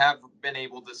I have been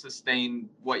able to sustain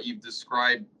what you've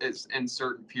described as in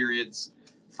certain periods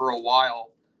for a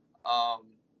while.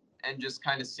 And just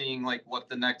kind of seeing like what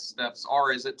the next steps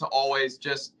are. Is it to always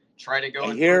just try to go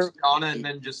in Here, first jhana and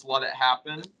then just let it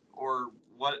happen, or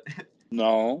what?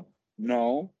 no,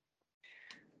 no,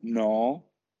 no.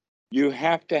 You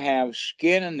have to have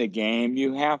skin in the game.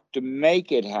 You have to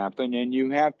make it happen, and you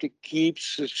have to keep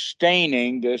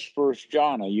sustaining this first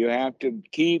jhana. You have to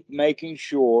keep making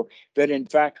sure that, in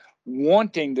fact,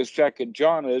 wanting the second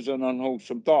jhana is an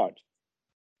unwholesome thought.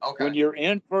 Okay, When you're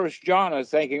in first jhana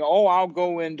thinking, oh, I'll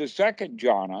go into second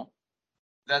jhana,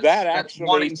 that's that that's actually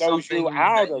wanting throws you something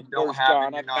out that you of don't first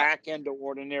have, and jhana back into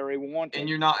ordinary wanting.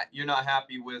 you're not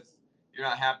happy with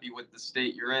the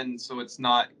state you're in, so it's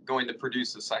not going to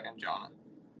produce a second jhana.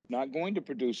 Not going to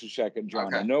produce a second jhana.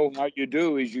 Okay. No, what you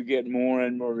do is you get more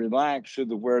and more relaxed to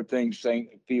the where things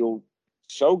feel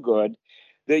so good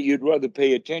that you'd rather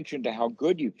pay attention to how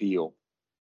good you feel.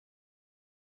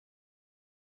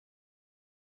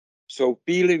 So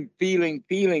feeling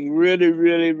really,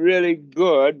 really, really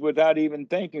good without even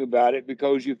thinking about it,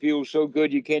 because you feel so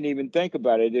good you can't even think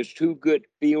about it. It's too good,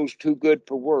 feels too good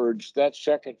for words. That's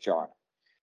second jhana.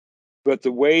 But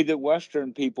the way that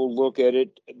Western people look at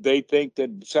it, they think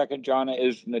that second jhana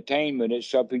is an attainment. It's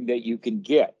something that you can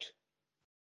get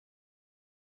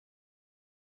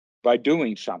by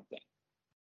doing something.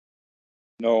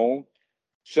 No,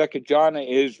 second jhana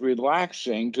is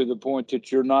relaxing to the point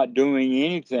that you're not doing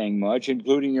anything much,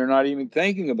 including you're not even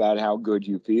thinking about how good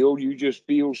you feel. You just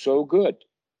feel so good.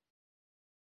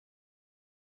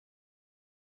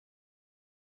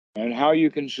 And how you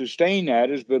can sustain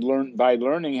that is by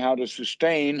learning how to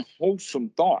sustain wholesome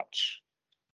thoughts,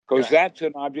 because that's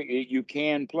an object that you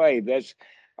can play. That's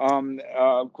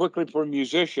quickly for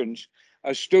musicians.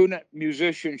 A student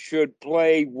musician should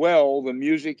play well the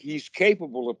music he's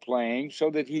capable of playing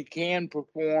so that he can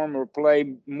perform or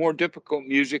play more difficult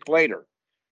music later.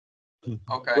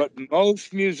 Okay. But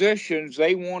most musicians,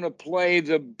 they want to play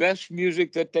the best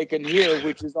music that they can hear,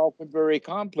 which is often very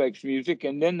complex music,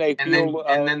 and then they feel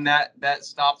and then that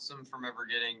stops them from ever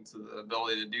getting to the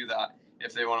ability to do that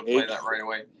if they want to play that right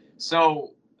away.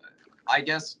 So I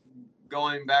guess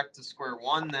going back to square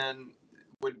one then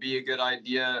would be a good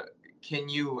idea. Can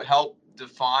you help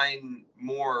define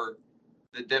more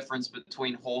the difference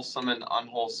between wholesome and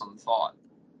unwholesome thought?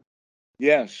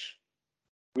 Yes,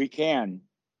 we can.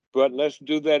 But let's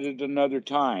do that at another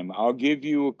time. I'll give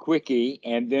you a quickie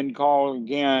and then call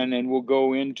again and we'll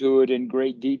go into it in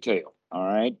great detail. All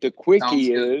right. The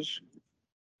quickie is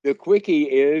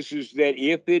that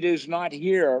if it is not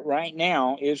here right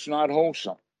now, it's not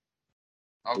wholesome.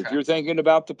 Okay. If you're thinking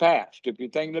about the past, if you're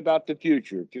thinking about the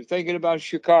future, if you're thinking about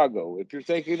Chicago, if you're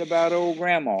thinking about old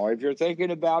grandma, if you're thinking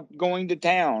about going to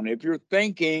town, if you're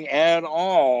thinking at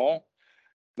all,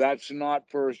 that's not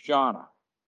first jhana.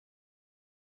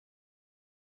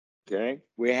 Okay,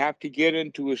 we have to get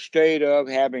into a state of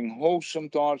having wholesome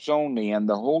thoughts only, and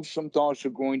the wholesome thoughts are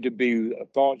going to be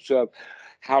thoughts of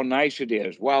how nice it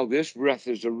is. Wow, this breath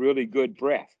is a really good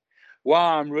breath.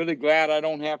 Wow, I'm really glad I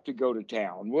don't have to go to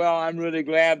town. Well, I'm really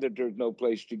glad that there's no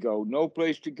place to go. No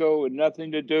place to go and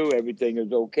nothing to do. Everything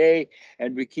is okay.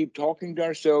 And we keep talking to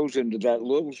ourselves into that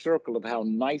little circle of how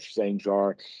nice things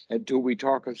are until we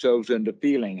talk ourselves into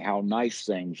feeling how nice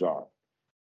things are.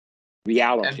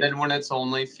 Reality. And then when it's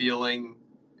only feeling,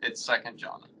 it's second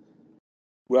jhana.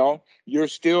 Well, you're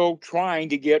still trying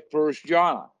to get first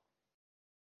jhana.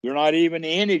 You're not even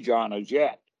in any jhanas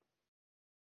yet.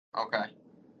 Okay.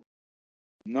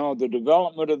 No, the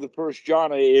development of the first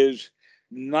jhana is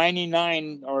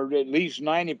 99 or at least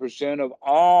 90% of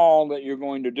all that you're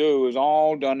going to do is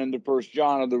all done in the first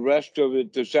jhana. The rest of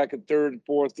it, the second, third, and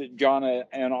fourth jhana,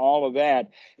 and all of that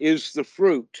is the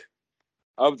fruit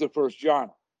of the first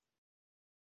jhana,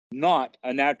 not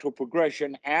a natural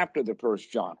progression after the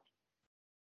first jhana.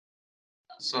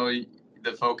 So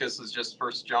the focus is just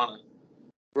first jhana.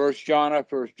 First jhana,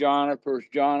 first jhana, first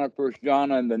jhana, first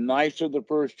jhana, and the nicer the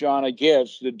first jhana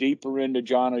gets, the deeper into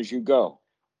jhanas you go.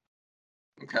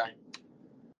 Okay.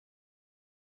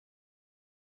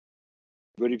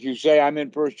 But if you say, I'm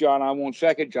in first jhana, I want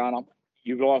second jhana,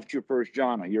 you've lost your first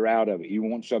jhana. You're out of it. You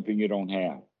want something you don't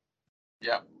have.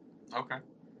 Yeah. Okay.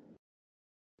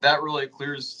 That really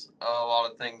clears a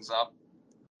lot of things up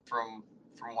from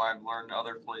what I've learned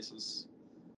other places.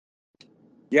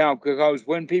 Yeah, because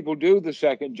when people do the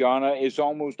second jhana, it's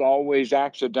almost always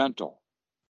accidental.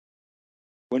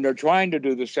 When they're trying to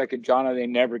do the second jhana, they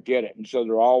never get it. And so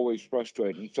they're always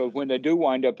frustrated. So when they do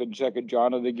wind up in second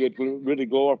jhana, they get really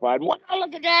glorified. Wow,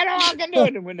 look at that. Oh, I can do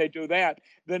it. And when they do that,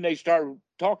 then they start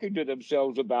talking to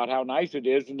themselves about how nice it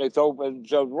is. And they throw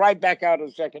themselves right back out of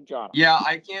the second jhana. Yeah,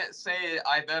 I can't say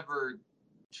I've ever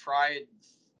tried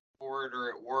for it or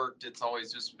it worked. It's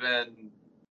always just been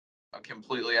a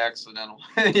completely accidental.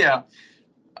 Yeah.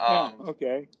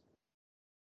 Okay.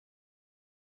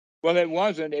 Well, it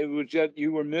wasn't. It was just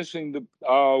you were missing the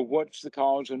what's the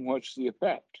cause and what's the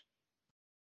effect.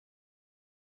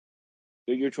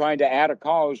 So you're trying to add a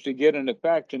cause to get an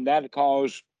effect, and that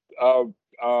cause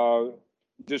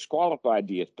disqualified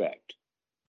the effect.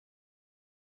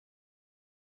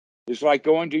 It's like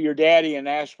going to your daddy and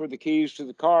ask for the keys to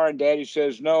the car, and daddy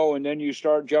says no, and then you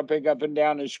start jumping up and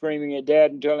down and screaming at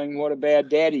dad and telling him what a bad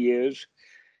daddy is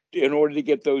in order to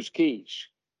get those keys.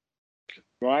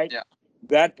 Right? Yeah.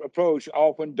 That approach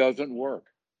often doesn't work.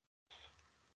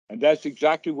 And that's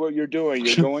exactly what you're doing.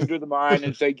 You're going to the mine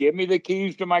and say, give me the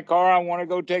keys to my car. I want to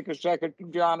go take a second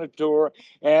John tour.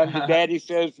 And the daddy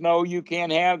says, no, you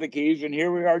can't have the keys. And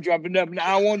here we are jumping up.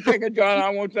 I won't take it, John. I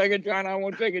won't take it, John. I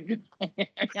won't take it.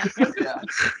 Yeah.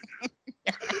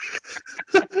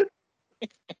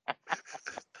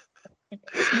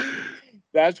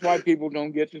 That's why people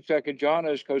don't get the second John,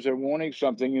 is because they're wanting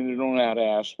something and they don't know how to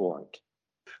ask for it.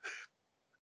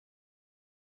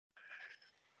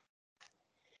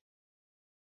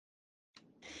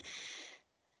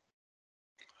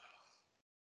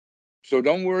 So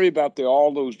don't worry about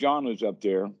all those jhanas up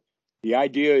there. The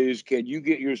idea is, can you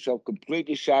get yourself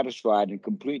completely satisfied and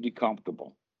completely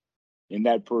comfortable in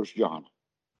that first jhana?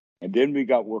 And then we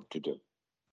got work to do.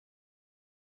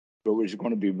 So it's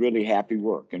going to be really happy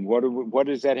work. And what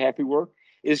is that happy work?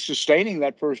 It's sustaining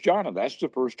that first jhana. That's the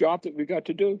first job that we got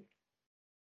to do.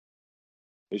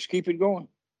 Let's keep it going.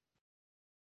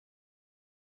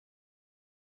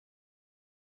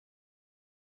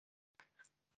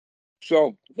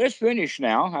 So let's finish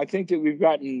now. I think that we've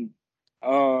gotten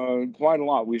quite a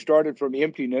lot. We started from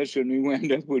emptiness and we wound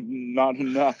up with not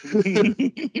enough.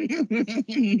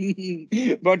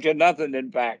 Bunch of nothing,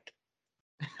 in fact.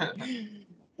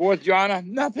 Fourth jhana,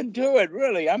 nothing to it,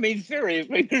 really. I mean,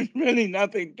 seriously, there's really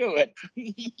nothing to it.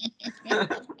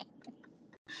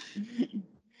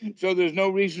 So there's no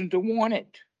reason to want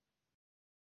it.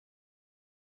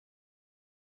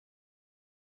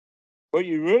 What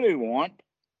you really want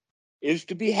is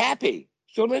to be happy.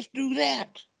 So let's do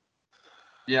that.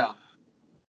 Yeah.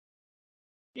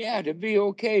 Yeah, to be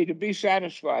okay, to be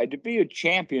satisfied, to be a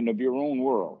champion of your own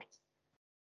world,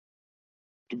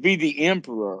 to be the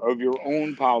emperor of your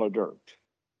own pile of dirt.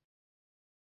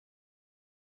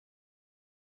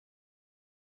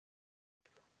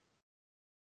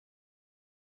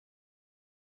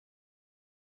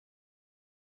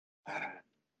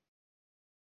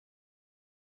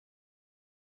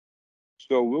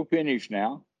 So we'll finish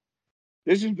now.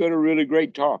 This has been a really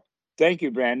great talk. Thank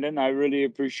you, Brandon. I really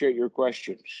appreciate your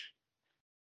questions.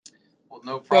 Well,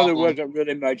 no So problem. there wasn't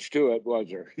really much to it, was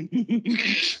there?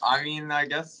 I mean, I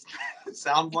guess it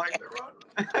sounds like there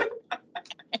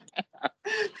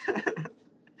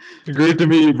was. Great to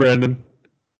meet you, Brandon.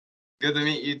 Good to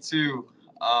meet you too.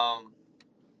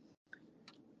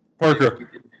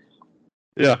 Parker.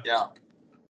 Yeah. Yeah.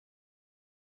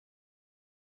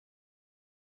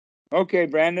 Okay,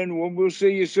 Brandon, we'll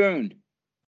see you soon.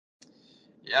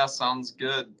 Yeah, sounds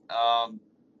good.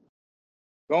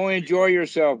 Go enjoy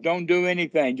yourself. Don't do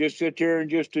anything. Just sit here and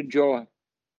just enjoy.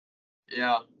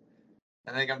 Yeah.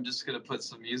 I think I'm just going to put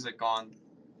some music on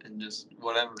and just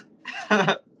whatever.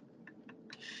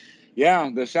 Yeah,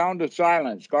 the sound of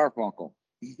silence, Garfunkel.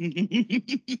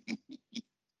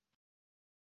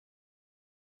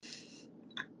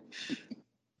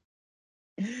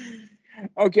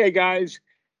 Okay, guys.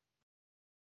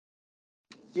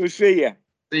 We'll see you.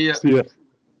 See ya. See ya.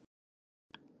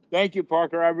 Thank you,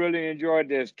 Parker. I really enjoyed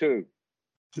this too.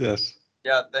 Yes.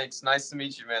 Yeah, thanks. Nice to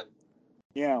meet you, man.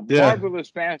 Yeah, Yeah. marvelous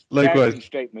fashion Likewise.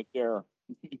 statement there.